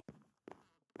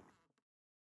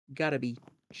 Gotta be.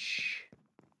 Shh.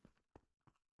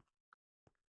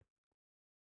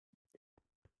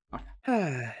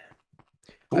 Okay.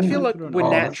 I feel like we're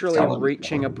naturally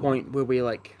reaching a point where we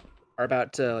like are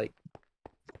about to like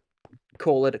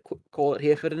call it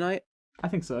here for tonight. I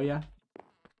think so, yeah.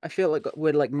 I feel like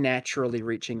we're like naturally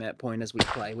reaching that point as we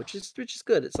play, which is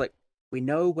good. It's like we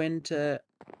know when to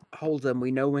hold them,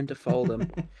 we know when to fold them.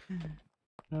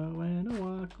 Know when to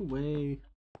walk away.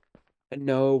 And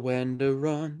know when to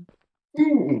run.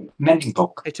 Mending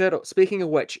book. Hey Turtle, speaking of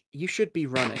which, you should be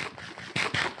running.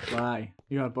 Why?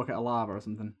 You got a bucket of lava or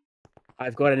something?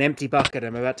 I've got an empty bucket.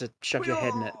 I'm about to shove your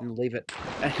head in it and leave it.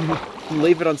 And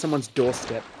leave it on someone's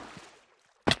doorstep.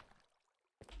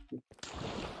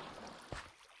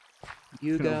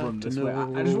 You got run to this know way.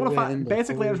 I just want to find.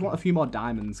 Basically, I just want hold. a few more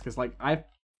diamonds because, like, I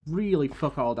really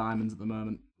fuck all diamonds at the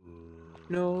moment.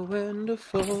 Know when to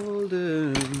fold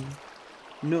them.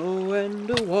 Know when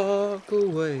to walk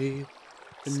away.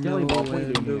 Skelly Know Bob, what are you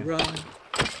when doing to here? run.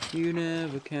 You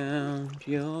never count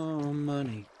your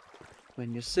money.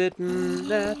 When you're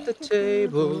sitting at the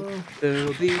table,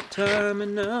 there'll be time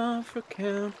enough for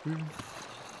counting.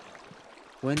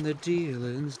 When the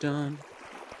dealing's done,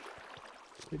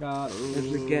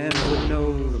 every gambler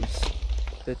knows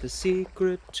that the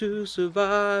secret to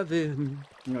surviving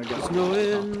is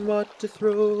knowing what to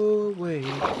throw away,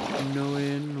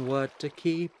 knowing what to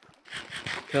keep.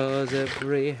 'Cause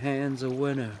every hand's a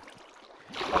winner,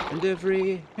 and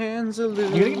every hand's a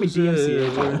loser. You're gonna get me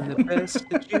DMCA, and the best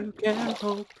that you can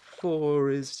hope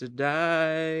for is to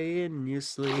die in your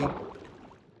sleep.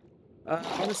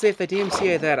 Honestly, if they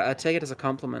DMCA that, I take it as a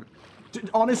compliment.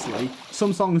 Honestly,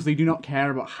 some songs they do not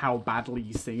care about how badly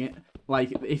you sing it.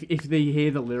 Like if they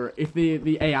hear the lyric, if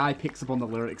the AI picks up on the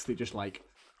lyrics, they just like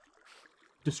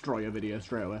destroy your video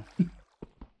straight away.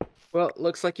 Well, it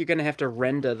looks like you're gonna have to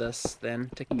render this then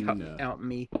to cut No. out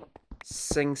me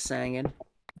sing-sanging.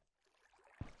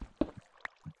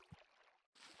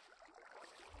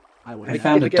 I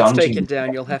found if a it gets dungeon. taken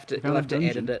down, you'll have to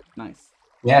edit it. Nice.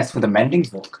 Yeah, it's for the mending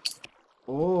book.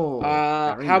 Oh.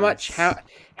 Very How nice.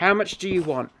 how much do you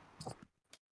want?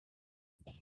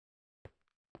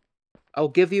 I'll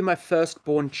give you my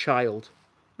firstborn child.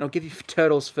 And I'll give you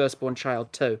Turtle's firstborn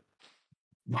child too.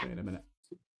 Wait a minute.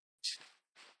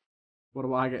 What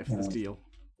do I get for this deal?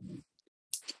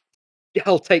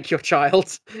 I'll take your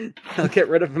child. I'll get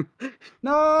rid of him.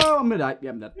 No, I'm gonna die.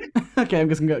 Yeah, I'm dead. Okay,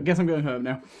 guess I'm going home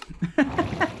now.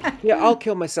 Yeah, I'll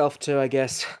kill myself too, I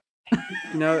guess.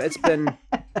 You know, it's been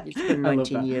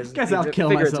 19 years. Guess I'll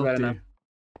kill myself too. Enough.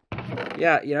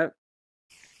 Yeah, you know.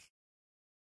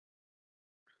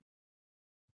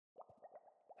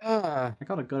 I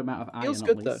got a good amount of iron Feels at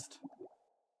good, least.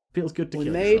 Feels good to We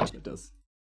kill made- yourself, it does.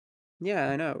 Yeah,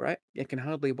 I know, right? I can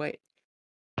hardly wait.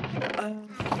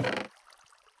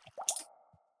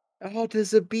 Oh,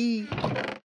 there's a bee.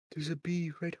 There's a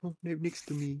bee right home next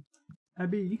to me. A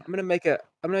bee? I'm gonna make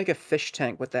a fish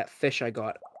tank with that fish I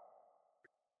got.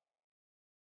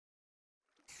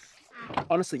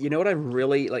 Honestly, you know what I'm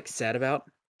really like sad about?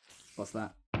 What's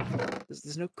that?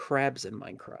 There's no crabs in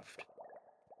Minecraft.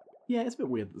 Yeah, it's a bit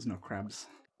weird that there's no crabs.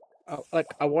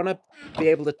 I want to be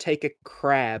able to take a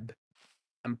crab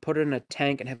and put it in a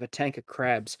tank and have a tank of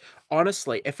crabs.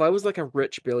 Honestly, if I was like a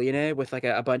rich billionaire with like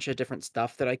a bunch of different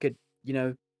stuff that I could, you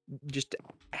know, just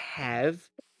have,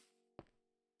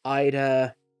 I'd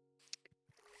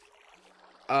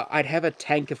have a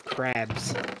tank of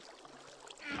crabs.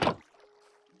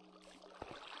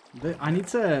 I need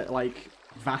to, like,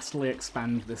 vastly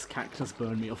expand this cactus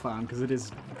bone meal farm, because it is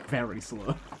very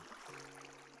slow.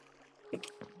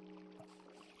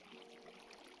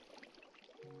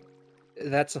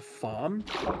 That's a farm?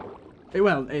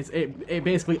 Well, it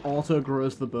basically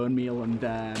auto-grows the bone meal and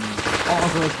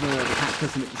auto-grows the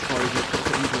cactus and it destroys it, puts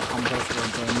it into a composter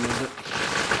and bone meals it.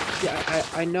 Yeah,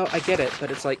 I know, I get it,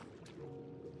 but it's like,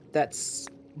 that's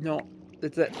not... I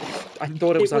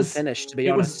thought it was unfinished, to be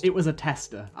honest. It was a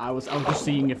tester. I was just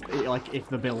seeing if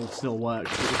the build still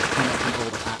works. It was kind of control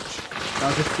the patch. I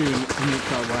was just doing it to make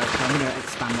sure it works. So I'm gonna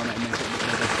expand on it and make it a bit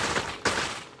bigger.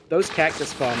 Those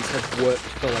cactus farms have worked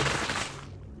for like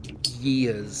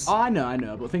years. Oh, I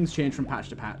know, but things change from patch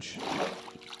to patch.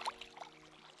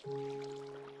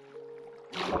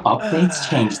 Updates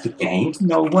change the game?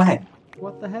 No way.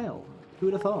 What the hell? Who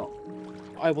would have thought?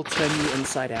 I will turn you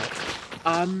inside out.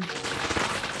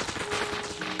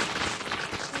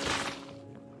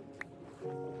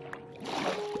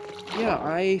 Yeah,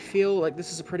 I feel like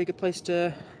this is a pretty good place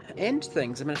to end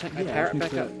things. I'm gonna take my parrot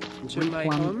back up to my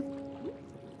home.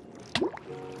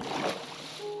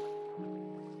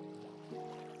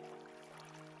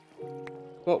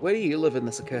 Well, where do you live in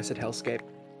this accursed hellscape?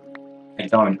 I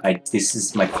don't. This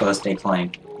is my first day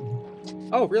playing.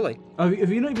 Oh, really? Oh,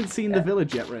 have you not even seen the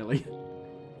village yet, really?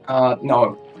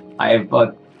 No. I'm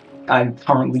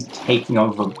currently taking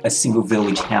over a single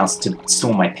village house to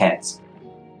store my pets.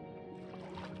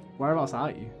 Whereabouts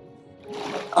are you?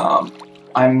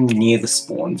 I'm near the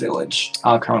spawn village.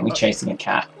 Currently chasing a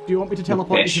cat. Do you want me to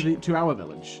teleport you to our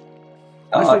village?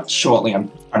 Shortly,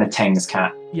 I'm trying to tame this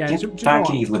cat. Yeah, back,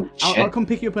 you little shit. I'll come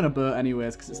pick you up in a boat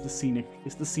anyways, because it's the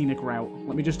scenic route.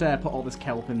 Let me just put all this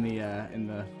kelp in the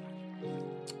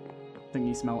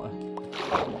thingy smelter.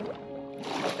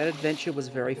 That adventure was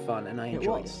very fun, and I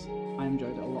enjoyed it. I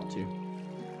enjoyed it a lot too.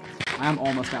 I am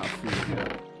almost out of food now.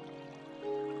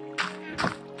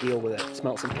 Deal with it.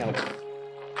 Smelt some kelp.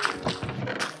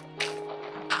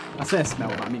 I say smell,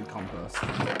 but I mean compost.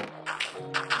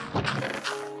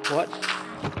 What?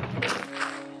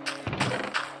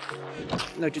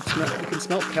 No, dude, you can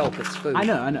smell kelp, it's food. I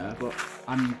know, but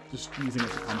I'm just using it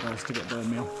for compost to get bone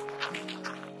meal.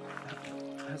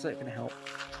 How's that gonna help?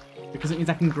 Because it means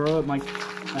I can grow my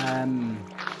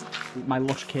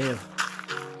lush cave.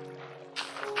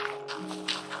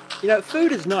 You know,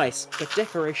 food is nice, but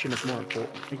decoration is more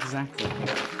important. Exactly.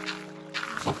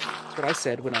 That's what I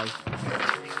said when I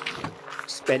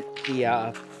spent the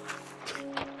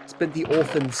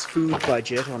orphan's food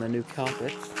budget on a new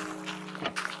carpet.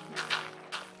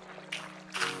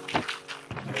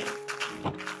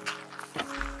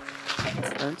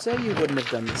 Don't say you wouldn't have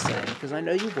done the same, because I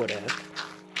know you would have.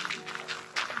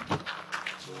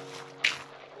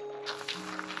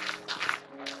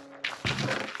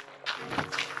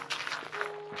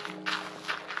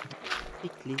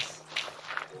 Pickles.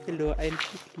 Hello, I'm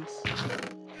Pickles.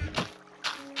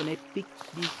 Can I pick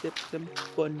these up some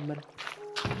fun, man?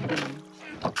 Please.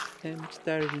 I'm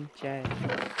starving, child.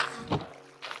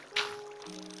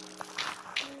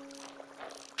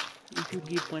 If you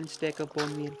give one stack of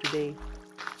bone meal today,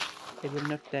 I will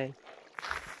not die.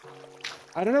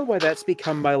 I don't know why that's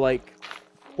become my, like,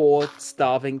 poor,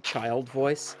 starving child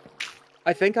voice.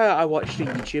 I think I watched a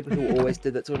YouTuber who always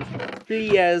did that sort of,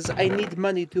 please, I need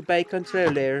money to buy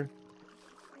controller.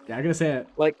 Yeah, I'm gonna say it.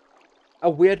 Like, a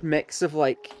weird mix of,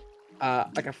 like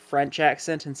a French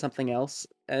accent and something else,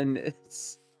 and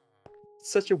it's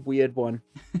such a weird one.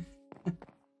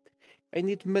 I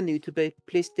need money to buy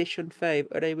PlayStation 5,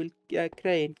 or I will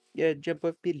cry and jump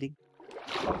off building.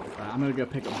 Right, I'm gonna go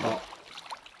pick up bot.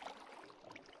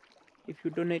 If you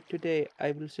donate today,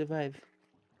 I will survive.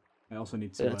 I also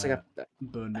need to It's like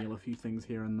burn meal a few things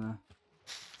here and there.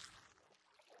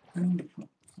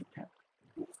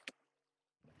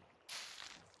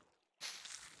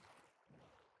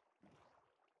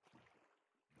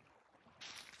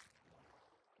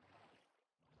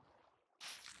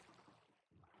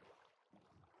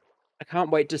 I can't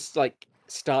wait to like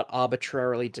start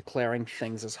arbitrarily declaring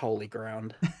things as holy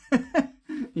ground.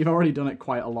 You've already done it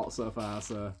quite a lot so far,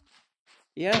 so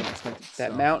yeah,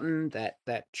 that mountain, that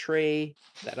tree,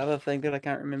 that other thing that I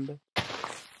can't remember.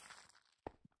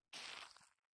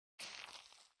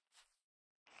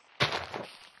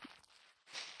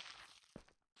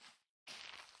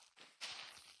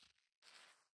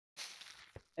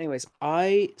 Anyways,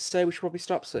 I say we should probably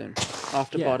stop soon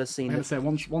after Bot has seen I'm gonna say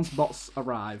once Bot's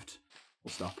arrived,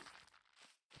 we'll stop.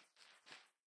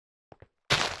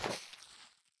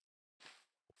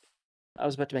 I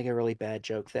was about to make a really bad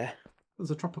joke there. There's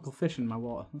a tropical fish in my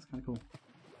water. That's kind of cool.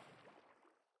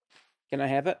 Can I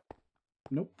have it?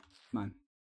 Nope. Mine.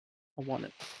 I want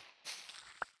it.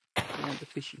 I want the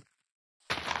fishy.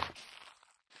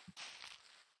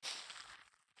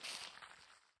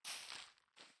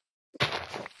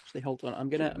 Actually, hold on. I'm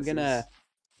gonna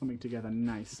coming together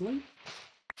nicely.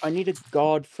 I need a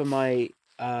god for my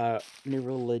new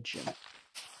religion.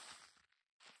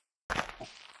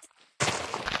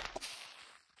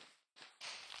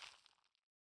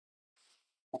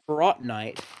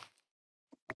 Fortnite.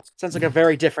 Sounds like a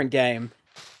very different game.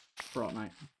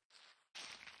 Fortnite.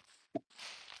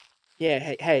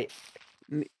 Yeah, hey,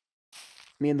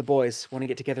 me and the boys want to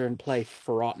get together and play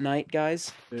Fortnite,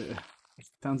 guys.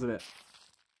 Sounds a bit,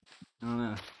 I don't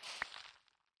know,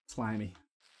 slimy.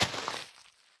 Do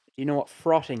you know what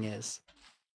frotting is?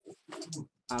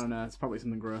 I don't know, it's probably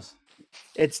something gross.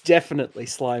 It's definitely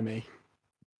slimy.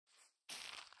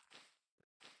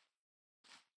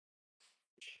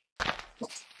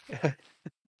 Okay,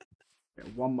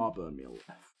 one more bone meal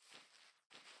left.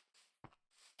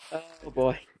 Oh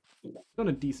boy. Done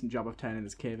a decent job of turning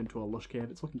this cave into a lush cave.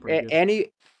 It's looking pretty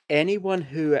good. Anyone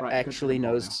who actually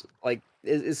knows, like,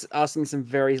 is asking some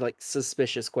very, like,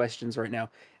 suspicious questions right now.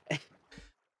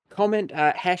 Comment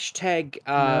hashtag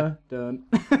no,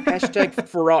 don't. hashtag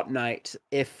Fortnite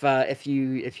if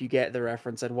you get the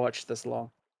reference and watched this long.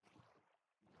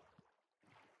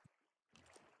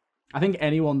 I think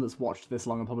anyone that's watched this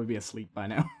long will probably be asleep by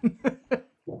now.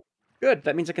 Good.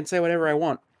 That means I can say whatever I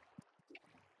want.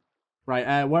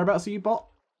 Right. Whereabouts are you, Bot?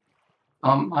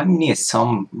 I'm near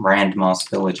some random ass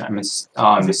village. I'm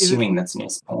assuming that's near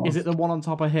spawn. Is it the one on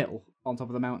top of a hill, on top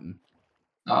of the mountain?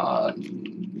 No.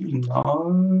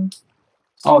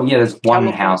 Oh yeah, there's one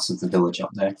house of the village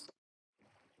up there.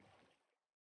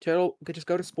 Turtle, could just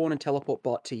go to spawn and teleport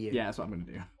Bot to you. Yeah, that's what I'm gonna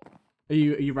do. Are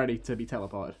you ready to be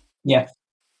teleported? Yeah.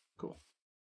 Cool.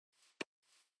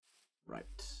 Right.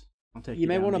 I'll take you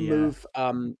may want to move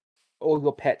all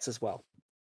your pets as well.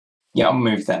 Yeah, I'll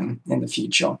move them in the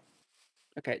future.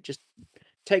 Okay, just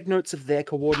take notes of their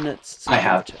coordinates. So I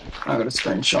have. I got a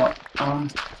screenshot.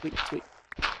 Sweet.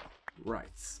 Right.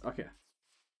 Okay.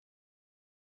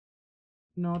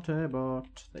 Not a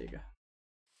bot. There you go.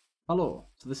 Hello.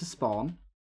 So this is spawn.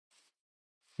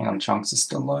 Hang on, chunks are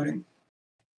still loading.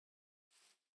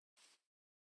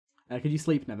 Could you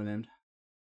sleep, Nevernamed?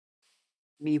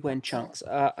 Me when chunks.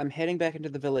 I'm heading back into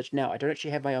the village now. I don't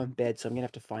actually have my own bed, so I'm gonna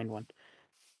have to find one.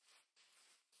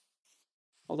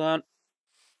 Hold on.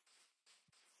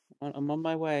 I'm on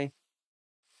my way.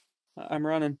 I'm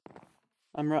running.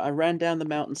 I ran down the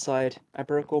mountainside. I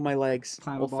broke all my legs.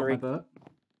 Climb all aboard three. my boat.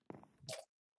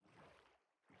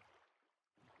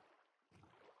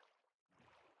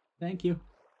 Thank you.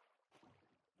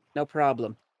 No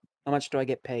problem. How much do I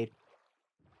get paid?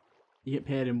 You get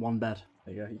paid in one bed.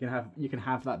 There you go. You can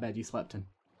have that bed you slept in.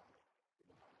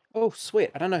 Oh,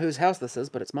 sweet. I don't know whose house this is,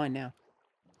 but it's mine now.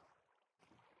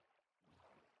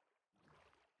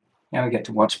 Now we get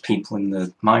to watch people in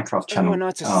the Minecraft channel no,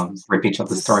 it's rip each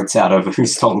other's throats out over who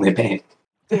stole their bed.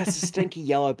 Yeah, it's a stinky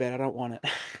yellow bed. I don't want it.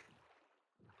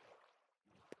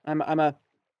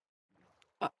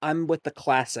 I'm with the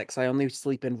classics. I only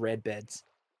sleep in red beds.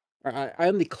 Or I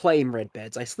only claim red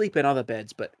beds. I sleep in other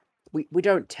beds, but we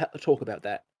don't talk about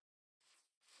that.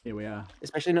 Here we are.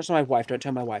 Especially not to my wife. Don't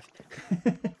tell my wife.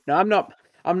 No, I'm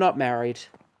not married.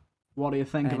 What do you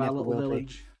think of our little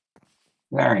village?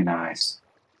 Very nice.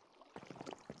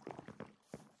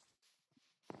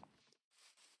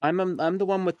 I'm the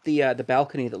one with the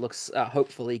balcony that looks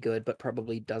hopefully good, but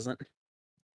probably doesn't.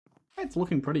 It's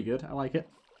looking pretty good. I like it.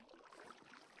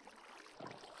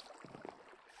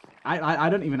 I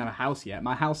don't even have a house yet.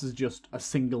 My house is just a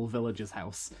single villager's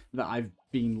house that I've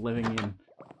been living in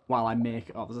while I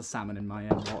make... Oh, there's a salmon in my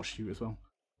water chute as well,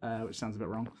 which sounds a bit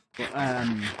wrong. But,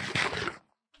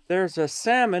 there's a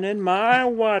salmon in my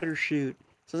water chute.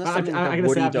 So that's I gotta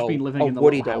say, I've just been living in the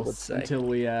little house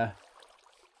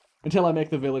until I make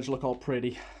the village look all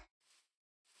pretty.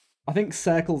 I think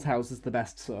Circle's house is the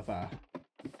best so far.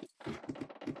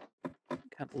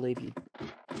 Can't believe you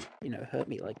hurt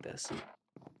me like this.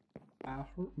 I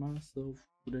hurt myself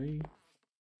today.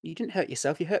 You didn't hurt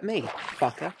yourself, you hurt me,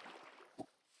 fucker.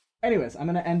 Anyways, I'm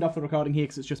going to end off the recording here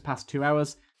because it's just past 2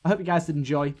 hours. I hope you guys did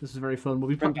enjoy. This was very fun. We'll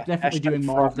be definitely doing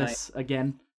more of this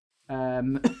again.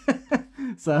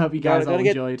 So I hope you guys all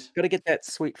enjoyed. Gotta get that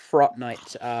sweet Frot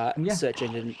Night search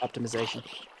engine optimization.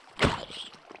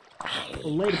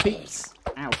 Later, peeps.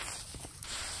 Out.